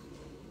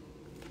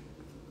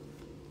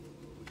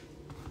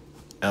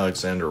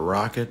 Alexander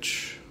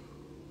Rakic.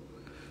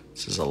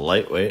 This is a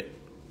lightweight.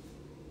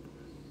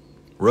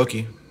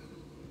 Rookie.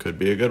 Could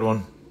be a good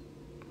one.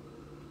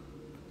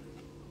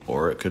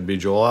 Or it could be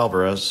Joel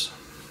Alvarez.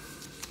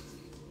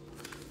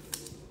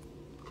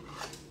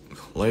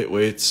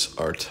 Lightweights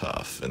are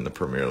tough in the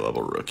premier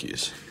level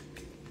rookies.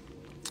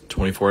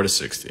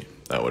 24-60.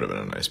 That would have been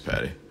a nice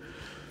patty.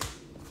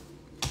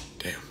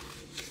 Damn.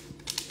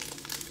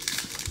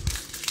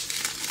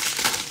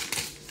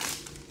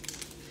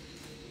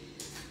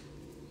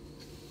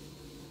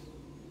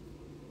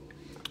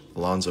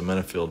 Alonzo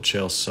Menafield,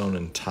 Chael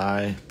Sonnen,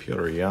 Ty,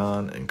 Petr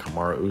Yan, and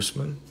Kamaru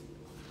Usman.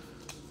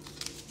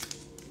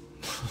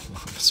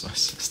 That's my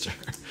sister.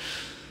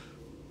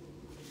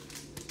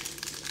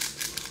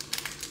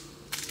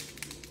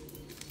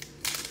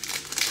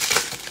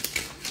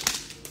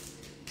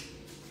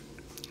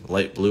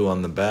 Light blue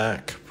on the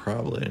back.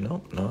 Probably.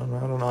 Nope, no,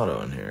 not an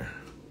auto in here.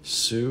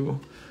 Sue,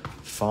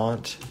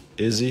 Font,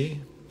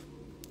 Izzy.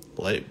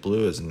 Light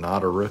blue is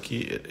not a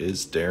rookie. It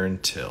is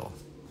Darren Till.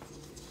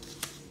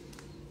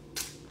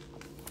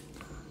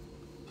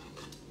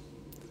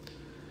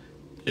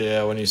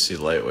 Yeah, when you see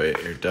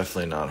lightweight, you're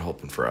definitely not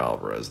hoping for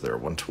Alvarez there.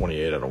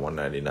 128 out of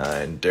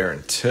 199.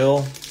 Darren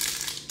Till.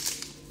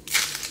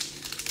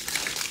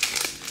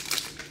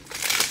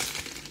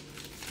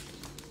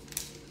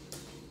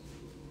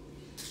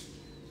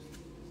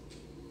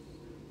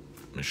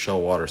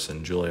 Michelle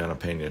Watterson, Juliana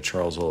Pena,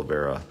 Charles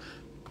Oliveira,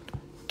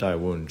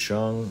 Daewoo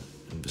Chung,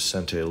 and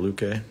Vicente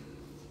Luque.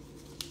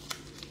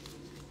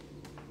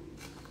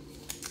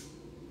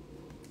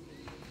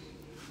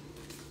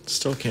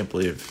 Still can't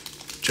believe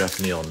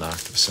Jeff Neal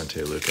knocked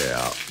Vicente Luque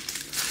out.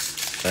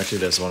 That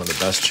dude has one of the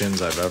best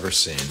chins I've ever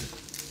seen.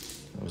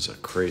 That was a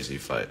crazy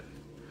fight.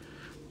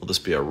 Will this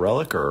be a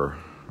relic or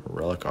a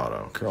relic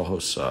auto? Carol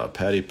hosts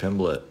Patty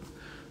Pimblett,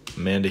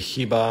 Amanda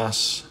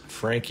Hebos,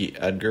 Frankie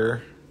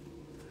Edgar.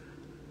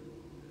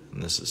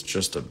 And this is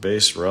just a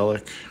base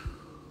relic.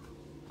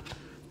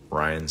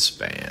 Ryan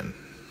Spann.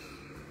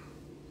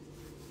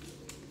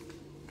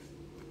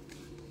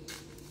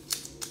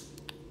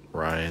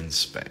 Ryan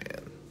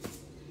Spann.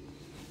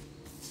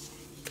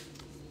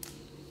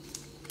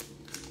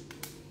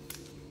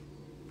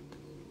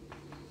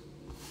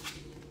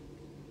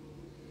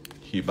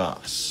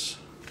 Hebos.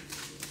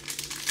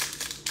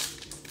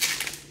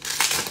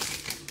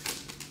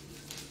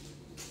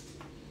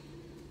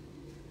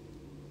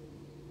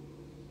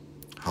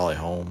 Holly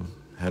Holm,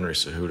 Henry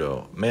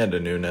Cejudo, Amanda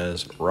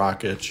Nunes,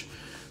 Rakic,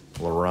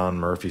 LaRon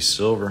Murphy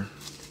Silver.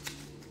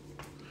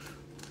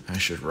 I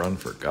should run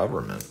for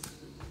government.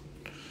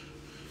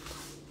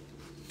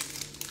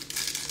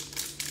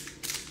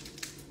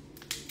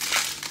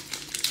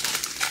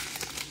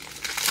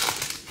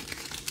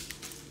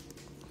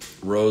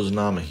 Rose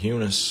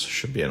Namajunas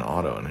should be an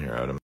auto in here,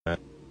 I would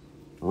imagine.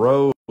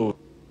 Rose,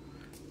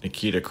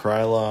 Nikita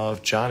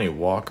Krylov, Johnny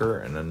Walker,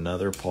 and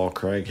another Paul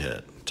Craig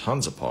hit.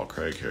 Tons of Paul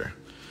Craig here.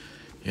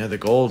 Yeah, the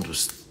gold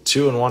was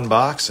 2 in one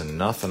box and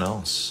nothing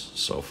else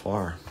so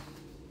far.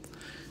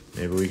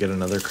 Maybe we get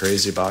another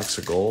crazy box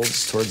of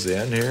golds towards the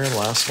end here.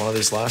 Last one of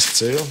these last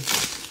two.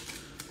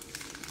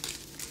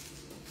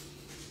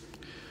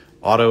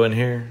 Auto in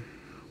here.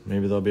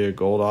 Maybe there'll be a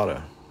gold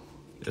auto.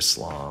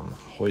 Islam,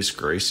 Hoist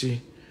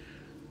Gracie,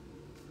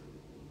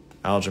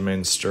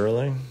 Aljamain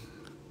Sterling.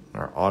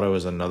 Our auto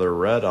is another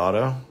red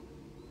auto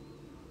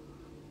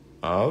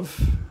of,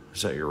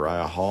 is that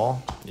Uriah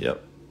Hall?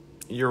 Yep.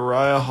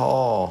 Uriah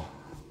Hall.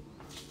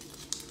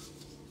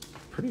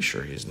 Pretty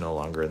sure he's no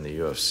longer in the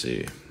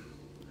UFC.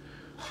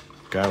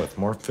 Guy with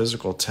more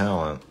physical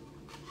talent.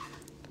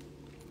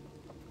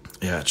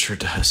 Yeah, it sure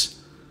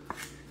does.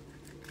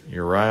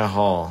 Uriah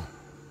Hall.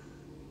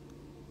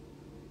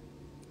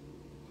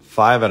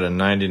 5 out of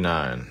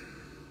 99.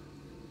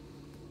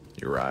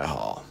 Uriah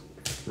Hall.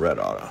 Red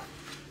auto.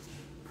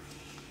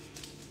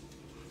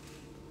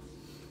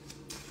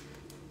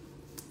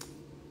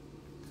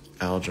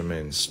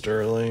 Aljamain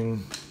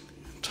Sterling.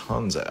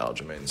 Tons of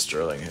Aljamain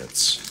Sterling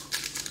hits.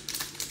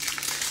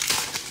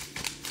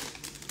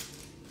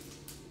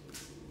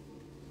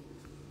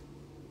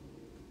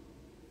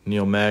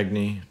 Neil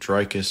Magny,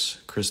 Dreykus,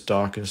 Chris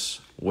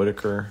Dawkins,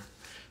 Whitaker,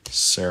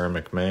 Sarah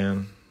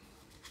McMahon.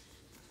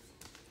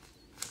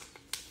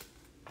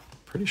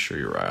 Pretty sure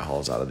Uriah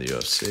Hall's out of the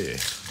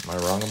UFC. Am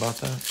I wrong about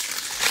that?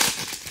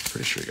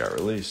 Pretty sure he got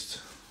released.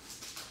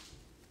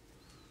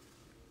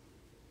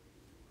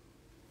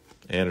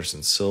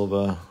 Anderson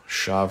Silva,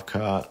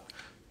 Shavkat,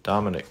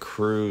 Dominic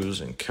Cruz,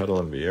 and Kettle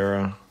and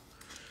Vieira.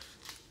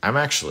 I'm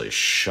actually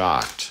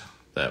shocked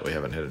that we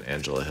haven't hit an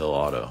Angela Hill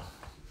auto.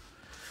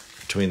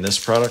 Between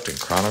this product and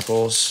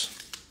Chronicles,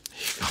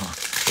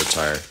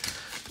 retired.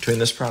 Between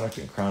this product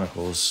and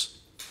Chronicles,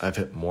 I've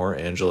hit more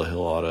Angela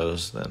Hill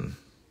autos than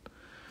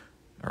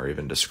are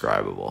even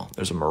describable.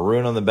 There's a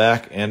maroon on the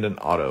back and an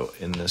auto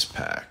in this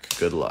pack.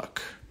 Good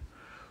luck.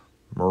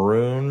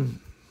 Maroon.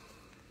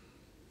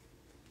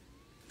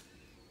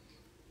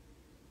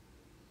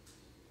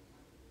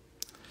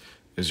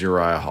 Is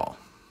Uriah Hall.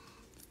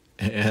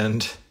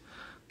 And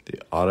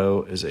the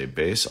auto is a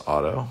base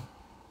auto.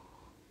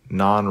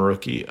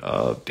 Non-rookie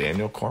of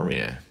Daniel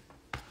Cormier.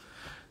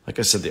 Like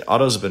I said, the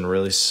autos have been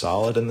really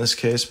solid in this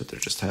case, but there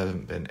just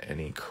haven't been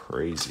any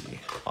crazy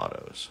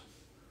autos.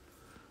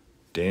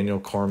 Daniel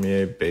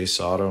Cormier, base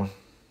auto.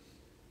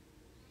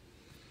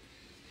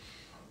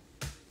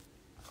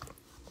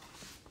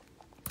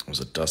 Was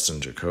it Dustin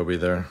Jacoby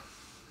there?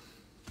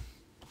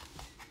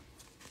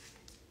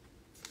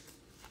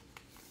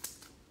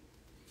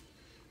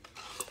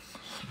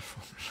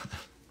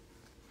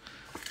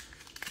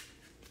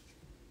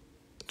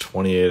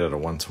 .28 out of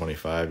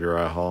 125,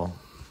 Uriah Hall.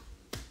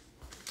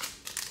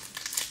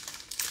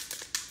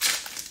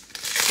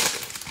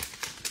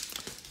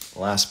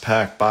 Last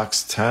pack,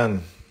 box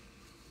 10.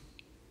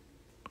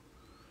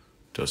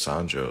 Dos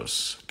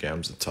Anjos,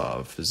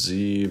 Gamzatov,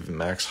 Fazeev,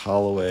 Max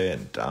Holloway,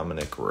 and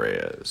Dominic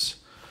Reyes.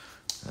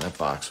 That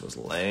box was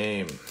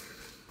lame.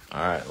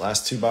 All right,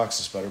 last two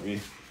boxes better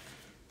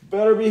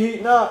be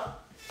heating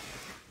up.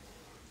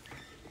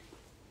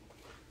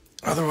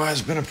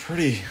 Otherwise, been a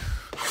pretty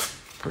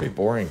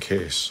boring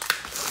case.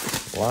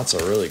 Lots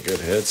of really good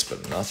hits,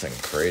 but nothing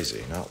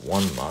crazy. Not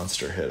one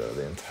monster hit of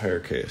the entire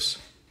case.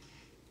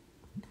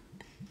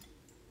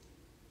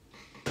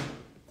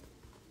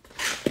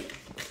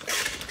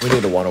 We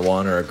need a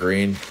 101 or a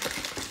green.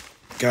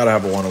 Gotta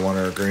have a 101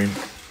 or a green.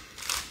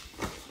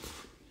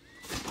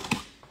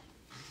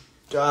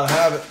 Gotta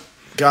have it.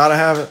 Gotta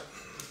have it.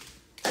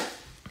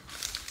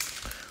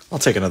 I'll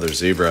take another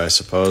zebra, I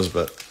suppose,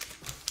 but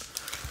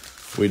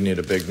we'd need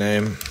a big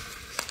name.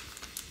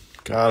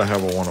 Gotta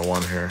have a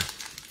 101 here.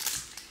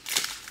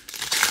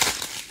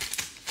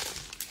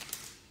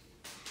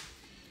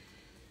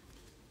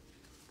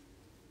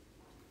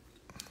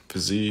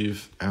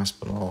 Fazeev,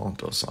 Aspinall,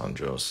 Dos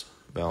Anjos,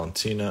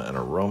 Valentina, and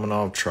a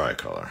Romanov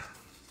tricolor.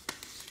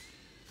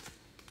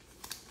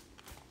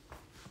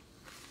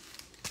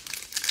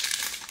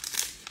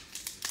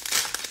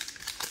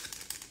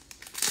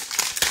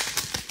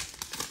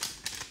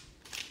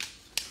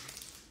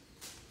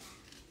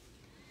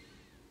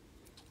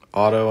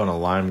 Auto and a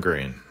lime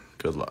green.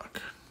 Good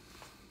luck.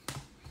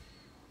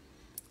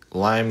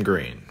 Lime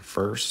green.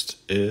 First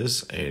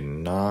is a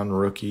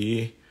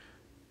non-rookie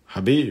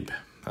Habib.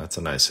 That's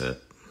a nice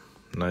hit.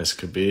 Nice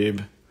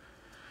Khabib.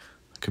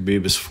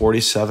 Khabib is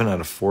 47 out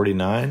of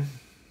 49.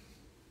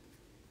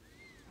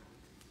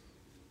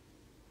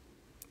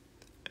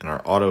 And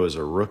our auto is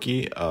a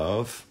rookie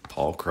of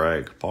Paul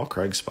Craig. Paul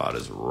Craig's spot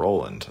is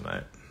rolling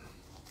tonight.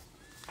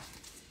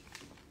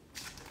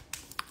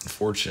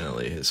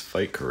 Unfortunately, his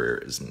fight career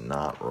is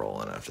not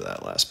rolling after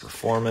that last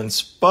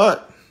performance,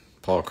 but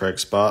Paul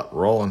Craig's spot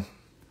rolling.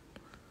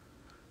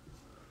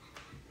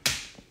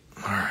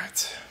 All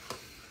right.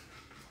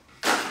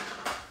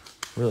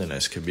 Really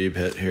nice Khabib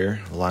hit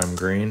here. Lime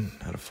green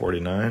out of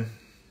 49.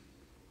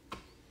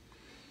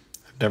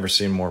 I've never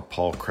seen more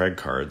Paul Craig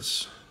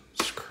cards.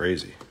 It's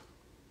crazy.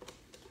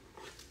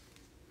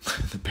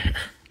 The bear.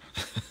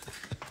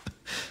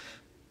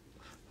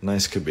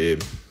 Nice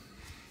Khabib.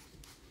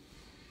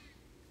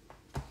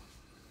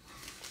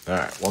 All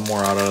right, one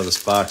more out of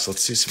this box.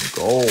 Let's see some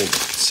gold.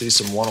 Let's see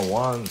some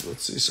 101s.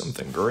 Let's see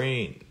something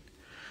green.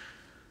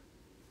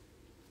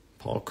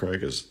 Paul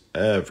Craig is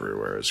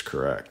everywhere is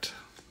correct.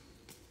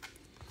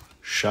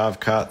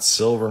 Shavkat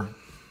silver.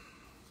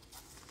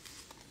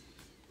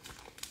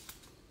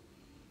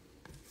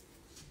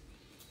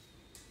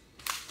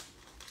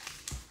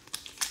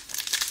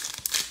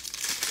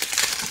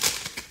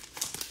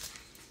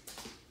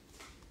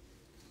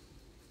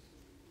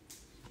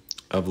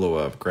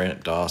 Evloev,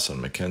 Grant Dawson,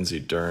 Mackenzie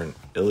Dern,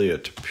 Ilya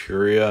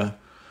Tapuria.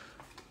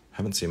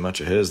 Haven't seen much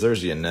of his.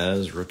 There's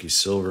Yanez, rookie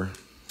silver.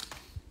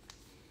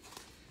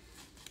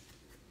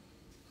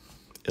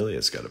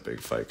 Ilya's got a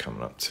big fight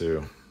coming up,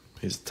 too.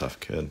 He's a tough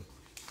kid.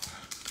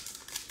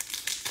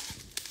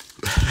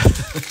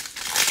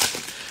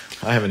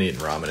 I haven't eaten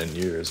ramen in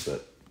years,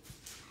 but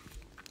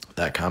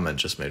that comment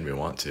just made me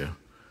want to.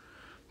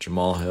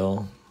 Jamal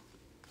Hill,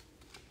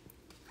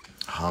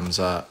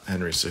 Hamzat,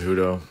 Henry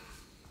Cejudo.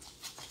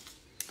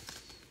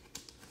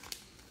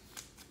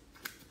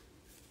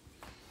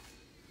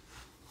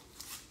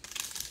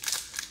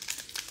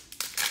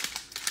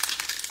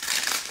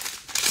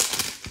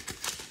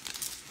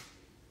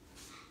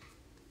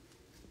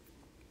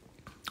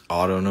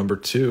 Auto number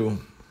 2.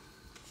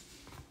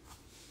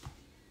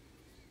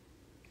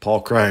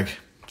 Paul Craig.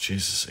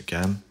 Jesus,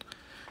 again.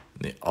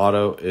 And the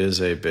auto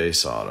is a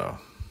base auto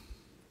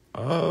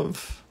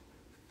of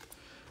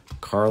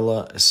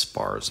Carla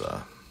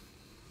Esparza.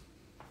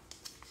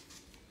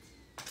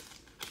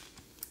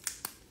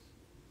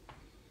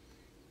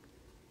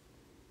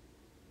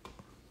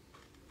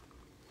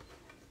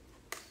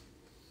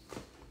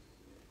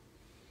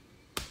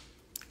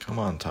 Come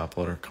on, top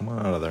loader. Come on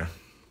out of there.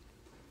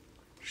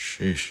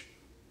 Sheesh.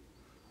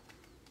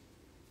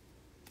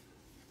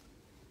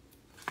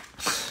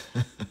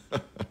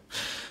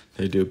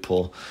 They do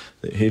pull.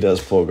 He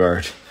does pull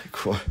guard.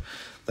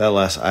 That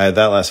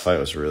last fight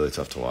was really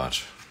tough to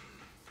watch.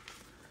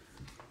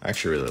 I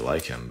actually really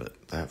like him,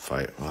 but that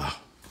fight, wow,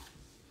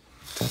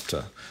 tough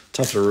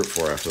to root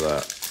for after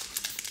that.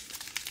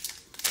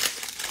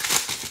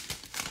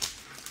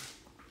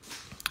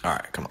 All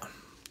right, come on.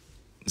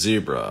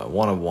 Zebra,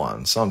 1 of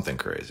 1, something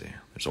crazy.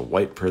 There's a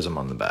white prism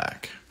on the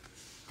back.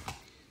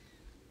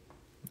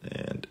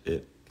 And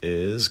it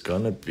is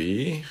going to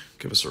be,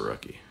 give us a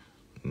rookie.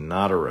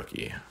 Not a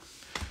rookie.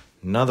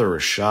 Another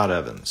Rashad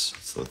Evans.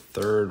 It's the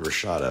 3rd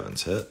Rashad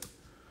Evans hit.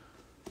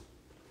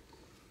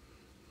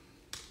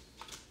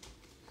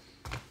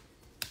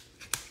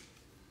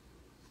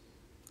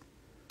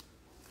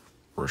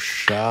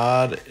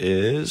 Rashad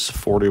is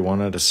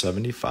 41 out of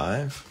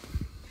 75.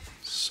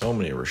 So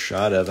many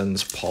Rashad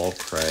Evans, Paul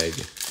Craig.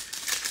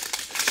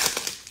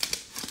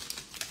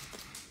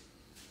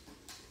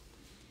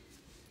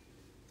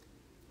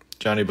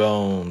 Johnny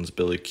Bones,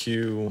 Billy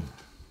Q,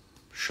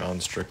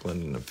 Sean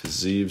Strickland, and a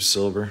Fazeev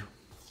silver.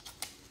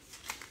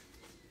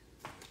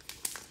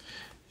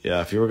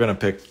 Yeah, if you were going to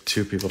pick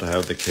 2 people to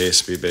have the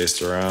case be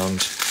based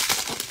around,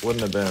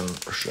 wouldn't have been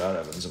Rashad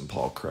Evans and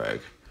Paul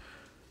Craig,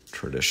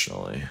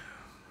 traditionally.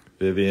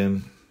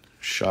 Vivian,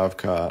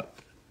 Shavkat,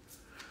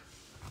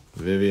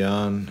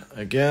 Vivian.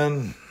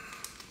 Again,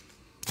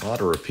 a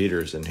lot of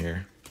repeaters in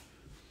here.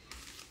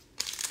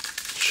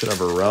 Should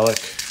have a relic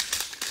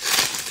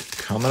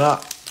coming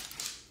up.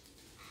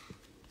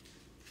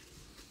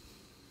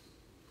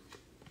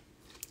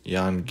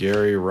 Jan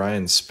Gary,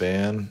 Ryan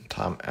Spann,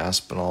 Tom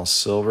Aspinall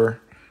silver.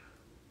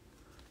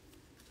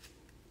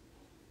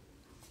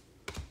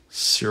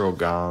 Cyril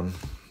Gahn.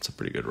 It's a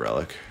pretty good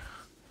relic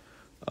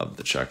of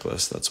the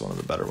checklist. That's one of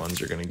the better ones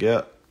you're going to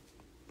get.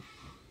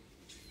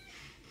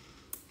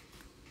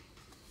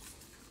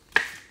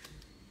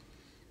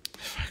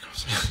 If I go,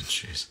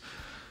 jeez.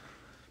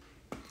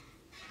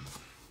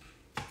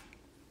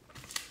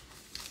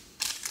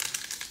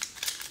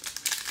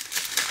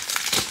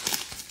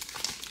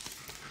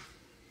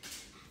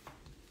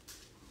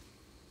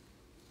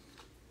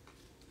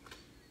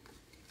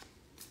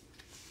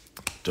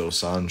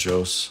 Dos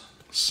Anjos,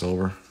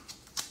 silver.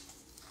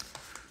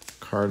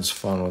 Cards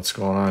fun. What's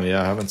going on?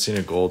 Yeah, I haven't seen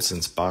a gold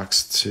since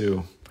box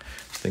 2. I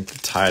think the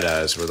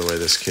tie-dyes were the way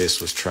this case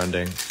was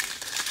trending.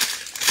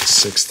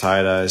 6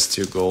 tie-dyes,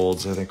 2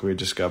 golds. I think we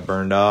just got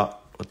burned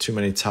out with too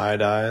many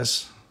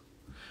tie-dyes.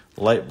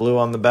 Light blue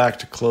on the back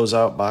to close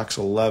out box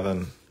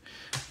 11.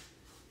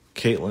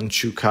 Caitlin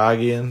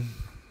Chukagian.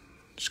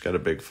 She's got a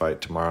big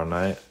fight tomorrow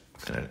night.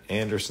 And an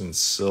Anderson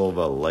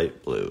Silva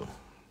light blue.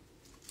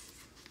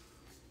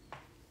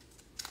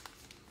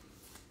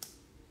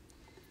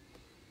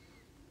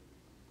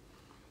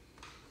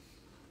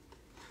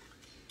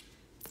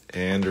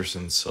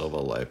 Anderson Silva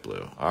light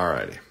blue.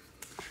 Alrighty.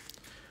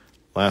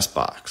 Last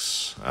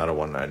box out of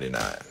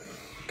 199.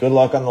 Good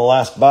luck on the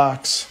last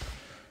box.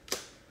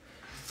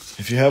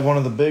 If you have one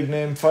of the big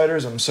name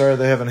fighters, I'm sorry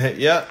they haven't hit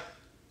yet.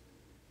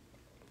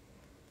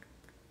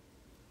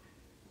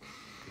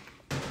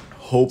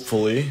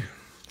 Hopefully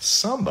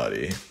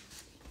somebody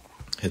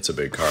hits a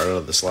big card out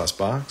of this last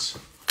box.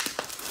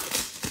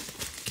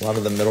 A lot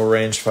of the middle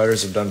range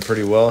fighters have done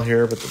pretty well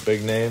here, but the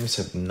big names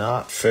have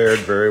not fared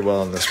very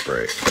well in this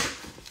break.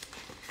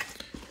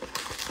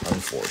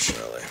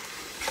 Unfortunately.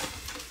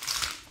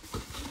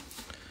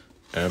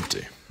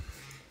 Empty.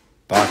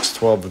 Box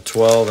 12 of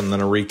 12 and then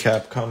a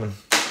recap coming.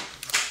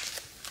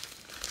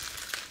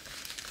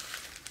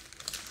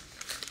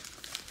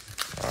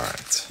 All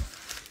right.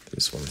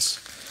 These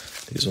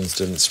ones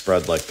didn't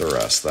spread like the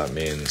rest. That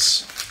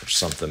means there's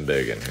something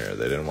big in here.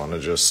 They didn't want to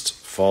just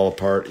fall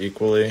apart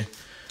equally.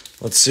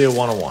 Let's see a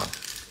 101.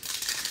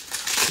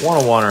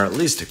 101 or at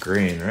least a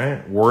green,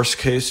 right? Worst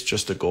case,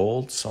 just a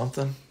gold,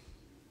 something.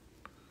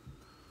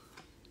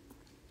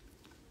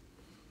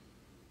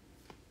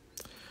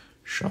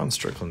 Sean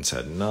Strickland's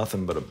had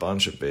nothing but a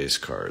bunch of base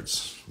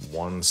cards.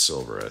 One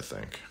silver, I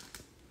think.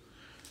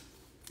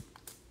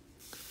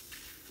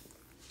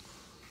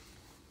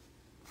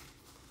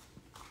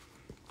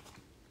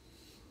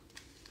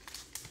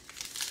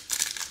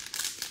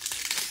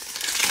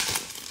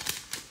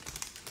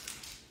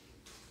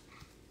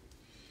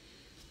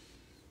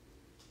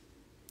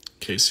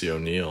 Casey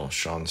O'Neill,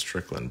 Sean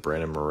Strickland,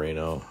 Brandon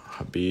Moreno,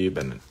 Habib,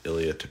 and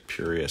Ilya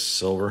Tapuria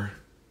silver.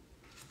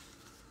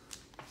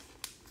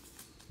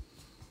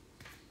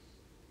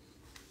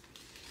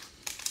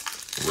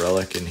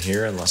 Relic in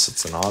here unless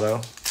it's an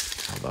auto.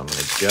 I'm going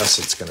to guess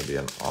it's going to be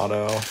an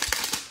auto.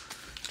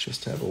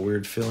 Just have a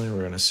weird feeling we're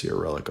going to see a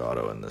relic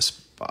auto in this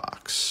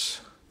box.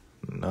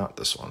 Not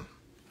this one.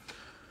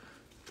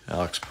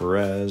 Alex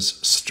Perez,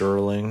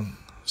 Sterling,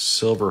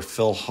 silver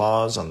Phil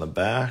Hawes on the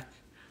back.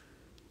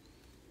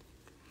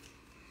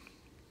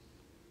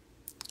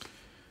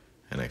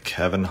 And a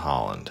Kevin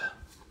Holland.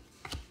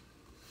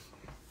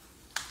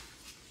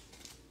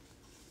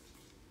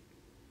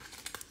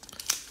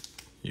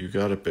 You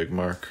got it, Big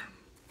Mark.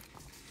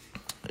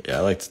 Yeah,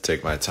 I like to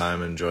take my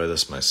time and enjoy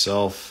this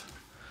myself.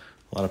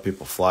 A lot of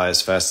people fly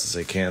as fast as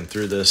they can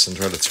through this and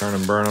try to turn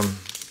and burn them.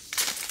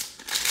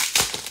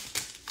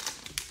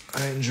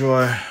 I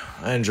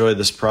enjoy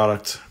this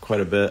product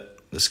quite a bit.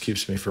 This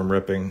keeps me from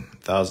ripping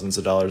thousands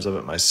of dollars of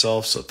it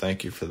myself, so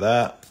thank you for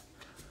that.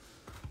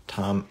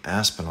 Tom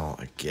Aspinall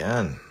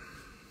again.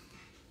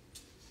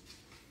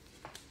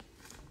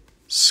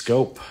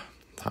 Scope.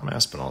 Tom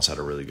Aspinall's had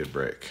a really good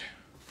break.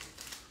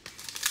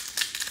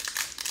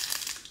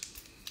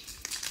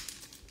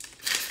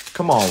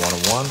 Come on,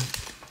 101.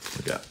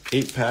 We got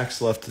 8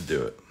 packs left to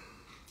do it.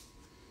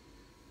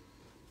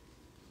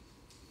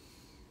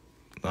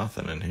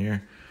 Nothing in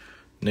here.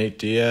 Nate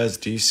Diaz,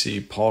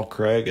 DC, Paul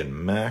Craig, and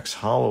Max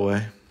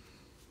Holloway.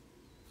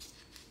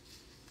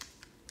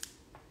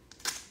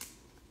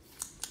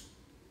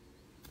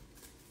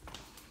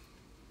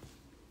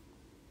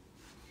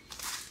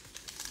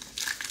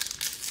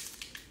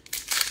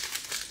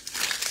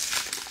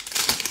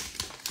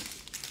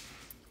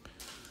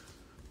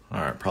 All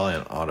right, probably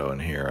an auto in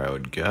here, I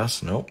would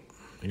guess. Nope.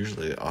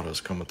 Usually the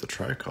autos come with the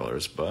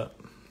tricolors, but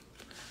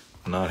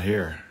not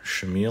here.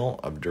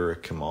 Shamil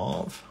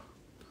Abdurakhimov.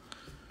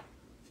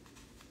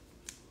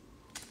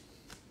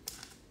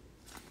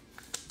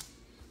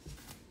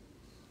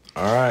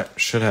 All right,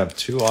 should have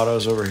 2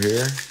 autos over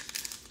here.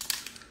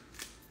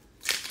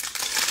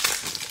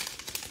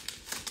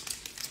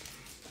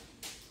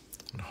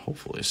 And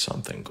hopefully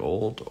something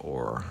gold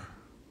or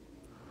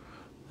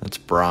that's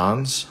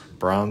bronze.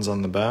 Bronze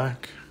on the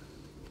back.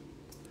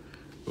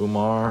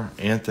 Umar,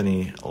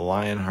 Anthony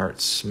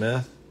Lionheart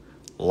Smith,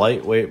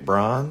 lightweight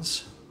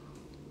bronze,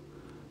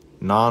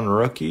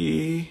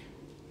 non-rookie,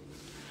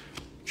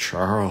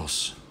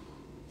 Charles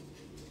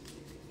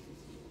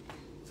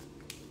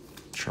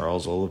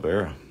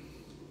Oliveira,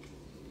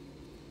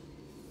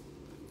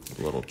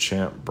 little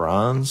champ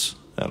bronze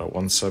at a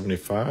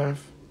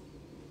 175,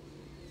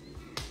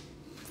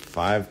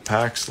 5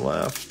 packs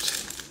left.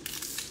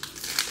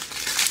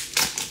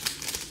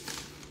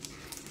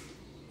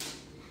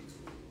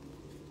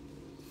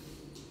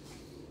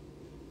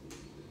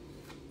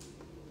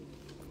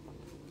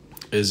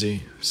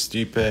 Izzy,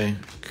 Stipe,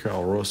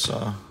 Carl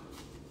Rosa.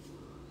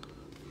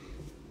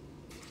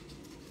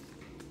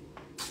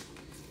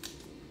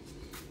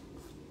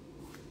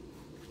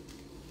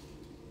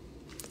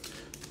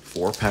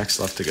 Four packs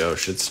left to go.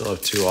 Should still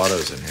have 2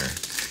 autos in here.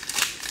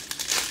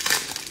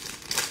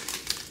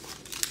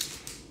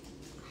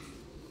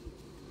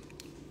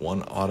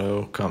 One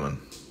auto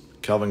coming.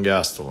 Kelvin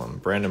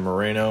Gastelum, Brandon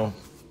Moreno,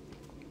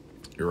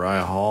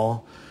 Uriah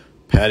Hall,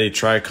 Patty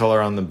Tricolor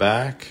on the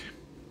back.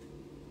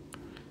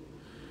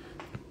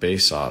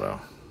 Base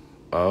auto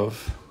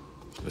of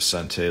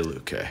Vicente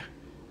Luque.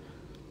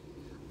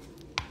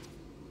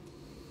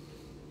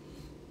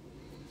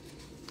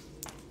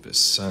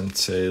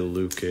 Vicente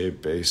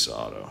Luque base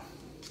auto.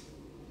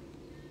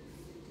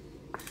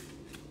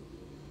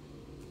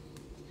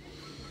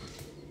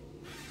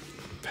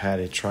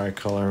 Patty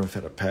Tricolor. We've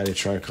had a Patty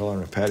Tricolor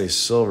and a Patty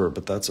Silver,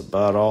 but that's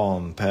about all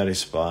on the Patty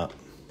spot.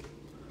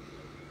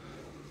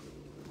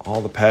 All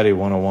the Patty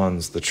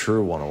 101s, the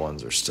true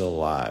 101s, are still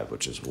alive,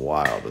 which is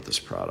wild with this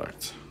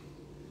product.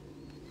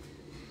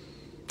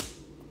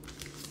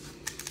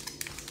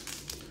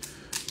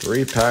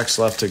 Three packs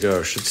left to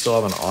go. Should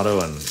still have an auto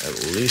and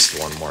at least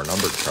one more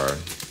numbered card.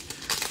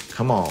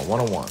 Come on,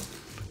 101.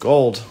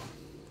 Gold.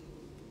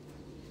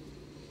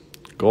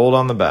 Gold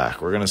on the back.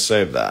 We're going to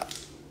save that.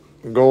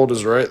 Gold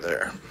is right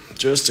there,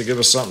 just to give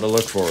us something to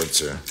look forward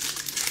to.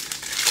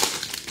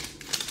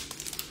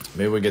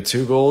 Maybe we get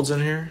 2 golds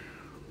in here.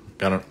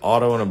 Got an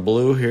auto and a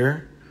blue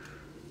here.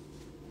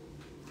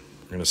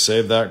 We're going to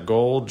save that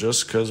gold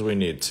just because we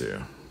need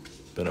to.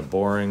 Been a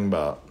boring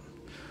about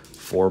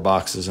 4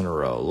 boxes in a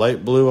row.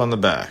 Light blue on the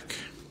back.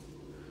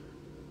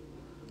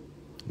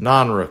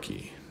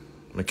 Non-rookie.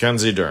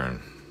 Mackenzie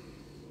Dern.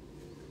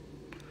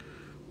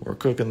 We're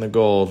cooking the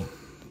gold.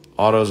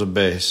 Auto's a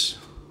base.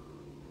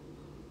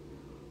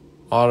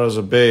 Auto's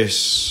a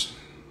base.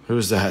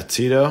 Who's that?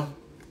 Tito?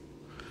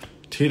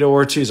 Tito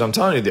Ortiz. I'm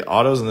telling you, the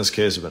autos in this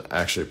case have been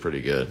actually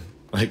pretty good.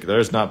 Like,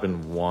 there's not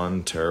been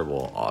one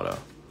terrible auto.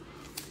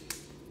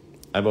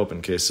 I've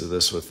opened cases of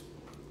this with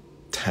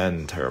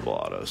 10 terrible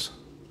autos.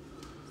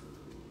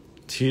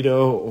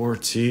 Tito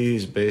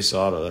Ortiz base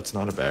auto. That's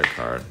not a bad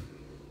card.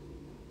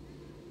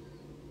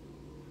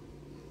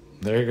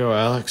 There you go,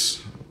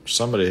 Alex.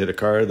 Somebody hit a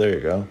card. There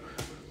you go.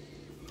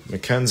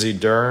 Mackenzie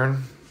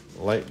Dern,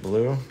 light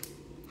blue.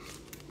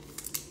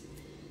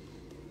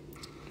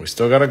 We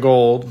still got a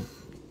gold.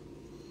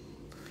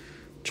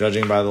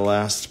 Judging by the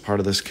last part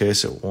of this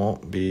case, it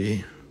won't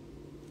be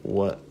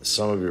what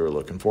some of you are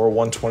looking for.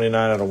 129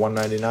 out of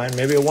 199.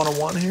 Maybe a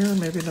 1-on-1 here.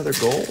 Maybe another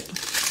gold.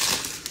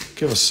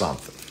 Give us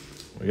something.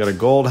 We got a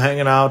gold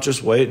hanging out,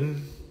 just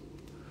waiting.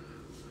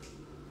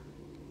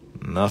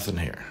 Nothing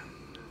here.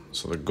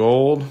 So the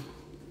gold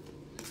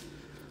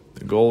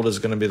is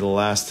going to be the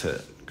last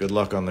hit. Good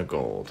luck on the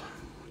gold.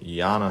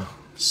 Yana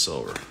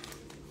silver.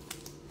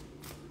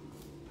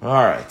 All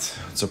right.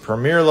 It's a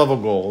premier level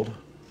gold.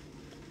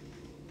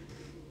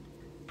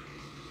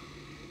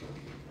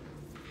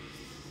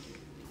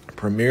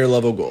 Premier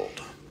level gold.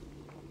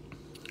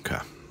 Okay.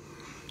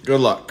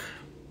 Good luck.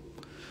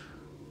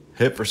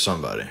 Hit for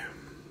somebody.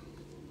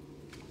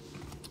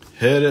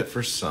 Hit it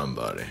for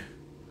somebody.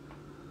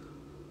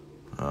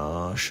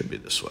 Should be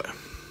this way.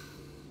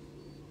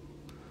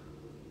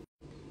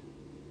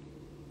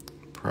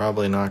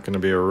 Probably not going to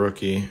be a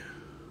rookie.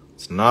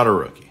 It's not a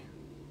rookie.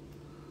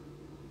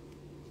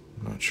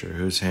 I'm not sure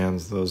whose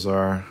hands those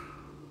are.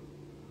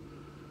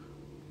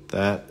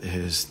 That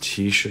is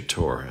Tisha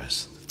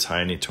Torres, the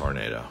tiny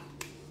tornado.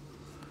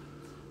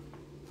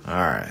 All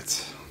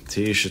right,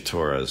 Tisha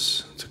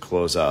Torres to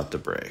close out the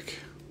break.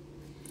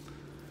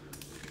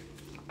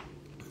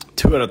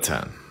 2 out of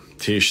 10,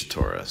 Tisha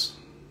Torres.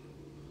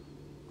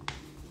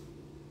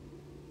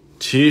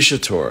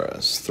 Tisha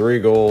Torres, 3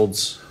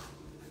 golds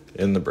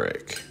in the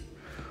break.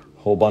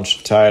 Whole bunch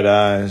of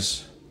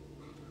tie-dyes.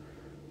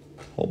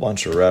 Whole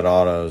bunch of red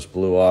autos,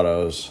 blue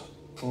autos.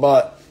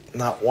 But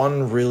not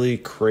one really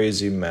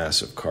crazy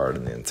massive card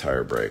in the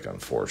entire break,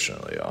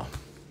 unfortunately, y'all.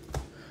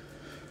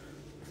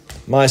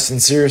 My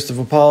sincerest of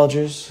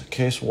apologies. The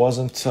case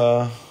wasn't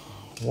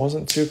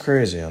too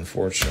crazy,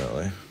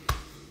 unfortunately.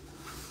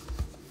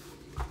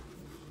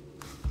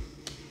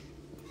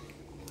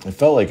 It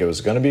felt like it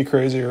was going to be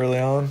crazy early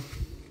on,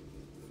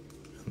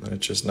 and then it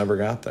just never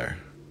got there.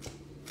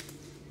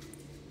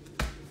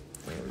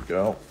 There we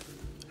go.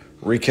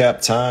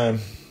 Recap time.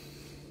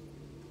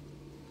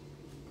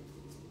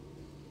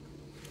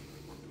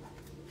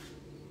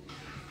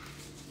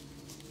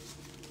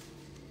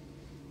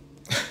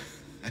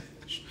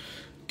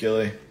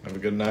 Gilly, have a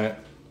good night.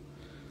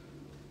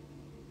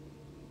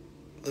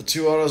 The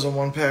 2 autos in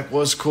 1 pack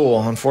was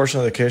cool.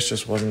 Unfortunately, the case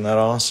just wasn't that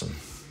awesome.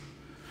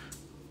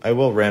 I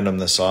will random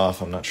this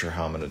off. I'm not sure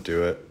how I'm going to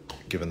do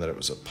it, given that it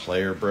was a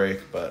player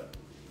break, but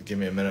give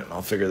me a minute and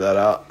I'll figure that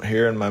out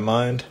here in my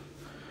mind.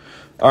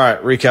 All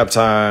right, recap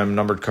time.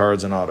 Numbered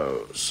cards and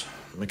autos.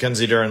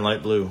 Mackenzie Dern,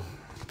 light blue.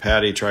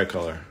 Patty,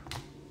 tricolor.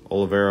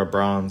 Oliveira,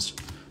 bronze.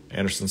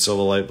 Anderson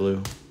Silva, light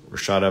blue.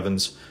 Rashad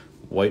Evans,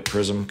 white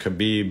prism.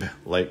 Khabib,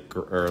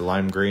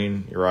 lime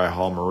green. Uriah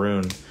Hall,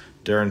 maroon.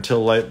 Darren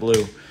Till, light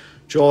blue.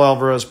 Joel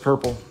Alvarez,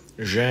 purple.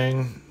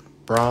 Zhang,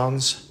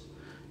 bronze.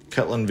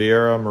 Ketlin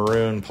Vieira,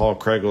 maroon. Paul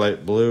Craig,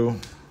 light blue.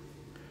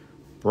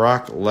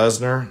 Brock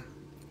Lesnar,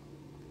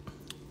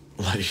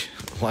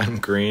 lime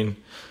green.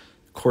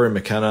 Corey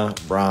McKenna,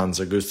 bronze.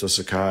 Augusto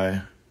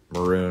Sakai,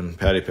 maroon.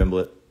 Paddy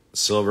Pimblett,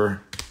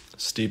 silver.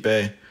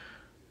 Stipe,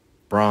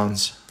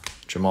 bronze.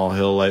 Jamal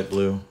Hill, light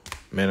blue.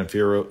 Manon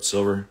Fiorot,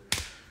 silver.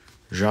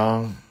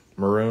 Zhang,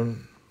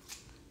 maroon.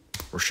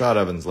 Rashad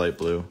Evans, light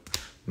blue.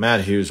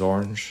 Matt Hughes,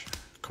 orange.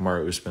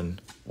 Kamaru Usman,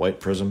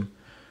 white prism.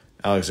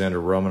 Alexander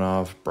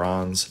Romanov,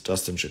 bronze.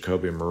 Dustin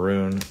Jacoby,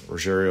 maroon.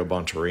 Rogerio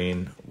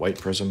Bontorin, white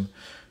prism.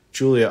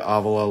 Julia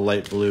Avila,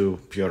 light blue.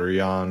 Piotr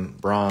Jan,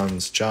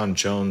 bronze. John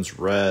Jones,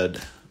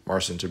 red.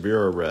 Marcin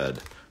Tibura, red.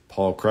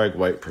 Paul Craig,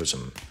 white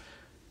prism.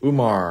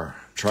 Umar,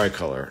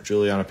 tricolor.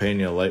 Juliana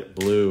Pena, light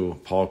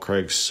blue. Paul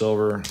Craig,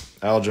 silver.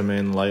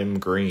 Aljamain, lime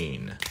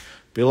green.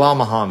 Bilal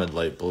Muhammad,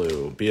 light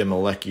blue. Bia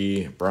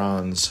Maleki,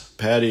 bronze.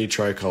 Patty,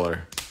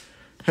 tricolor.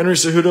 Henry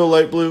Cejudo,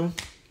 light blue.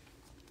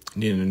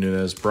 Nina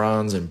Nunez,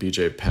 bronze. And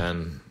BJ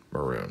Penn,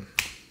 maroon.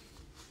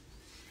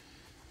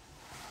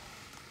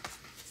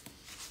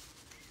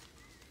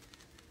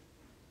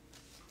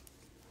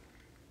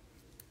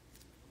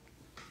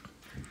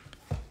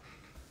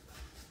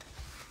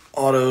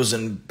 Autos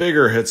and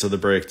bigger hits of the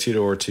break.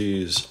 Tito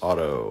Ortiz,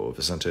 auto.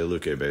 Vicente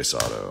Luque, base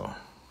auto.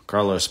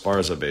 Carlos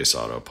Esparza, base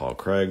auto. Paul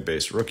Craig,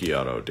 base rookie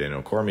auto.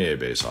 Daniel Cormier,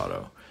 base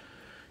auto.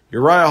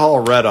 Uriah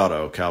Hall, red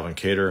auto. Calvin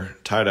Cater,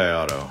 tie-dye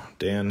auto.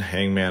 Dan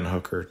Hangman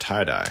Hooker,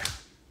 tie-dye.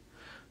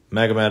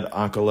 Magomed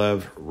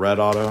Ankalev, red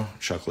auto.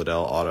 Chuck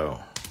Liddell,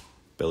 auto.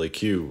 Billy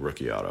Q,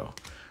 rookie auto.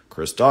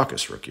 Chris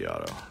Dawkins, rookie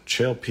auto.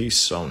 Chael P.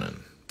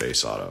 Sonnen,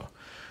 base auto.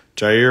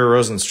 Jair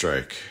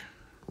Rosenstrike,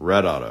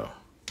 red auto.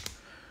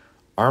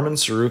 Armin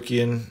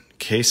Sarukian,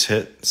 case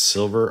hit,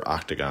 silver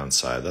octagon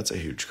side. That's a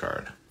huge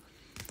card.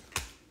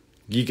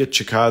 Giga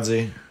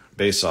Chikadze,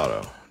 base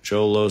auto.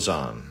 Joe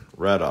Lozon,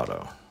 red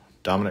auto.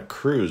 Dominic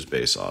Cruz,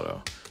 base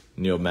auto.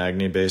 Neil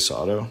Magny, base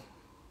auto.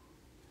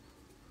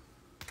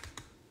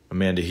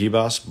 Amanda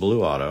Hebos,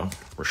 blue auto.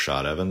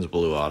 Rashad Evans,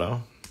 blue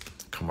auto.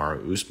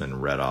 Kamaru Usman,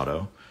 red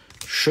auto.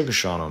 Sugar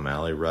Sean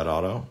O'Malley, red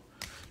auto.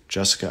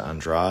 Jessica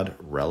Andrade,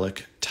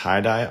 relic,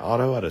 tie-dye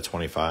auto at a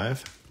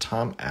 25.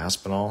 Tom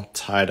Aspinall,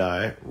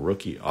 tie-dye,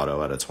 rookie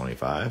auto at a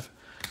 25.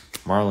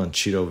 Marlon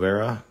Cheeto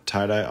Vera,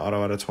 tie-dye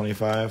auto at a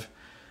 25.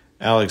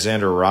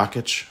 Alexander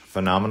Rakic,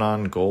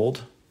 Phenomenon,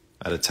 gold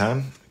at a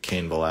 10.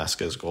 Cain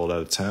Velasquez, gold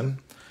at a 10.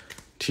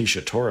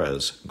 Tisha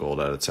Torres,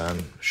 gold at a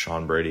 10.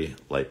 Sean Brady,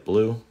 light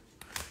blue.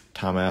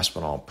 Tom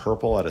Aspinall,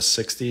 purple at a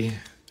 60.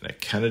 And a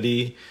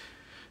Kennedy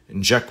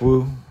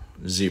Njekwu,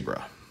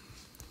 zebra.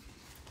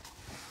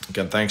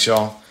 Again, thanks,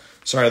 y'all.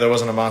 Sorry there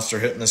wasn't a monster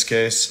hit in this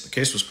case. The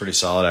case was pretty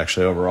solid,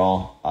 actually,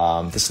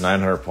 overall. This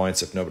 900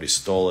 points if nobody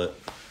stole it.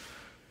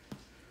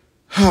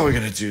 How are we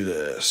going to do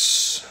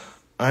this?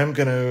 I'm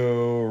going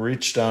to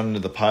reach down into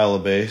the pile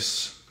of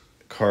base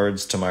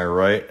cards to my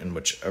right, and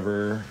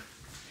whichever...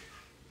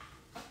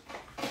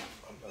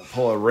 I'm going to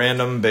pull a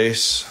random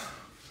base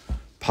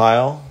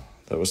pile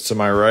that was to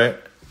my right,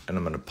 and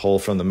I'm going to pull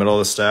from the middle of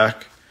the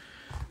stack,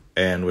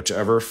 and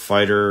whichever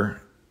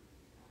fighter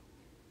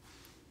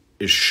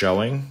is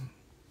showing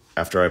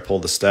after I pull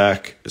the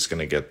stack is going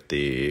to get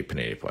the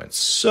Panini points.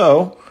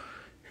 So,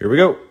 here we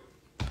go.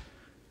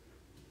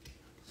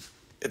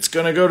 It's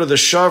going to go to the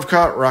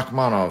Shavkat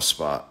Rakhmonov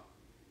spot.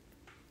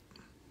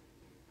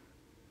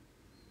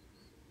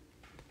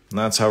 And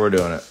that's how we're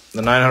doing it.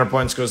 The 900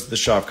 points goes to the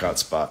Shavkat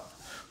spot.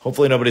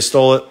 Hopefully nobody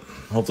stole it.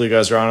 Hopefully you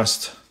guys are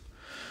honest.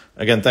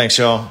 Again, thanks,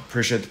 y'all.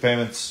 Appreciate the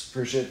payments.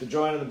 Appreciate the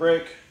join and the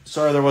break.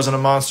 Sorry there wasn't a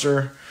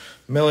monster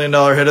 $1 million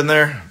hit in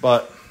there,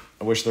 but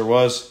I wish there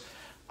was.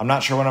 I'm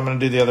not sure when I'm going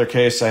to do the other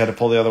case. I had to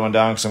pull the other one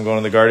down because I'm going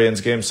to the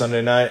Guardians game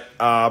Sunday night.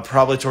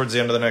 Probably towards the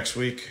end of the next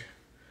week.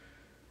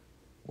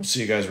 We'll see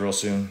you guys real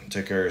soon.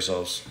 Take care of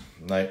yourselves.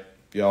 Night,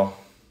 y'all.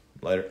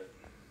 Later.